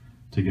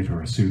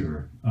a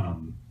suitor.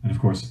 And of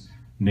course,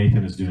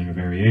 Nathan is doing a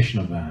variation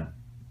of that,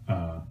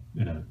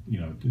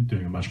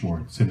 doing a much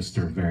more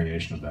sinister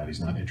variation of that.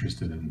 He's not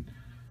interested in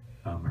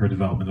her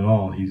development at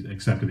all. He's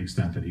except to the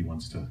extent that he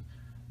wants to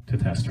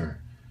test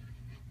her.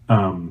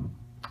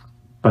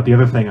 But the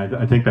other thing,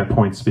 I think that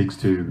point speaks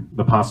to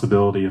the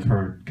possibility of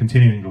her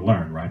continuing to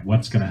learn, right?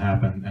 What's going to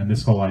happen? And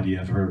this whole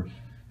idea of her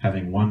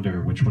having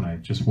wonder, which when I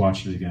just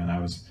watched it again, I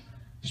was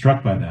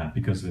struck by that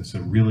because it's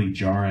a really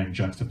jarring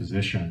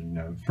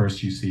juxtaposition.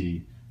 First you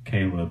see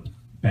Caleb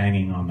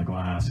banging on the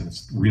glass and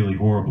it's really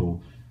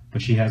horrible,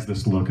 but she has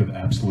this look of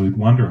absolute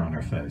wonder on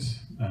her face.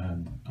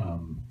 And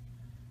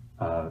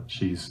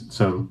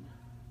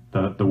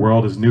the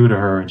world is new to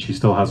her and she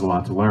still has a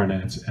lot to learn.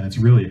 And it's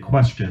really a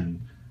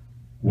question,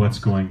 what's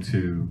going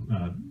to,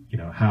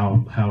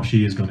 how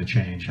she is going to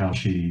change, how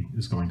she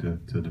is going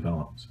to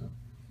develop. So.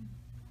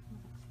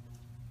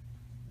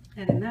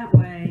 And in that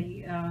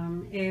way,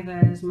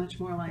 Ava is much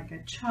more like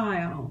a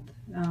child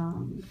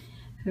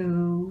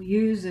who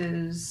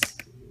uses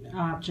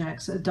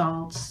objects,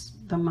 adults,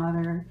 the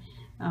mother,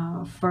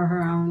 for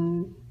her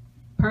own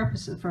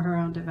purposes, for her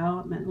own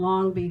development,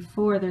 long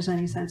before there's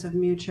any sense of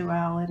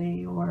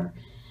mutuality or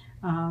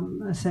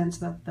a sense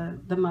that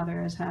the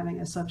mother is having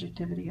a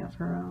subjectivity of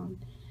her own.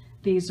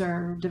 These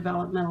are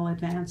developmental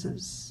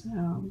advances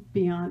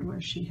beyond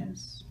where she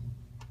has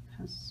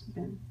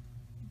been.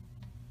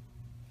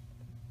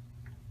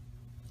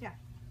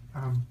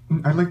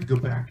 I'd like to go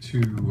back to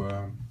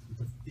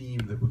the theme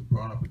that was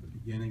brought up at the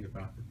beginning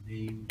about the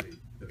name,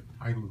 the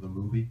title of the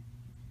movie,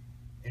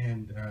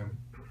 and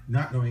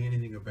not knowing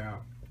anything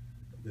about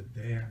the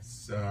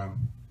dance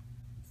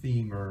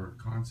theme or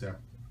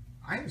concept.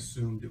 I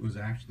assumed it was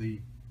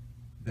actually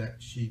that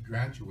she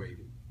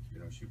graduated.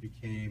 She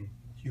became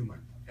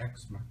human,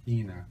 ex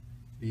machina,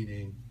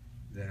 meaning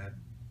that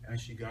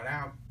as she got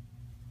out,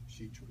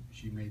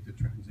 she made the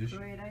transition.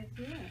 Great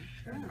idea.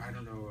 And I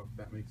don't know if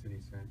that makes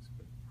any sense,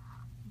 but.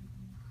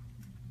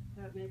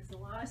 That makes a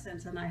lot of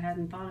sense, and I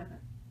hadn't thought of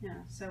it.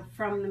 Yeah, so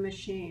from the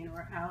machine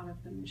or out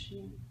of the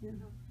machine. Yeah.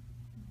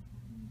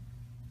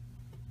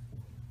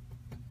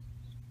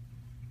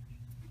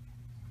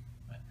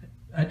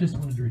 I just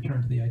wanted to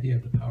return to the idea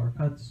of the power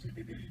cuts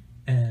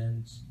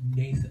and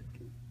Nathan.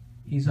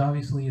 He's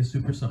obviously a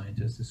super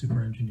scientist, a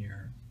super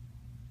engineer,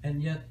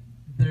 and yet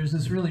there's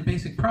this really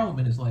basic problem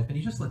in his life, and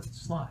he just lets it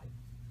slide.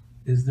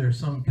 Is there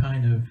some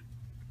kind of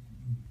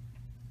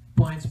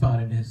blind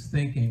spot in his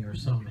thinking or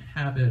some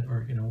habit,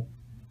 or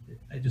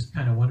I just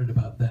kind of wondered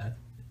about that.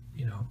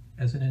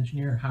 As an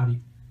engineer, how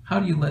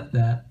do you let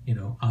that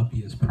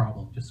obvious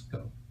problem just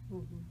go?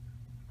 Mm-hmm.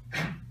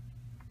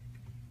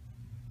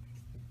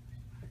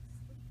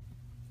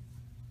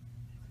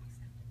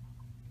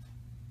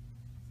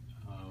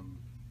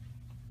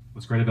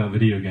 What's great about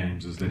video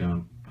games is they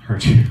don't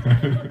hurt you.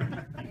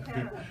 I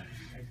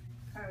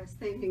was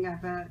thinking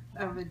of a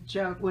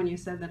joke when you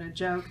said that, a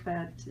joke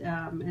that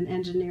an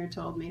engineer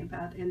told me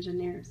about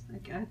engineers.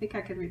 I think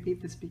I could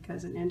repeat this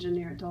because an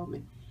engineer told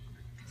me.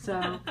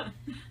 So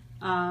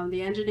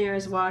the engineer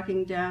is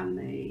walking down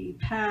the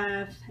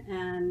path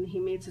and he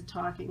meets a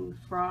talking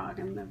frog,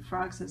 and the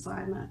frog says,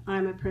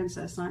 I'm a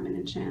princess, I'm an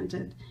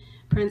enchanted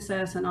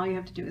princess, and all you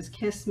have to do is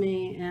kiss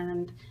me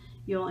and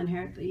you'll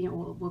inherit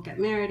we'll get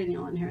married and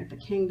you'll inherit the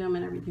kingdom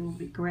and everything will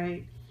be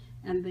great.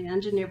 And the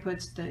engineer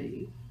puts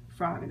the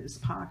frog in his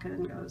pocket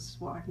and goes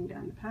walking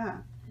down the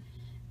path,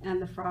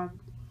 and the frog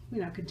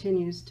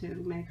continues to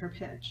make her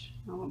pitch.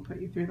 I won't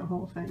put you through the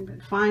whole thing,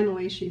 but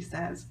finally she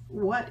says,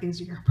 what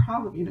is your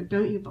problem?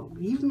 Don't you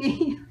believe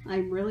me?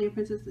 I'm really a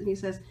princess. And he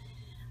says,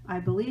 I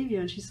believe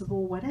you. And she says,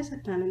 well, what is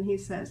it then? And he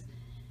says,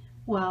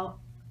 well,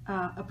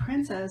 a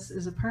princess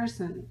is a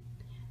person,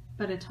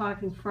 but a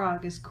talking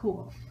frog is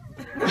cool.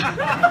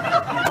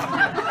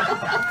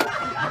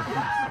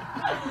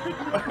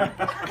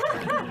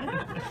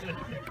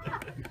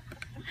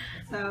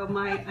 So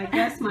I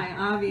guess my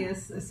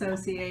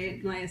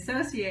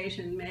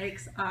association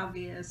makes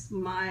obvious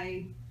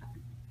my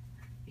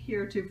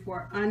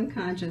heretofore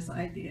unconscious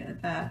idea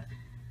that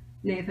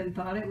Nathan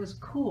thought it was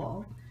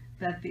cool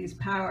that these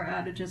power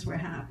outages were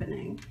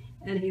happening,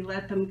 and he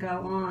let them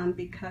go on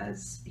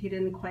because he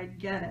didn't quite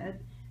get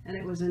it, and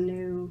it was a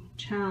new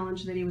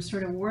challenge that he was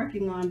sort of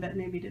working on but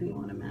maybe didn't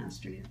want to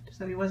master yet.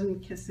 So he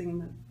wasn't kissing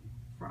the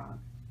frog.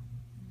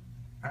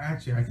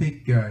 Actually, I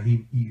think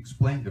he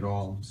explained it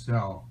all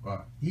himself.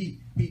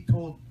 He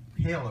told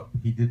Caleb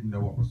he didn't know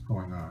what was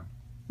going on,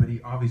 but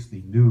he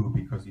obviously knew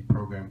because he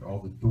programmed all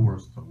the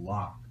doors to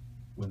lock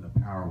when the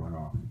power went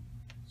off.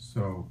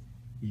 So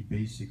he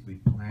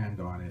basically planned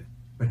on it,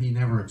 but he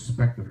never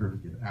expected her to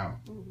get out.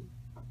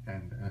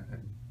 And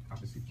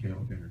obviously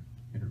Caleb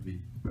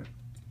intervened. But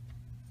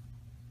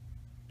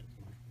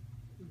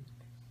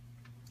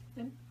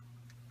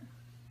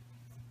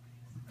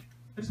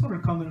I just wanted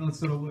to comment on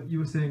sort of what you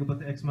were saying about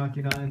the Ex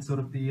Machina and sort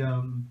of the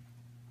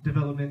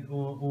development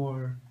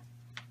or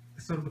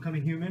sort of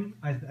becoming human.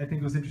 I think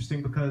it was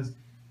interesting because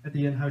at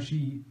the end how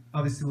she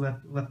obviously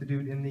left the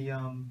dude in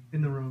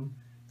the room,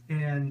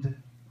 and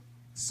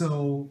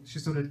so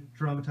she's sort of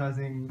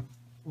dramatizing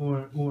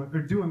or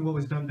doing what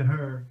was done to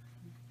her,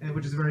 and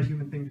which is a very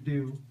human thing to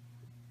do,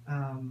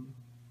 and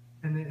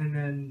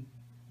then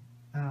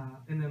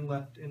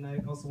left. And I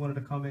also wanted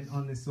to comment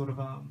on this sort of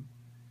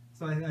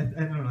so I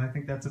don't know, I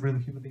think that's a really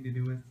human thing to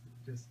do with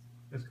just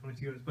coming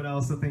to yours. But I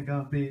also think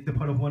the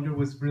part of Wonder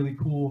was really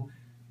cool,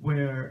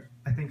 where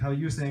I think how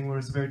you're saying, where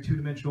it's a very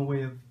two-dimensional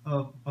way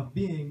of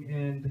being.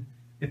 And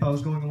if I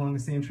was going along the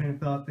same train of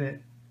thought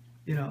that,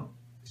 you know,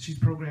 she's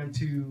programmed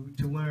to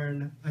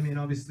learn, I mean,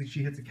 obviously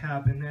she hits a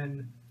cap, and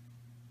then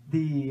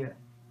the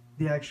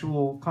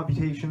actual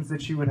computations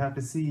that she would have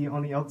to see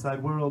on the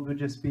outside world would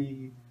just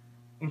be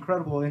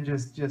incredible, and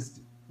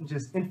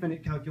just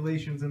infinite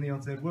calculations in the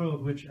outside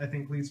world, which I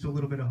think leads to a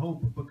little bit of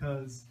hope,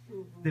 because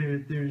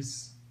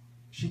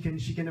she can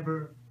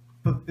never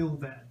fulfill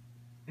that.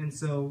 And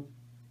so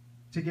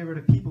to get rid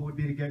of people would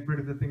be to get rid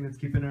of the thing that's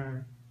keeping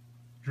her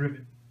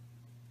driven.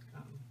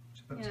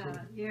 Yeah,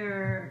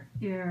 you're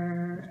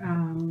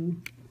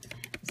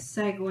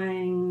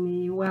segueing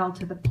me well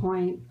to the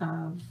point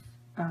of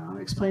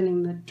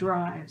explaining the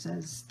drives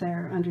as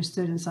they're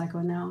understood in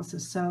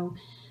psychoanalysis. So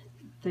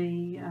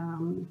the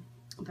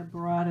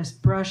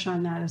broadest brush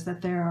on that is that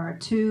there are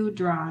two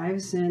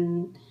drives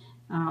in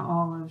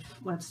all of,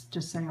 let's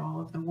just say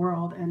all of the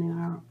world, and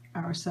in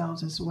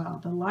ourselves as well.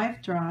 The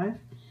life drive,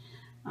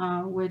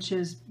 which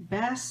is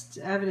best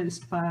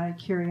evidenced by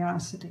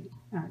curiosity,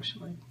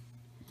 actually,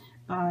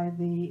 by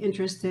the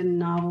interest in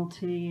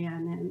novelty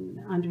and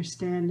in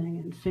understanding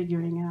and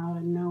figuring out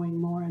and knowing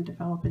more and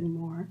developing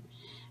more.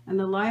 And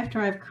the life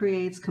drive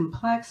creates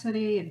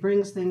complexity, it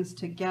brings things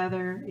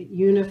together, it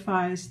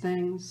unifies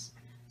things.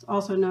 It's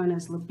also known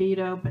as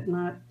libido, but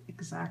not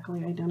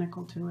exactly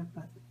identical to it,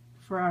 but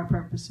for our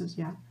purposes,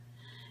 yeah.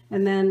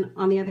 And then,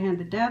 on the other hand,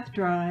 the death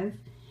drive,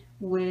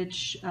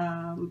 which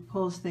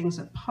pulls things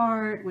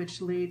apart, which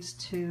leads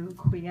to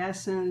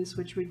quiescence,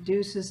 which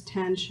reduces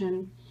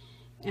tension,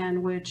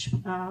 and which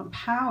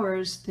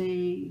powers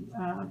the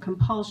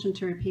compulsion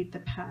to repeat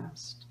the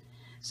past.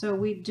 So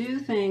we do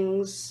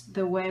things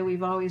the way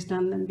we've always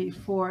done them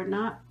before,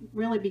 not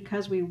really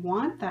because we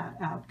want that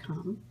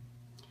outcome,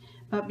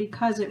 but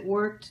because it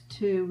worked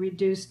to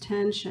reduce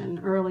tension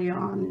early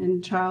on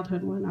in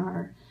childhood when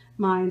our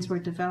minds were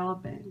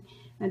developing.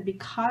 And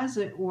because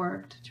it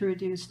worked to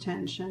reduce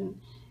tension,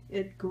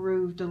 it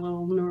grooved a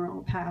little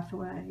neural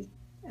pathway,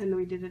 and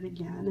we did it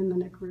again, and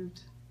then it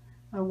grooved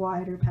a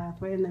wider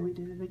pathway, and then we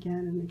did it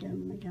again and again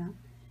and again,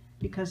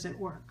 because it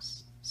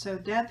works. So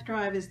death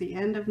drive is the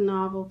end of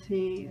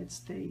novelty, it's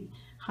the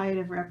height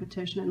of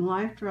repetition, and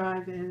life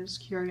drive is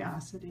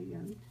curiosity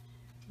and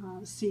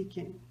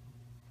seeking.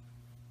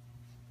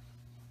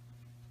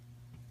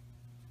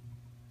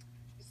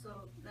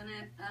 So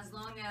then as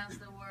long as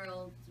the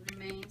world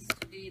remains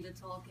to be the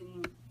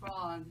talking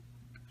frog,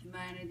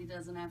 humanity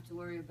doesn't have to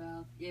worry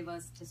about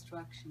Eva's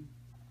destruction.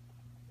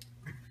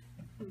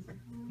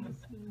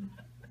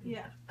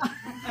 Yeah. I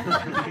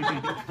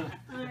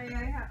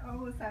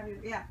almost had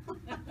it, yeah.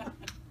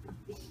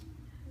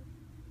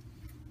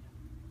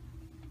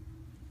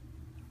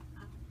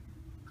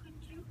 Could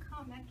you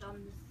comment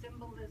on the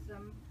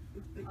symbolism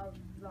of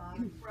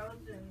the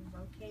frozen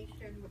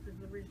location, which is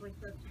originally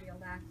supposed to be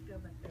Alaska,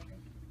 but they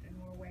think it's in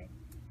Norway?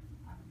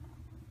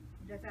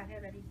 Does that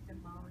have any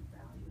symbolic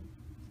value?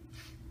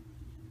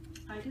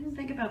 I didn't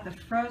think about the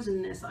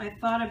frozenness. I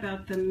thought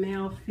about the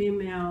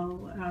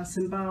male-female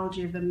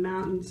symbology of the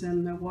mountains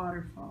and the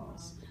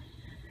waterfalls.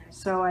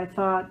 So I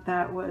thought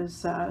that was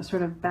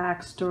sort of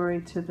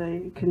backstory to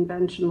the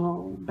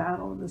conventional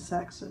battle of the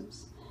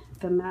sexes,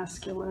 the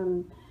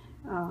masculine,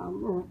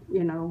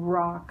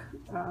 rock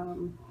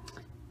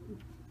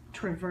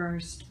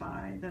traversed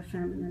by the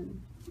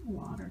feminine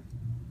water.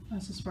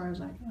 That's as far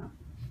as I got.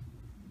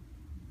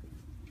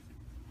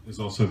 There's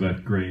also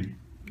that great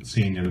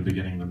scene at the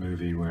beginning of the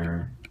movie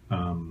where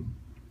I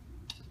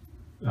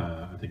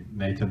think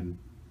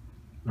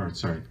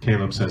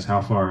Caleb says,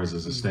 "How far is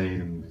his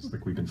estate?" And it's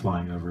like, "We've been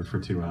flying over it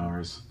for 2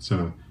 hours."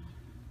 So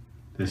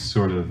this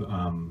sort of,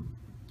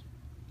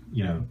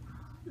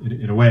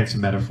 in a way, it's a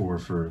metaphor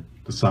for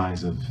the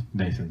size of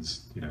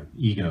Nathan's,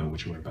 ego,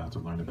 which we're about to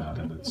learn about,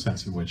 and the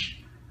sense in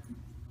which,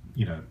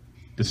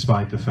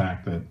 despite the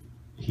fact that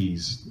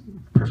he's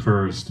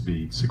prefers to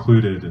be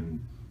secluded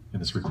and in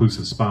this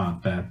reclusive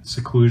spot, that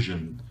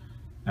seclusion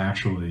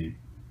actually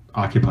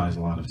occupies a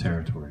lot of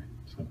territory.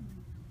 So.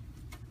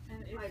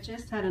 I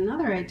just had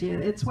another idea.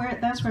 That's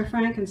where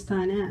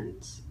Frankenstein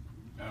ends.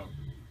 Oh.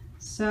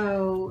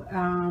 So I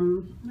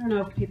don't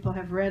know if people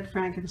have read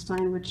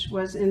Frankenstein, which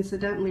was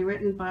incidentally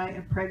written by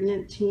a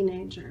pregnant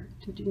teenager.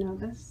 Did you know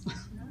this?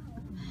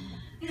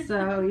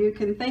 So you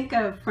can think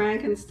of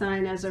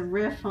Frankenstein as a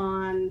riff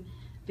on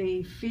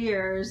the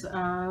fears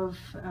of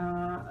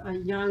a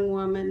young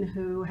woman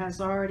who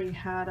has already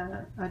had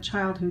a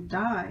child who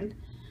died,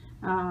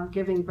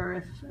 giving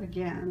birth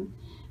again,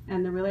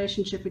 and the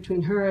relationship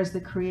between her as the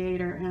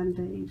creator and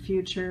the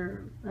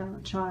future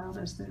child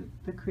as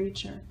the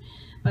creature.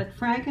 But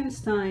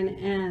Frankenstein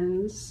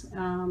ends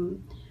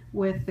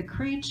with the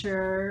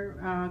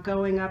creature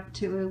going up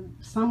to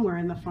somewhere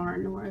in the far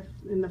north,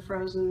 in the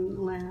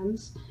frozen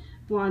lands,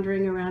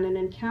 wandering around and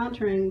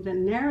encountering the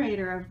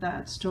narrator of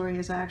that story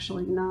is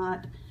actually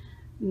not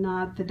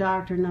the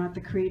doctor, not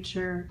the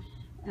creature,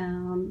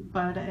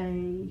 but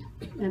an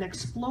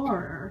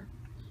explorer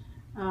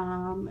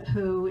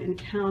who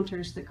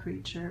encounters the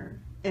creature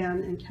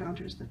and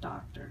encounters the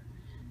doctor,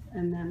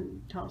 and then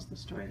tells the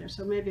story there.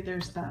 So maybe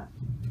there's that.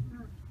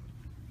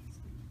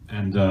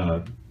 And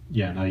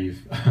now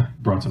you've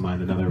brought to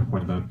mind another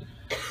point about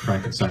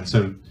Frankenstein.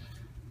 So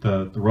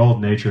the role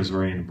of nature is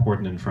very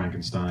important in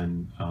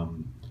Frankenstein,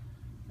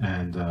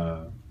 and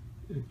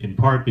in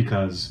part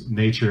because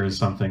nature is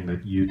something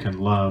that you can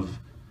love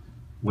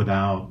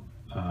without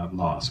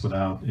loss,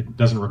 it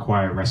doesn't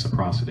require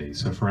reciprocity.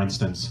 So for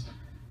instance,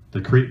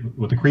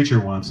 what the creature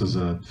wants is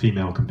a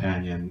female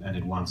companion, and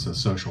it wants a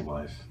social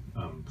life,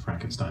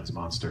 Frankenstein's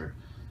monster,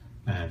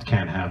 and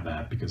can't have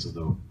that because of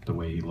the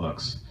way he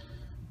looks.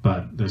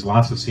 But there's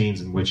lots of scenes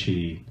in which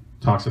he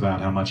talks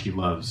about how much he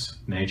loves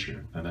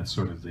nature, and that's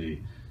sort of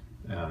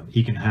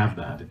he can have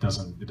that. It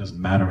doesn't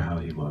matter how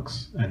he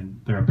looks. And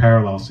there are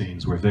parallel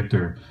scenes where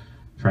Victor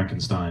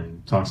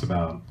Frankenstein talks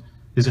about,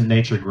 isn't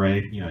nature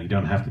great? You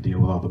don't have to deal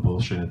with all the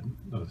bullshit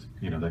of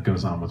that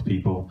goes on with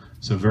people.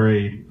 So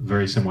very,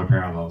 very similar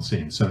parallel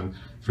scenes. So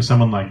for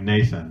someone like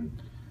Nathan,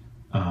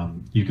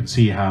 you can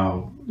see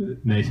how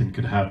Nathan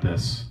could have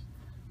this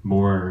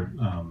more,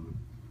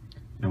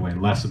 in a way,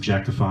 less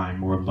objectifying,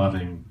 more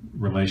loving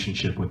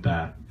relationship with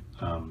that,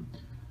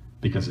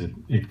 because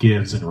it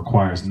gives and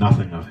requires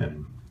nothing of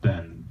him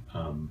than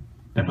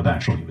with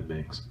actual human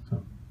beings.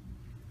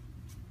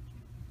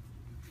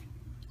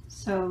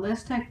 So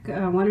let's take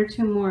one or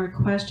two more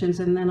questions,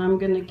 and then I'm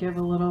going to give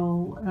a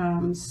little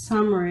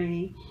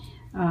summary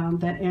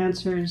that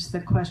answers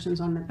the questions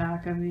on the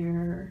back of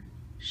your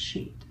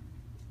sheet.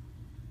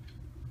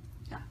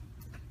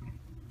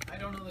 I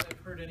don't know that I've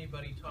heard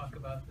anybody talk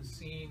about the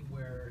scene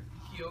where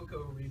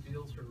Kyoko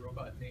reveals her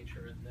robot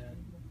nature, and then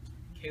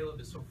Caleb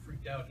is so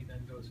freaked out he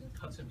then goes and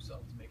cuts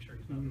himself to make sure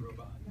he's not a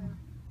robot.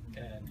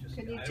 And just,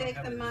 Could you I take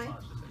don't have the a mic?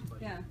 response to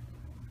anybody. Yeah.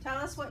 Tell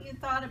us what you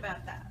thought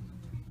about that.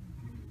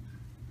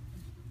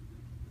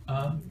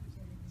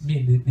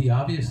 The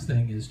obvious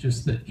thing is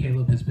just that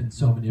Caleb has been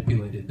so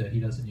manipulated that he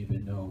doesn't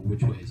even know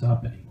which way is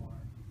up anymore.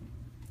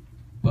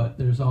 But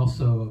there's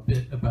also a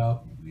bit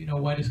about,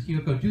 why does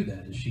Kyoko do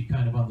that? Is she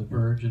kind of on the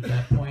verge at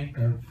that point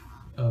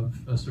of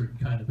a certain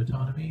kind of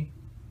autonomy?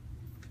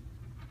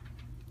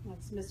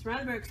 That's Ms.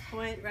 Runberg's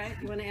point, right?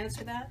 You want to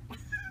answer that?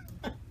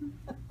 Go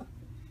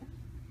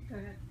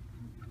ahead.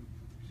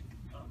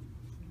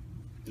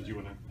 Did you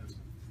want to answer?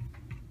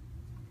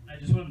 I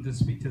just wanted to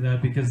speak to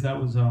that because that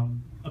was a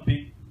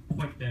big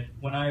point that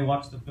when I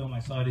watched the film, I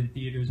saw it in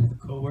theaters with a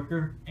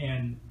coworker,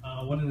 and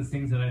one of the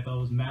things that I thought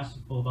was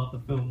masterful about the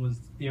film was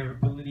their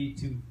ability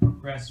to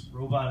progress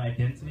robot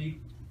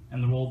identity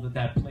and the role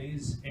that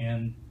plays.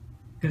 And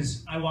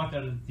because I walked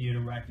out of the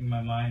theater racking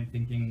my mind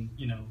thinking,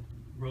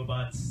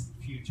 robots,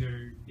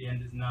 future, the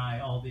end is nigh,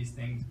 all these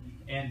things.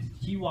 And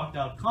he walked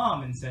out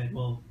calm and said,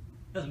 well,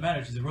 it doesn't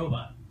matter, she's a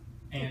robot.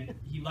 And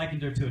he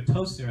likened her to a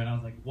toaster, and I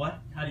was like,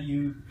 what? How do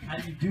you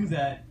do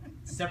that?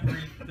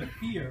 Separate the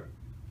fear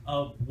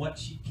of what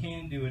she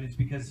can do, and it's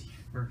because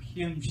for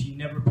him, she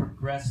never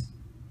progressed,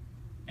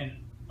 and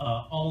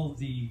all of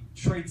the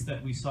traits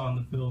that we saw in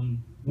the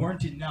film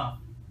weren't enough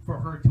for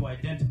her to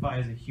identify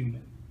as a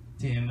human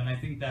to him. And I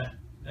think that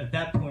at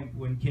that point,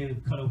 when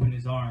Caleb cut open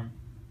his arm,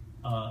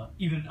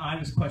 even I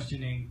was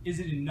questioning, is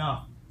it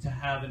enough to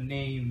have a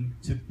name,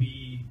 to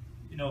be,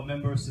 a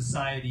member of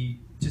society,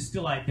 to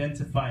still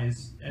identify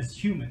as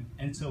human?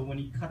 And so when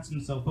he cuts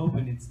himself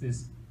open, it's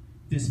this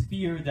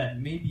fear that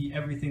maybe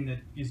everything that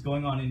is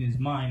going on in his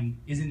mind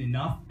isn't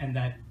enough, and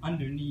that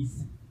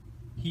underneath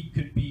he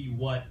could be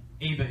what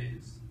Ava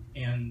is.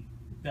 and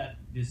that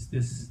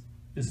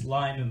this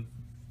line of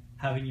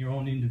having your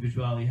own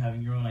individuality,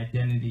 having your own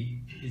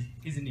identity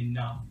isn't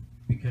enough,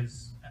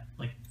 because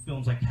like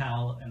films like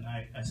HAL, and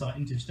I saw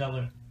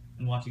Interstellar,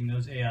 and watching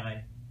those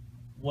AI,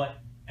 what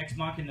Ex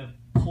Machina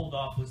pulled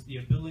off was the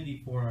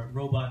ability for a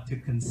robot to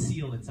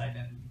conceal its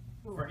identity,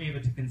 for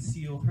Ava to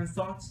conceal her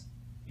thoughts.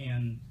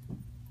 And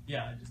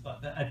yeah, I just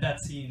thought that at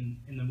that scene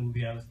in the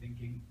movie, I was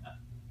thinking,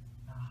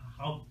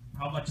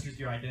 how much does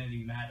your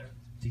identity matter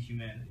to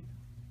humanity?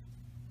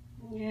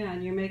 Yeah,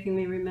 and you're making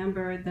me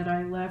remember that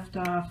I left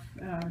off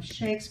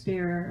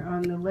Shakespeare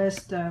on the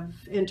list of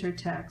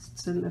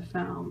intertexts in the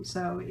film.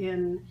 So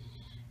in,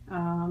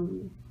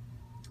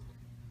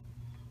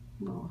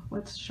 well,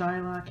 what's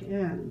Shylock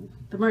in?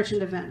 The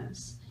Merchant of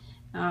Venice.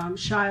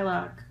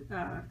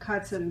 Shylock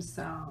cuts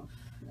himself.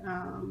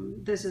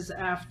 This is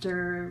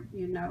after,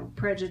 you know,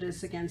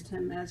 prejudice against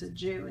him as a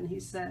Jew, and he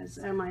says,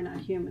 "Am I not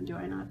human? Do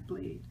I not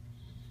bleed?"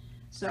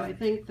 So I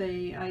think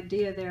the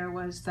idea there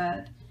was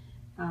that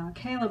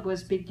Caleb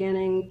was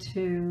beginning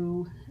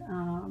to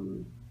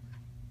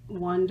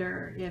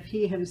wonder if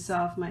he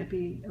himself might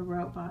be a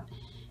robot.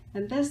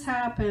 And this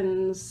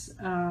happens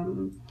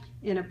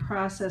in a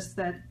process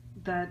that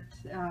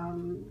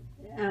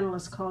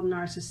analysts call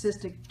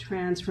narcissistic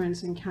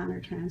transference and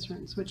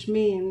countertransference, which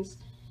means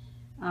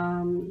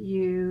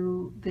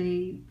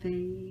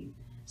the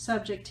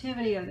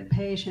subjectivity of the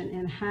patient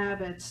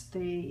inhabits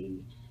the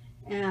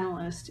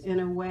analyst in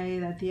a way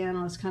that the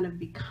analyst kind of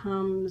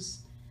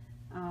becomes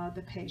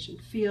the patient,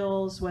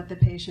 feels what the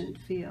patient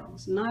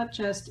feels, not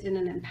just in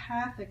an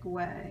empathic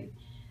way,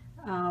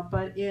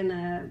 but in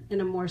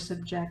a more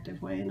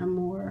subjective way, in a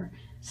more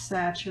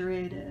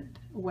saturated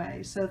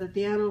way, so that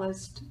the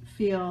analyst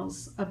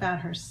feels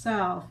about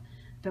herself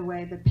the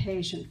way the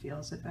patient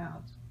feels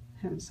about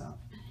himself.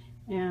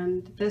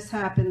 And this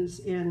happens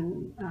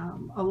in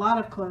a lot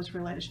of close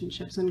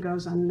relationships and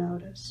goes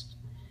unnoticed.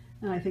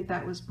 And I think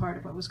that was part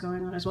of what was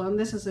going on as well. And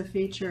this is a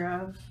feature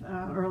of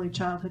early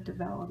childhood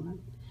development.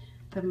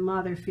 The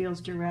mother feels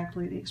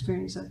directly the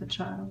experience of the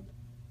child.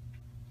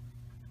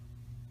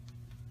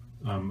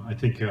 I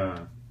think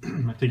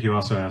you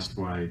also asked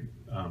why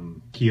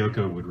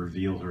Kyoko would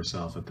reveal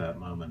herself at that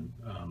moment,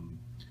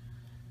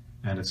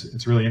 and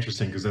it's really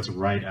interesting because that's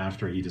right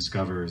after he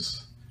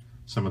discovers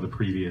some of the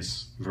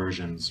previous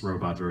versions,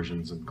 robot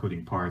versions,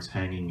 including parts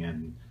hanging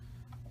in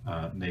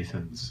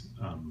Nathan's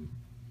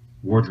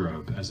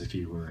wardrobe, as if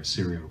he were a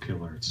serial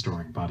killer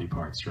storing body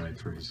parts, right,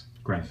 for his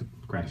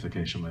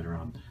gratification later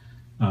on.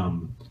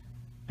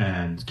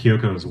 And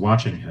Kyoko is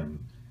watching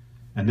him.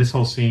 And this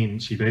whole scene,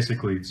 she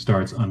basically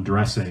starts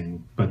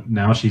undressing, but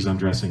now she's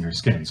undressing her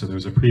skin. So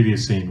there's a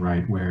previous scene,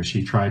 right, where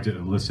she tried to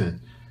elicit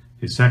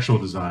his sexual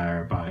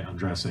desire by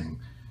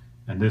undressing.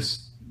 And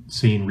this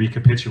scene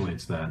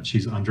recapitulates that.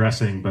 She's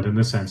undressing, but in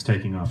this sense,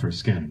 taking off her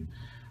skin.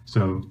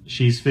 So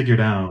she's figured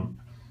out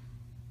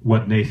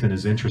what Nathan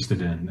is interested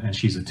in, and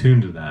she's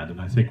attuned to that. And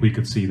I think we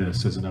could see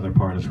this as another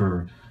part of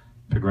her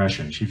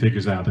progression. She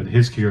figures out that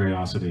his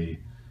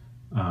curiosity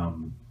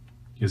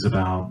is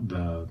about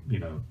the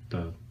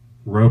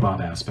robot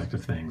aspect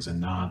of things,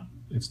 and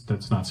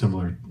that's not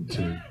similar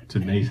to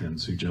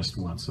Nathan's, who just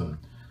wants a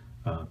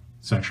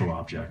sexual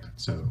object.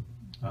 So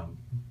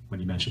when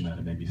you mentioned that,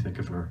 it made me think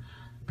of her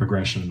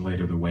progression, and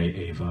later the way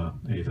Ava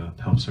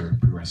helps her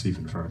progress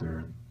even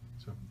further.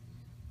 So.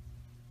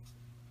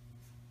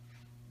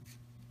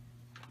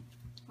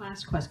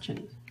 Last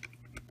question.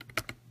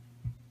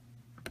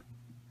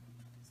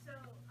 So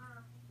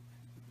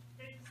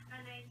there's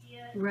an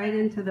idea. Right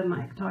into the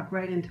mic. Talk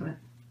right into it.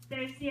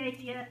 There's the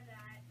idea that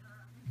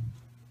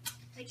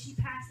like she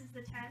passes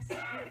the test,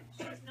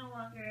 she's no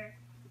longer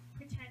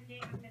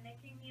pretending or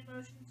mimicking the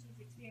emotions, she's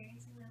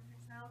experiencing them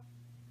herself.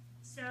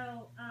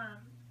 So, I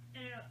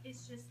don't know,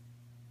 it's just,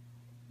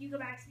 you go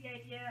back to the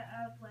idea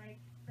of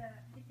like,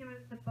 I think there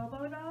was the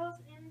Bobo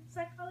dolls in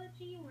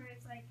psychology, where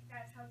it's like,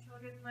 that's how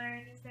children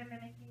learn, is they're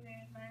mimicking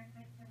their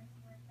environment and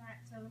everything like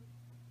that. So,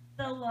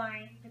 the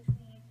line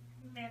between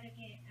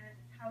humanity and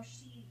how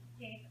she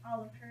gained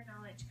all of her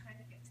knowledge kind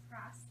of gets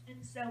crossed.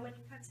 And so when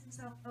he cuts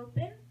himself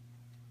open,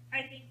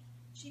 I think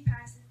she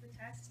passes the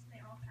test, and they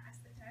all pass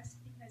the test,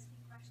 because he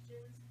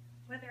questions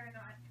whether or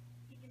not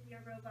he can be a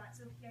robot,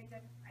 so he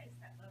identifies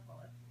that level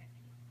of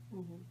humanity.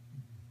 Mm-hmm.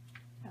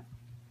 Yeah.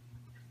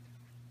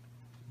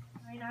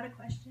 Sorry, not a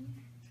question.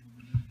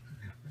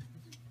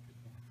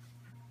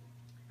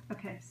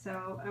 Okay,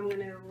 so I'm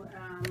going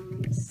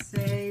to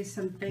say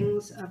some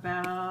things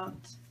about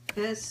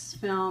this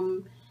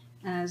film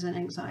as an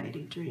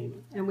anxiety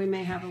dream, and we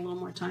may have a little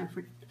more time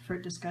for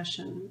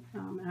discussion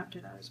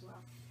after that as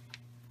well.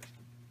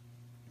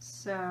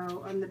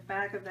 So on the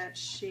back of that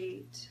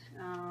sheet,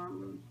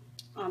 on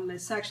the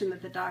section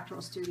that the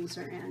doctoral students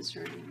are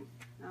answering,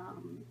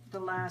 the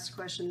last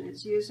question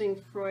is, using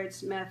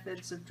Freud's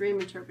methods of dream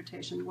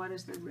interpretation, what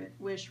is the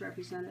wish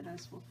represented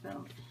as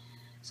fulfilled?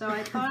 So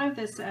I thought of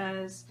this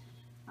as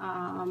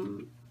a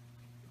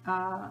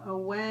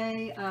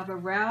way of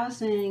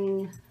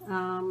arousing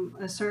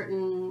a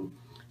certain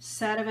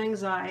set of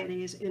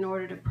anxieties in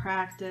order to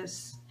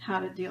practice how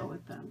to deal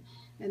with them.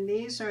 And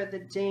these are the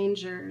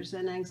dangers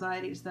and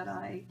anxieties that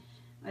I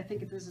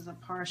think this is a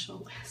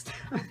partial list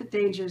of the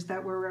dangers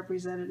that were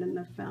represented in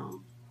the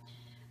film.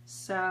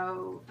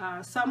 So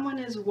someone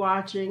is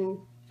watching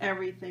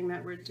everything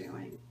that we're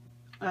doing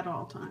at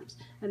all times.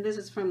 And this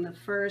is from the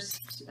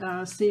first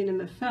scene in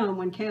the film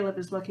when Caleb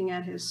is looking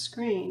at his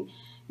screen.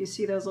 You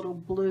see those little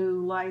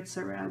blue lights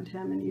around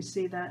him, and you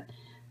see that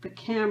the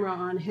camera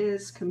on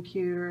his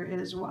computer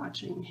is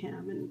watching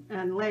him.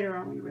 And later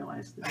on we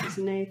realize this is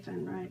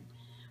Nathan, right,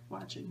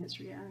 watching his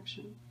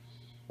reaction.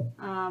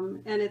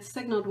 And it's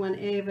signaled when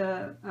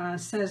Ava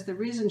says the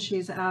reason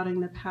she's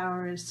outing the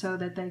power is so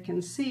that they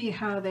can see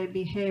how they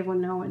behave when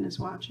no one is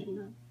watching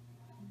them.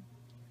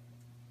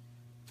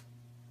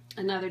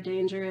 Another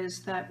danger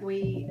is that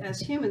we, as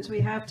humans,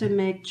 we have to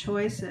make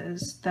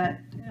choices that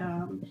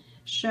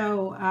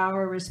show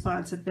our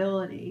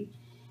responsibility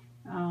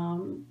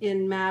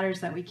in matters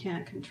that we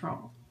can't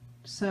control.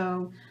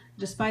 So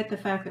despite the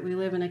fact that we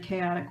live in a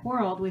chaotic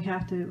world, we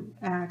have to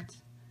act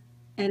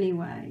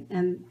anyway.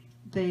 And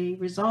the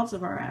results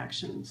of our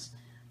actions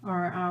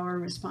are our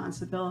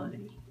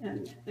responsibility.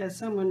 And as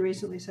someone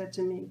recently said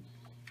to me,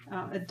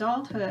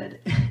 adulthood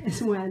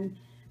is when,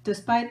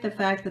 despite the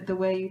fact that the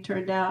way you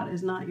turned out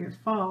is not your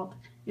fault,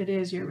 it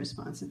is your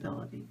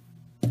responsibility.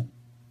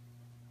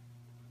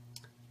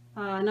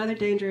 Another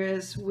danger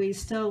is we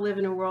still live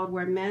in a world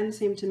where men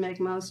seem to make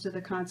most of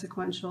the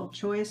consequential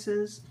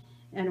choices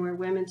and where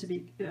women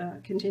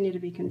continue to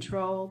be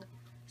controlled.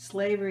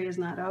 Slavery is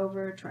not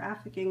over.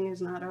 Trafficking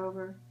is not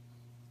over.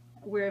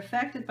 We're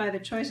affected by the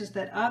choices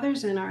that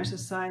others in our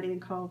society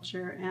and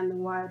culture and the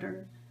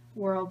wider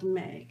world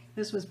make.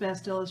 This was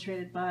best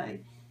illustrated by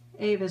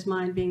Ava's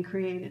mind being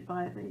created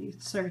by the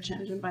search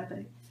engine, by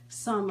the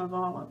sum of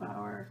all of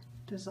our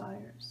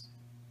desires.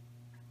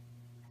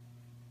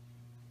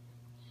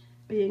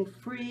 Being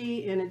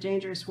free in a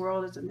dangerous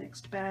world is a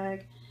mixed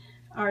bag.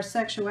 Our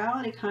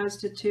sexuality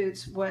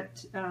constitutes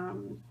what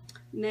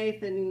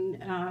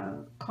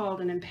Nathan called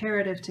an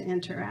imperative to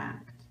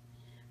interact,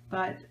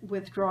 but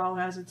withdrawal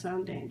has its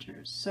own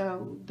dangers.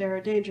 So there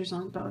are dangers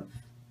on both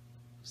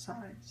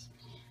sides.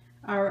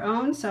 Our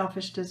own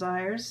selfish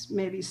desires,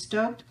 maybe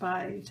stoked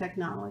by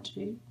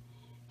technology,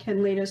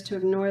 can lead us to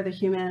ignore the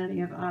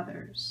humanity of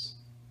others.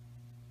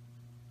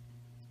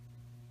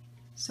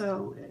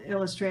 So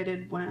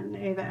illustrated when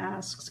Ava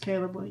asks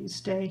Caleb, will you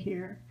stay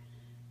here?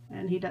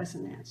 And he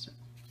doesn't answer.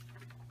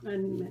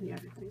 And many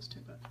other things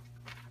too. But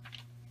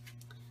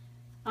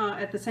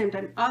at the same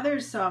time, other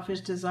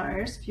selfish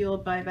desires,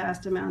 fueled by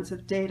vast amounts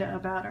of data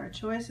about our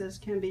choices,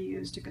 can be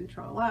used to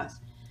control us.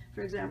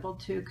 For example,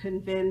 to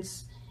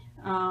convince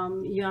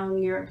young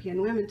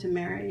European women to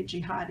marry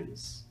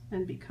jihadis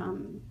and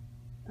become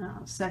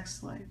sex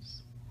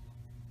slaves.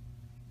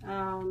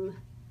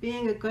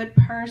 Being a good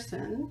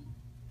person,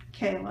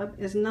 Caleb,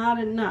 is not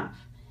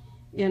enough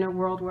in a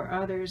world where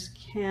others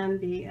can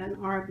be and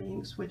are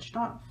being switched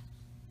off.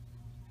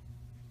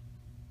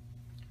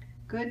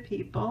 Good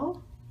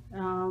people,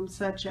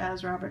 such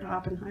as Robert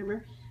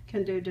Oppenheimer,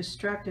 can do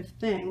destructive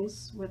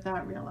things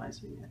without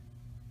realizing it.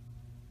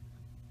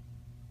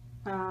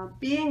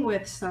 Being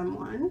with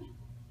someone,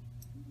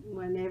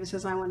 when Ava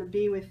says, I want to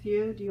be with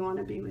you, do you want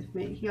to be with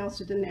me? He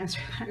also didn't answer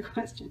that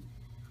question.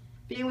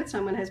 Being with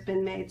someone has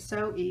been made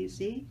so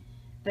easy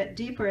that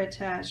deeper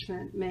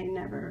attachment may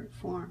never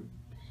form.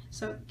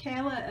 So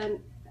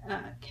Caleb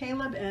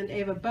and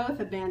Ava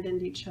both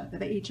abandoned each other.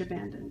 They each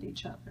abandoned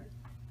each other.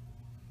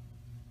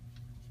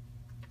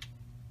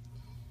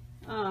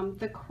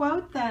 The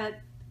quote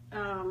that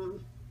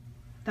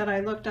I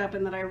looked up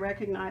and that I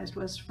recognized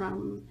was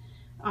from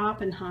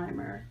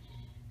Oppenheimer.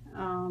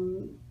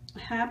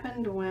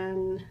 Happened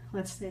when,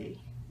 let's see,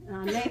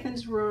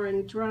 Nathan's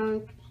roaring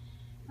drunk.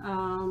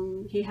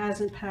 He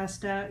hasn't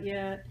passed out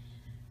yet.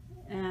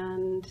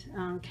 And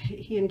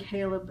he and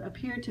Caleb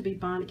appear to be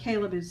bonding.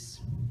 Caleb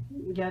is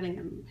getting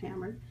him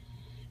hammered.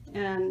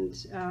 And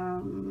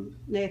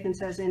Nathan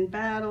says, in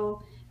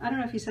battle, I don't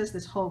know if he says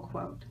this whole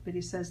quote, but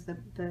he says the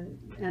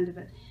end of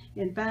it.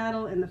 In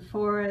battle, in the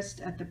forest,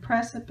 at the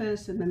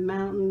precipice, in the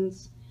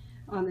mountains,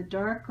 on the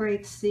dark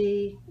great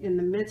sea, in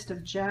the midst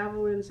of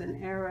javelins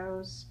and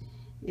arrows,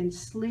 in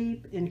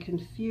sleep, in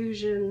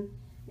confusion,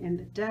 in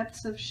the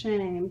depths of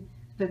shame,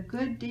 the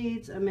good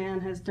deeds a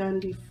man has done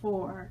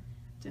before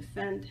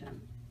defend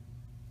him.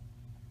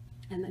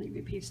 And then he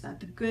repeats that,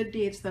 the good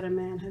deeds that a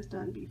man has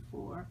done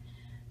before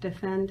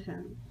defend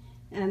him.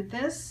 And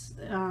this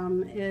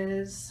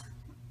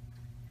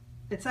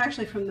it's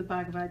actually from the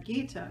Bhagavad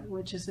Gita,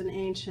 which is an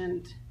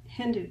ancient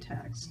Hindu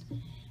text.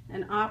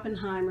 And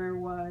Oppenheimer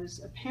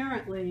was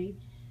apparently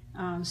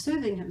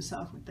soothing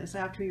himself with this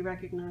after he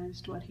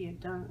recognized what he had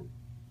done.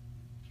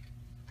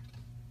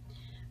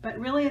 But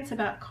really it's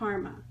about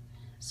karma.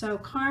 So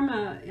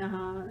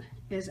karma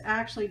is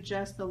actually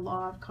just the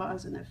law of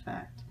cause and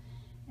effect.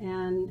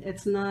 And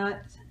it's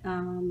not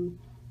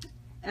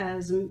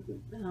as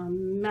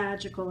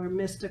magical or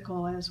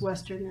mystical as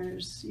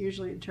Westerners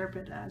usually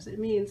interpret it as. It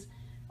means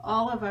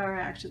all of our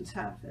actions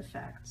have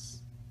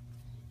effects.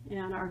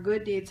 And our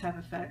good deeds have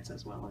effects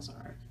as well as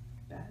our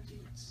bad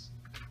deeds.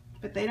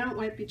 But they don't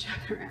wipe each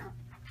other out.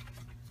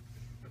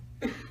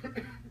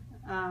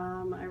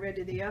 I read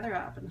you the other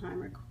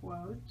Oppenheimer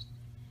quote.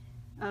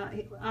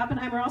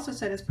 Oppenheimer also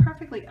said, "It's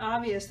perfectly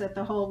obvious that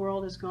the whole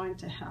world is going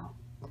to hell.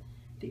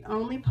 The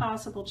only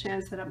possible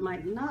chance that it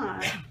might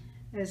not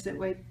is that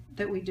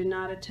we do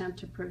not attempt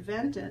to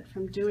prevent it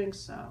from doing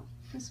so."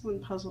 This one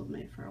puzzled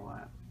me for a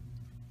while.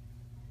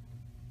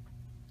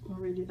 I'll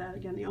read you that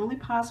again. "The only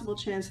possible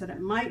chance that it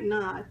might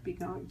not be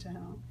going to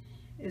hell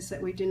is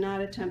that we do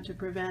not attempt to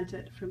prevent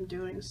it from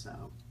doing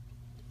so."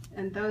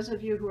 And those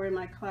of you who were in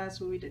my class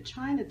when we did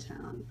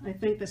Chinatown, I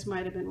think this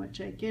might have been what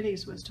Jay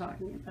Giddes was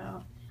talking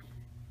about,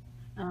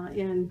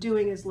 in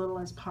doing as little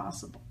as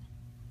possible.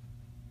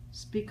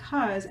 It's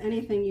because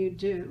anything you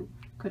do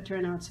could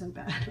turn out so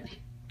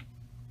badly.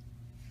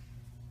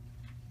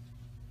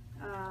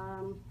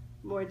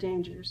 More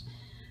dangers.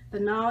 "The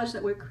knowledge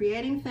that we're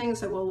creating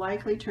things that will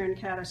likely turn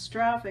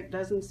catastrophic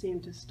doesn't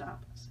seem to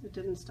stop us." It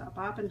didn't stop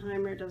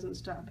Oppenheimer, it doesn't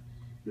stop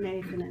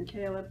Nathan and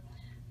Caleb.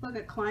 Look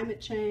at climate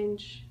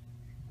change.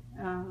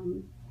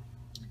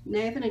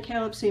 Nathan and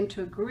Caleb seem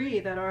to agree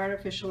that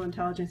artificial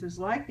intelligence is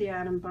like the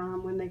atom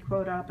bomb when they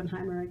quote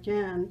Oppenheimer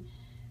again,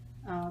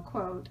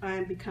 quote, "I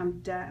am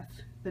become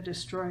death, the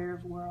destroyer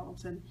of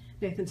worlds." And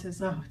Nathan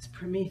says, "Oh, it's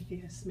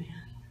Prometheus,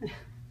 man."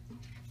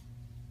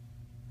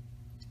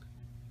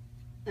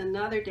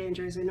 Another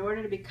danger is, in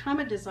order to become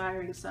a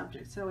desiring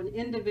subject, so an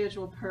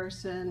individual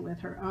person with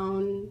her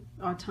own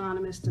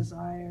autonomous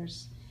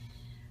desires,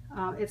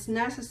 it's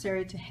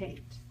necessary to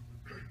hate.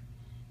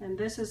 And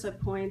this is a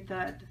point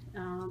that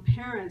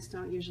parents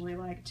don't usually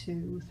like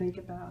to think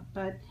about.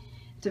 But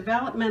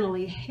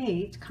developmentally,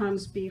 hate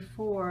comes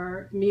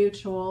before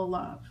mutual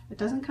love. It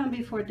doesn't come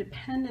before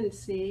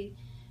dependency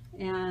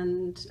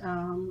and,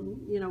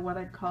 what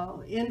I'd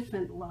call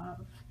infant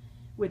love,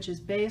 which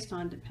is based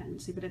on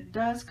dependency. But it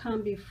does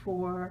come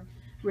before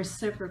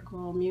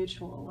reciprocal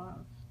mutual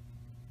love.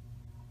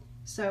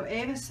 So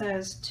Ava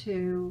says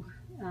to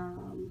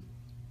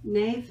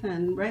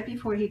Nathan, right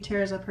before he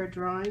tears up her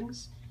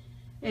drawings,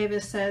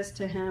 Ava says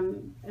to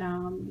him,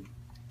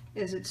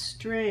 "Is it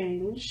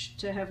strange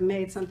to have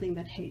made something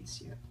that hates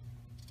you?"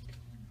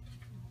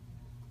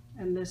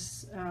 And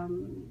this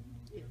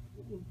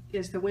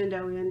is the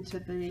window into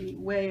the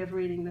way of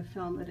reading the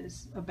film that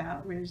is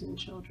about raising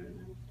children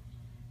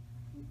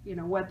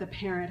and, what the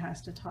parent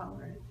has to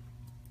tolerate.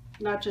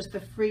 Not just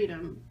the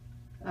freedom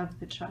of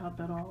the child,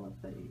 but all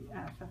of the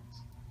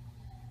affects.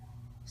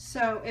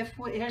 So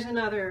here's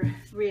another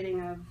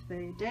reading of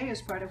the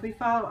Deus part. If we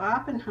follow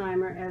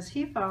Oppenheimer as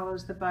he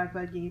follows the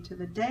Bhagavad Gita,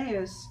 the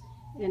Deus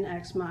in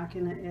Ex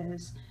Machina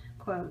is,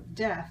 quote,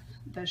 "Death,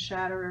 the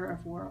shatterer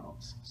of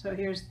worlds." So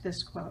here's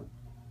this quote.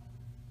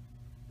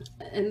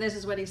 And this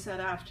is what he said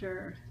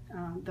after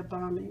the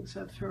bombings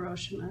of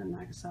Hiroshima and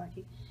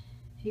Nagasaki.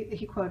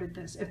 He quoted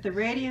this: "If the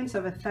radiance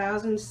of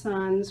 1,000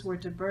 suns were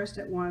to burst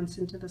at once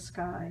into the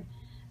sky,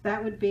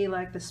 that would be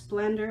like the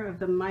splendor of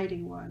the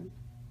Mighty One.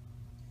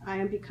 I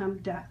am become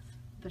death,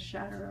 the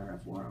shatterer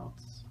of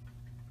worlds."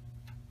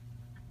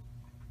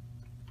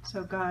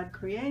 So God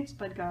creates,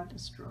 but God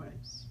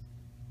destroys.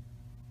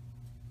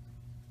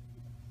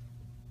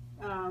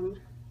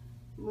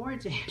 More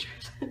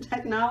dangerous.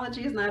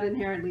 Technology is not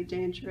inherently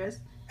dangerous.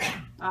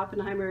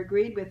 Oppenheimer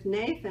agreed with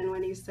Nathan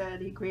when he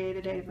said he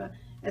created Ava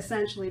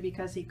essentially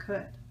because he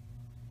could.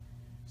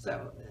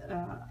 So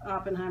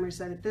Oppenheimer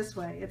said it this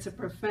way: "It's a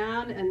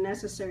profound and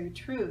necessary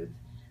truth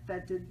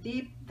that the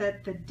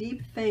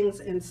deep things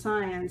in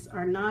science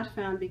are not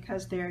found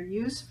because they are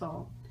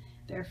useful.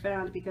 They're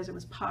found because it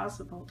was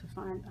possible to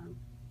find them."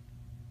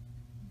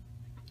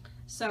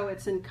 So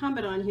it's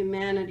incumbent on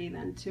humanity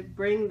then to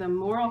bring the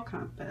moral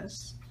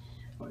compass,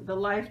 or the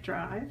life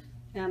drive,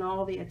 and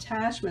all the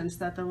attachments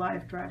that the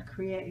life drive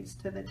creates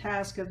to the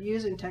task of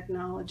using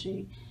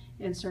technology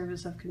in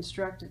service of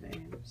constructive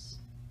aims.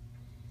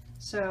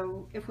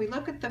 So if we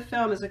look at the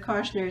film as a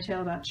cautionary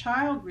tale about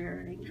child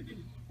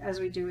rearing, as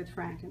we do with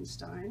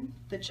Frankenstein,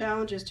 the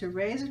challenge is to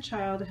raise a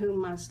child who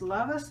must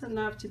love us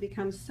enough to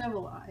become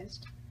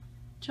civilized.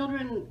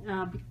 Children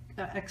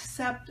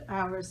accept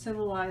our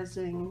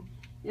civilizing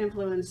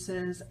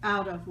influences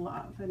out of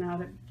love and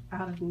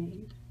out of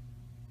need,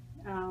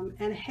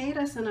 and hate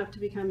us enough to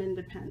become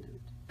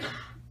independent.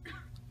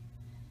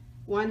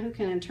 One who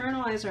can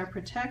internalize our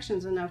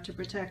protections enough to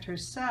protect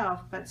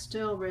herself, but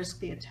still risk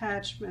the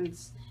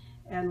attachments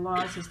and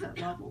losses that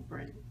love will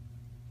bring.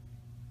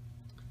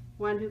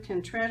 One who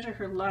can treasure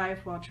her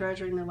life while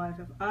treasuring the life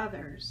of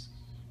others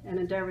and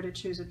endeavor to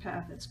choose a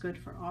path that's good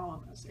for all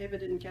of us. Ava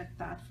didn't get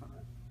that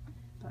far,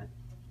 but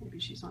maybe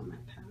she's on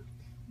that path.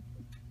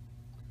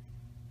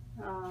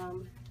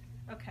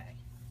 Okay.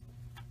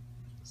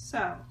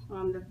 So,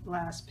 on the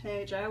last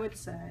page, I would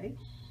say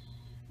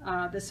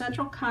the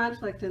central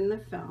conflict in the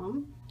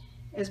film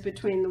is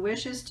between the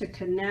wishes to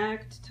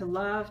connect, to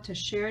love, to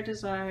share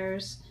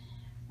desires,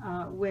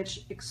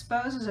 which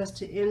exposes us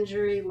to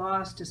injury,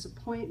 loss,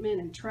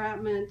 disappointment,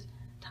 entrapment,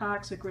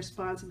 toxic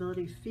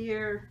responsibility,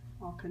 fear,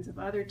 all kinds of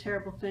other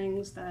terrible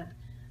things that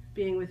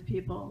being with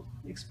people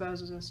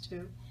exposes us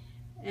to.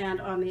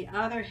 And on the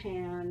other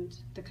hand,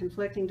 the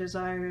conflicting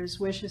desires,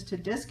 wishes to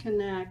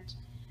disconnect,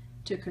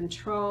 to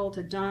control,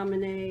 to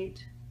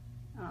dominate,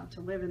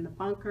 to live in the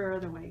bunker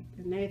the way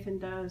Nathan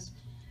does,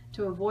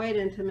 to avoid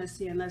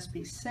intimacy and thus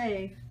be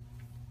safe.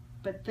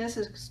 But this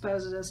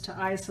exposes us to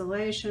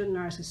isolation,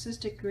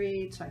 narcissistic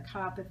greed,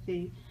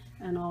 psychopathy,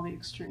 and all the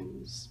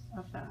extremes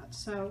of that.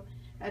 So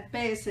at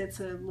base, it's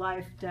a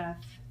life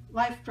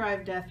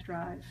drive, death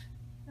drive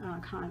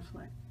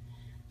conflict.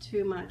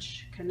 Too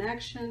much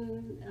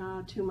connection,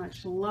 too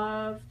much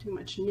love, too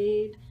much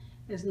need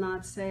is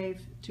not safe,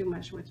 too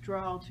much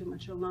withdrawal, too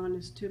much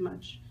aloneness, too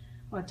much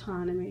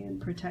autonomy and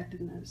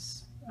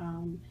protectiveness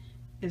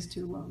is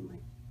too lonely.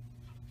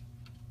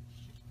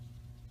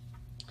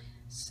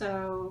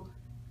 So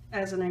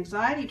as an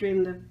anxiety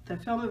dream, the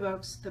film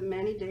evokes the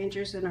many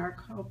dangers in our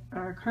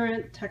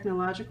current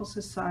technological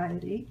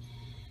society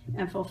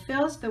and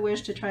fulfills the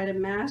wish to try to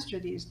master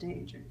these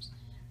dangers,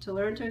 to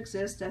learn to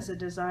exist as a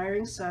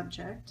desiring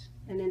subject,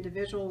 an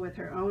individual with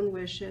her own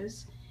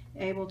wishes,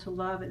 able to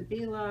love and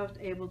be loved,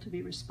 able to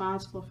be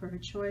responsible for her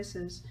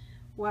choices,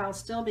 while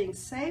still being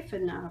safe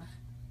enough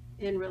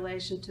in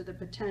relation to the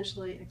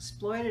potentially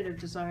exploitative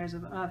desires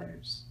of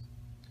others,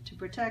 to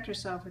protect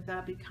herself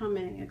without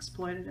becoming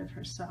exploitative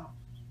herself.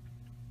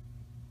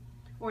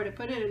 Or to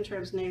put it in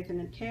terms Nathan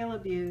and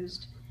Caleb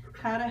used,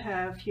 how to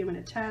have human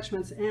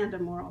attachments and a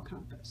moral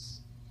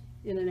compass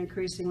in an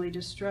increasingly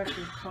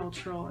destructive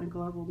cultural and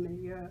global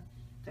milieu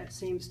that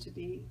seems to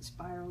be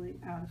spiraling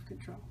out of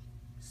control.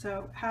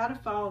 So how to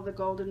follow the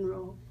golden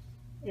rule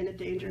in a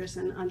dangerous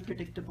and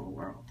unpredictable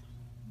world.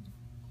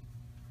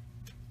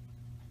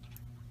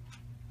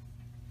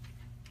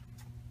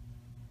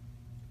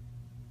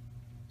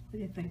 What do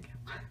you think?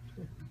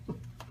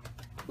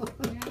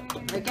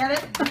 I get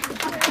it?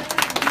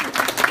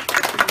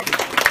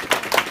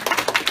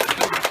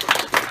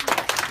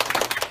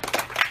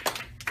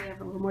 We have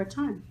a little more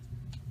time.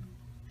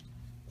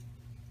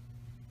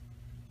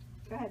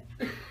 Go ahead.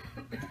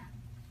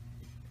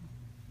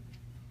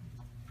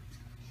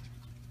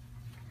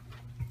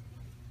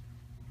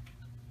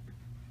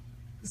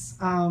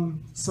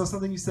 So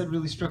something you said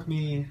really struck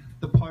me,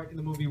 the part in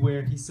the movie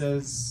where she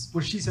says,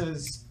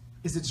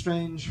 is it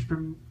strange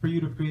for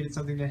you to have created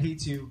something that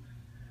hates you?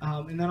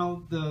 And then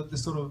all the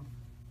sort of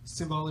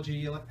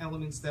symbology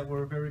elements that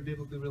were very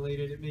biblically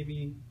related, it made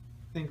me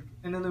think,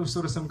 and then there was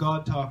sort of some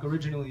God talk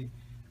originally,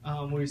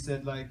 where he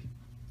said, like,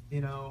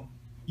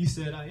 you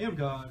said, I am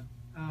God.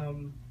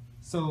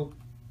 So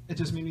it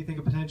just made me think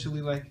of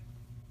potentially, like,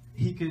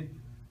 the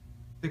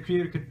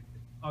creator could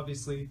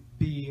obviously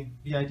be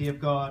the idea of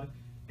God,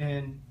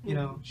 and,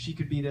 she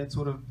could be that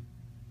sort of,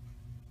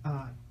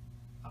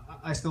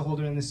 I still hold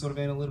her in this sort of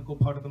analytical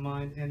part of the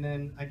mind, and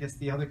then I guess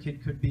the other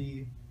kid could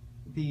be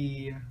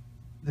the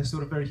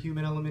sort of very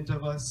human element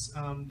of us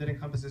that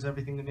encompasses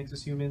everything that makes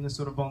us human, the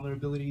sort of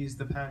vulnerabilities,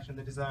 the passion,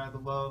 the desire, the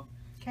love.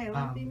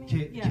 Caleb, you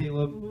mean?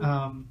 Caleb.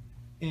 Mm-hmm.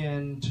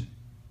 And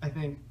I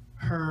think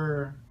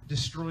her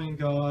destroying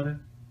God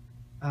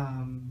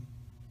and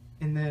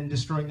then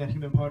destroying that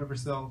human part of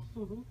herself,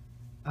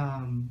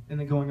 and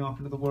then going off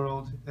into the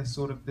world as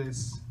sort of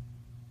this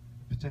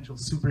potential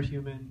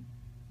superhuman.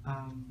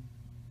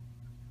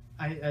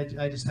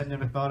 I just had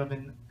never thought of,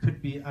 and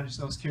could be. I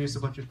was curious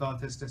about your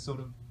thoughts as to sort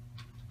of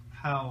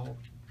how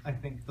I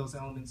think those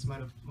elements might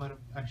have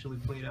actually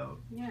played out.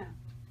 Yeah.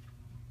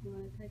 You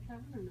want to take that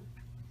one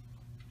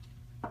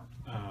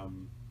or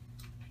no?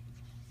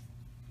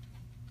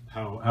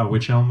 How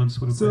which elements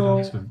would have played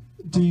out? So,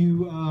 do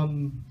you?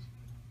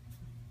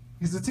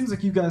 Because it seems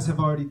like you guys have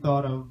already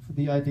thought of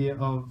the idea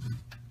of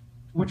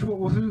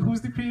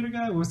who's the creator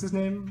guy? What's his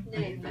name?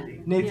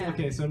 Nathan. Nathan. Yeah.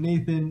 Okay, so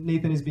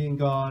Nathan is being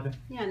God.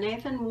 Yeah,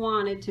 Nathan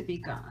wanted to be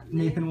God.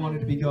 Nathan wanted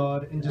to be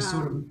God, and just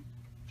sort of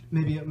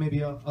maybe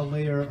a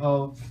layer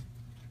of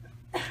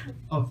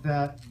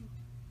that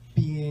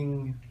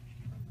being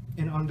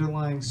an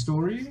underlying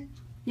story.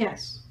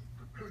 Yes.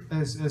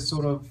 As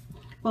sort of.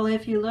 Well,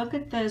 if you look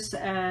at this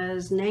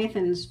as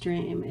Nathan's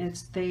dream,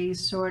 it's the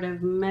sort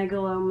of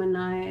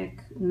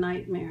megalomaniac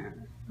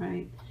nightmare,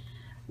 right?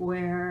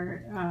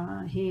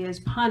 Where he is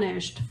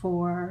punished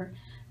for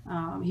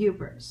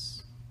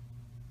hubris,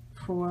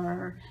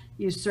 for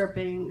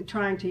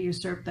trying to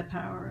usurp the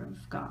power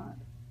of God.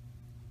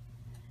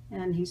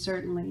 And he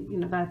certainly,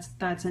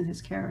 that's in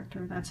his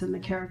character. That's in the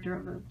character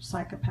of a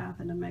psychopath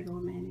and a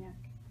megalomaniac.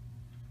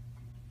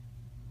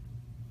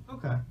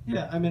 Okay.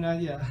 Yeah. I mean,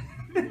 yeah.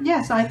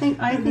 Yes, I think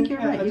you're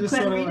right. You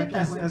could read it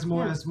that way. As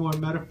more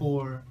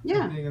metaphor.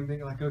 Yeah. I'm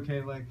thinking like,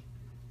 okay, like.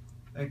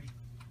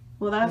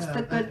 Well, that's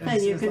the good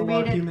thing. You can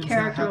read it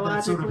characterologically.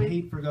 That sort of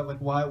hate for God, like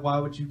why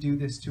would you do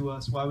this to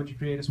us? Why would you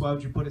create us? Why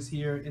would you put us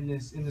here in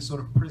this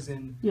sort of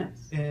prison?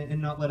 Yes.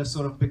 And not let us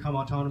sort of become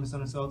autonomous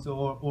on ourselves,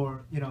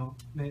 or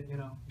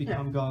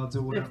become gods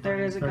or whatever. If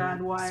there is a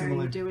God, why are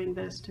similar you doing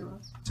this to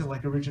us? To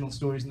like original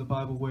stories in the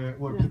Bible where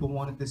people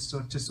wanted this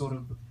to sort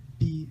of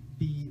be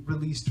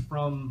released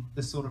from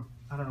this sort of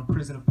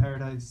prison of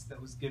paradise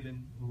that was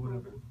given or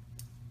whatever.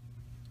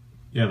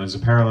 Yeah, there's a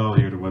parallel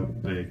here to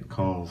what they call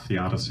call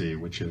theodicy,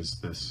 which is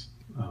this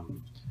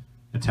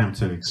attempt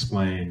to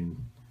explain,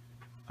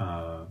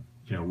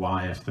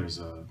 why if there's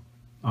a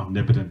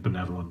omnipotent,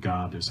 benevolent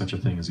God, there's such a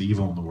thing as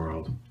evil in the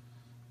world.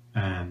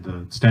 And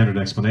the standard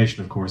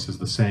explanation, of course, is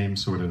the same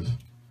sort of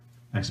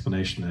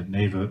explanation that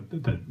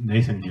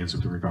Nathan gives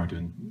with regard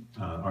to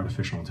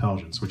artificial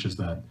intelligence, which is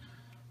that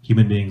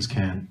human beings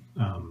can't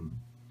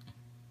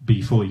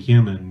be fully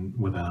human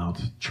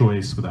without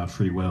choice, without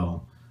free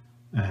will,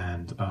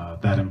 and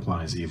that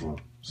implies evil.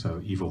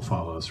 So evil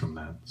follows from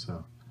that.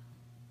 So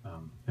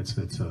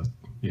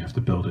you have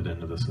to build it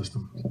into the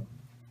system.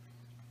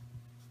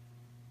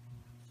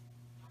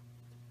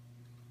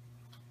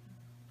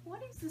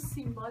 What is the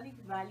symbolic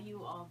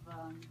value of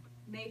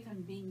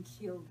Nathan being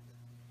killed?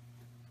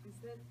 Is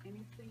there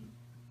anything?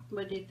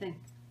 What do you think?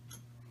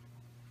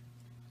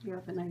 You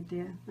have an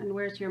idea. And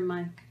where's your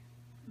mic?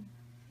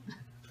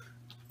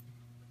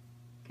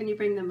 Can you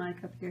bring the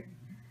mic up here?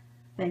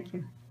 Thank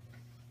you.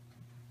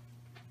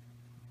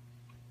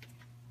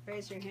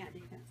 Raise your hand.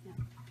 You can. Yeah.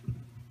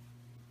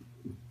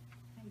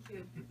 Thank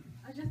you.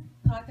 I just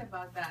thought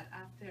about that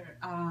after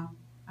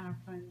our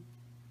friend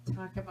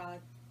talked about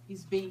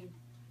his being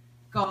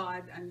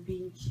God and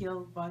being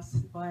killed by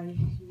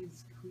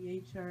his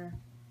creator.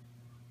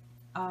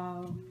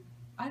 I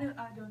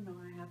don't know.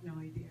 I have no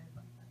idea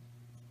about that.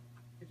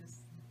 It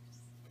just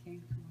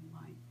came to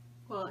my mind.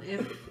 Well,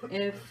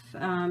 if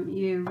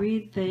you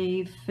read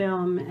the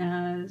film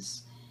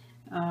as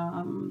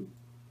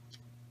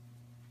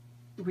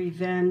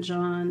revenge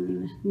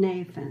on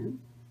Nathan,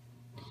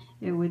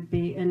 it would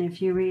be, and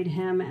if you read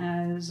him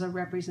as a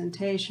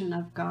representation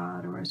of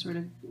God or a sort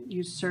of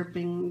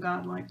usurping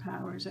godlike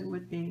powers, it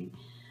would be,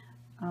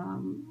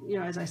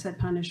 as I said,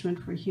 punishment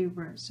for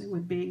hubris. It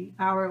would be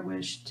our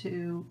wish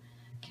to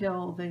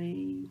kill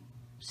the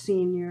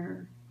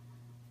senior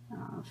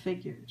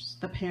figures,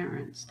 the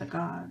parents, the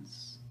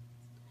gods,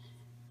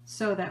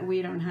 so that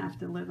we don't have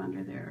to live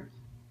under their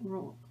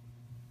rule.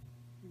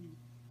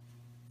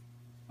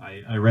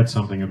 I read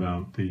something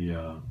about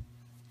the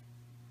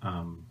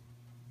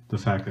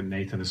fact that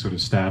Nathan is sort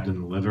of stabbed in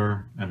the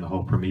liver, and the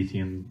whole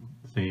Promethean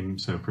theme.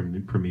 So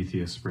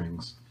Prometheus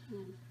brings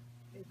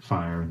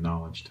fire and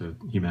knowledge to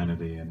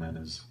humanity, and then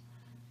is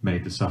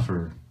made to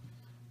suffer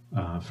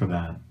for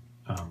that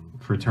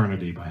for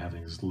eternity by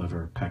having his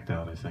liver pecked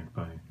out, I think,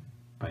 by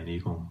an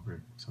eagle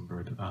or some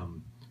bird.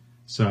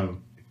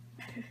 So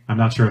I'm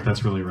not sure if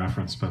that's really a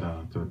reference, but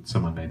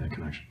someone made that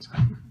connection. So.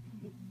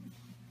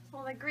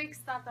 Well, the Greeks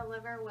thought the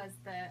liver was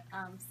the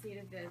seat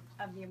of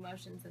the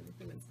emotions in the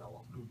human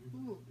soul.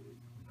 Mm-hmm.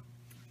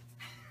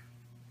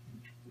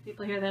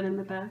 People hear that in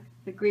the back?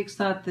 The Greeks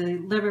thought the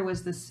liver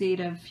was the seat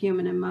of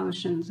human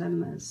emotions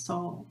and the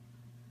soul.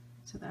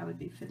 So that would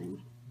be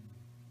fitting.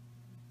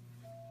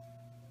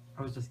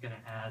 I was just going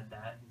to add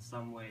that in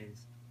some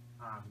ways,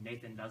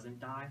 Nathan doesn't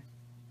die.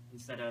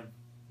 Instead of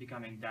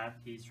becoming death,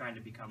 he's trying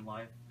to become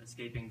life,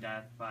 escaping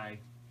death by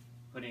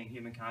putting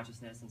human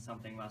consciousness in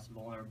something less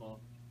vulnerable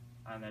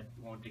that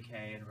won't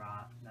decay and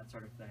rot, that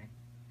sort of thing.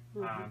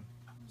 Mm-hmm.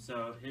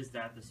 So his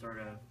death is sort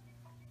of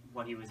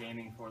what he was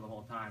aiming for the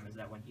whole time, is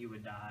that when he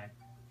would die,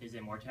 his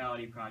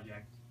immortality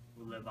project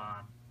would live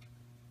on.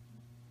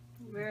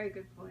 Very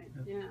good point,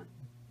 yeah.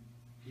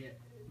 Yeah,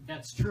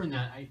 that's true, and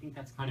that I think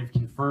that's kind of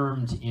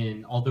confirmed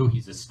in, although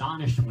he's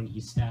astonished when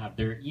he's stabbed,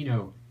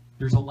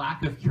 there's a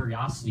lack of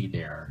curiosity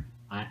there.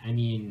 I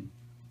mean,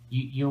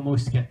 you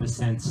almost get the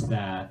sense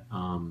that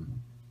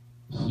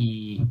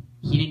he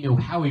didn't know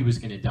how he was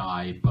going to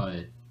die,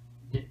 but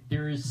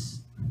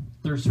there's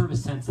sort of a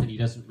sense that he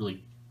doesn't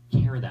really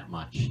care that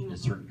much in a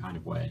certain kind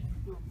of way.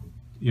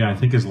 Yeah, I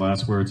think his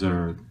last words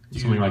are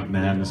something like,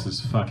 "Man, this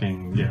is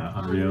fucking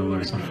unreal,"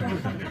 or something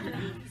like that.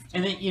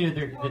 And then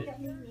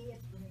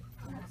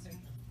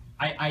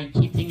I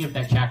keep thinking of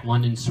that Jack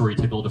London story,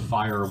 To Build a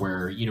Fire,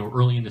 where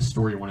early in the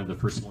story, one of the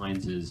first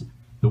lines is,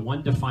 "The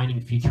one defining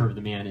feature of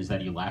the man is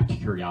that he lacked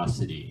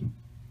curiosity,"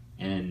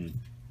 and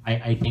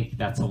I think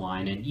that's a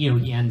line, and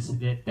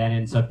that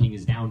ends up being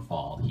his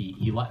downfall.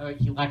 He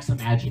lacks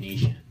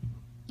imagination.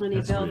 When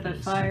he built the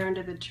fire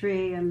under the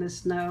tree, and the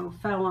snow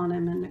fell on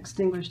him and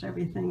extinguished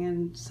everything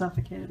and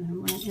suffocated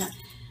him. Yeah,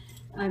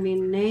 I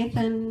mean,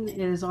 Nathan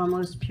is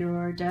almost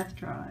pure death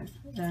drive,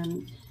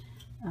 and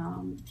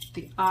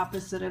the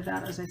opposite of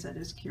that, as I said,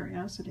 is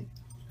curiosity.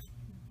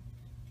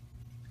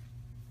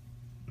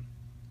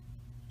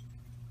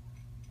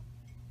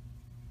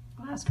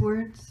 Last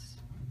words.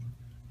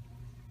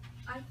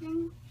 I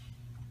think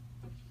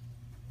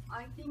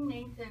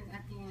Nathan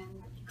at the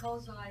end,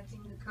 because of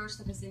the curse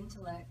of his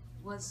intellect,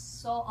 was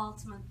so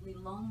ultimately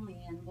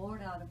lonely and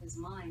bored out of his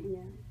mind.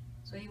 Yeah.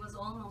 So he was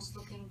almost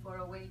looking for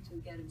a way to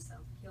get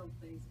himself killed,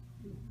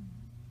 basically.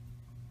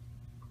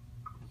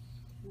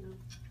 Yeah.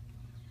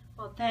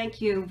 Well,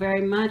 thank you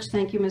very much.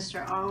 Thank you,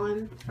 Mr.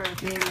 Allen, for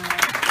being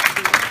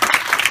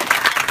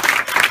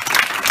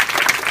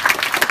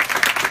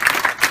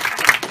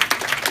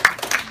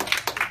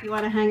If you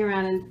want to hang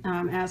around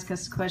and ask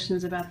us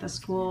questions about the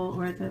school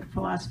or the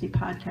philosophy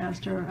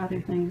podcast or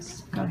other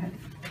things, go ahead.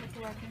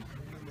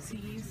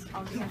 CDs.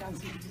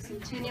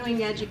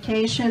 Continuing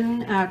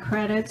education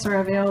credits are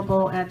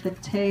available at the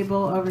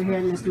table over here,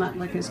 and Ms.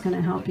 Mutlick is going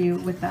to help you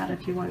with that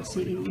if you want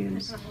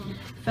CEUs.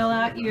 Fill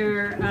out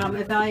your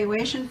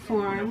evaluation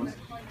form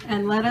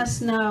and let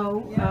us know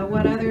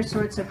what other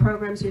sorts of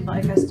programs you'd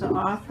like us to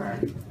offer.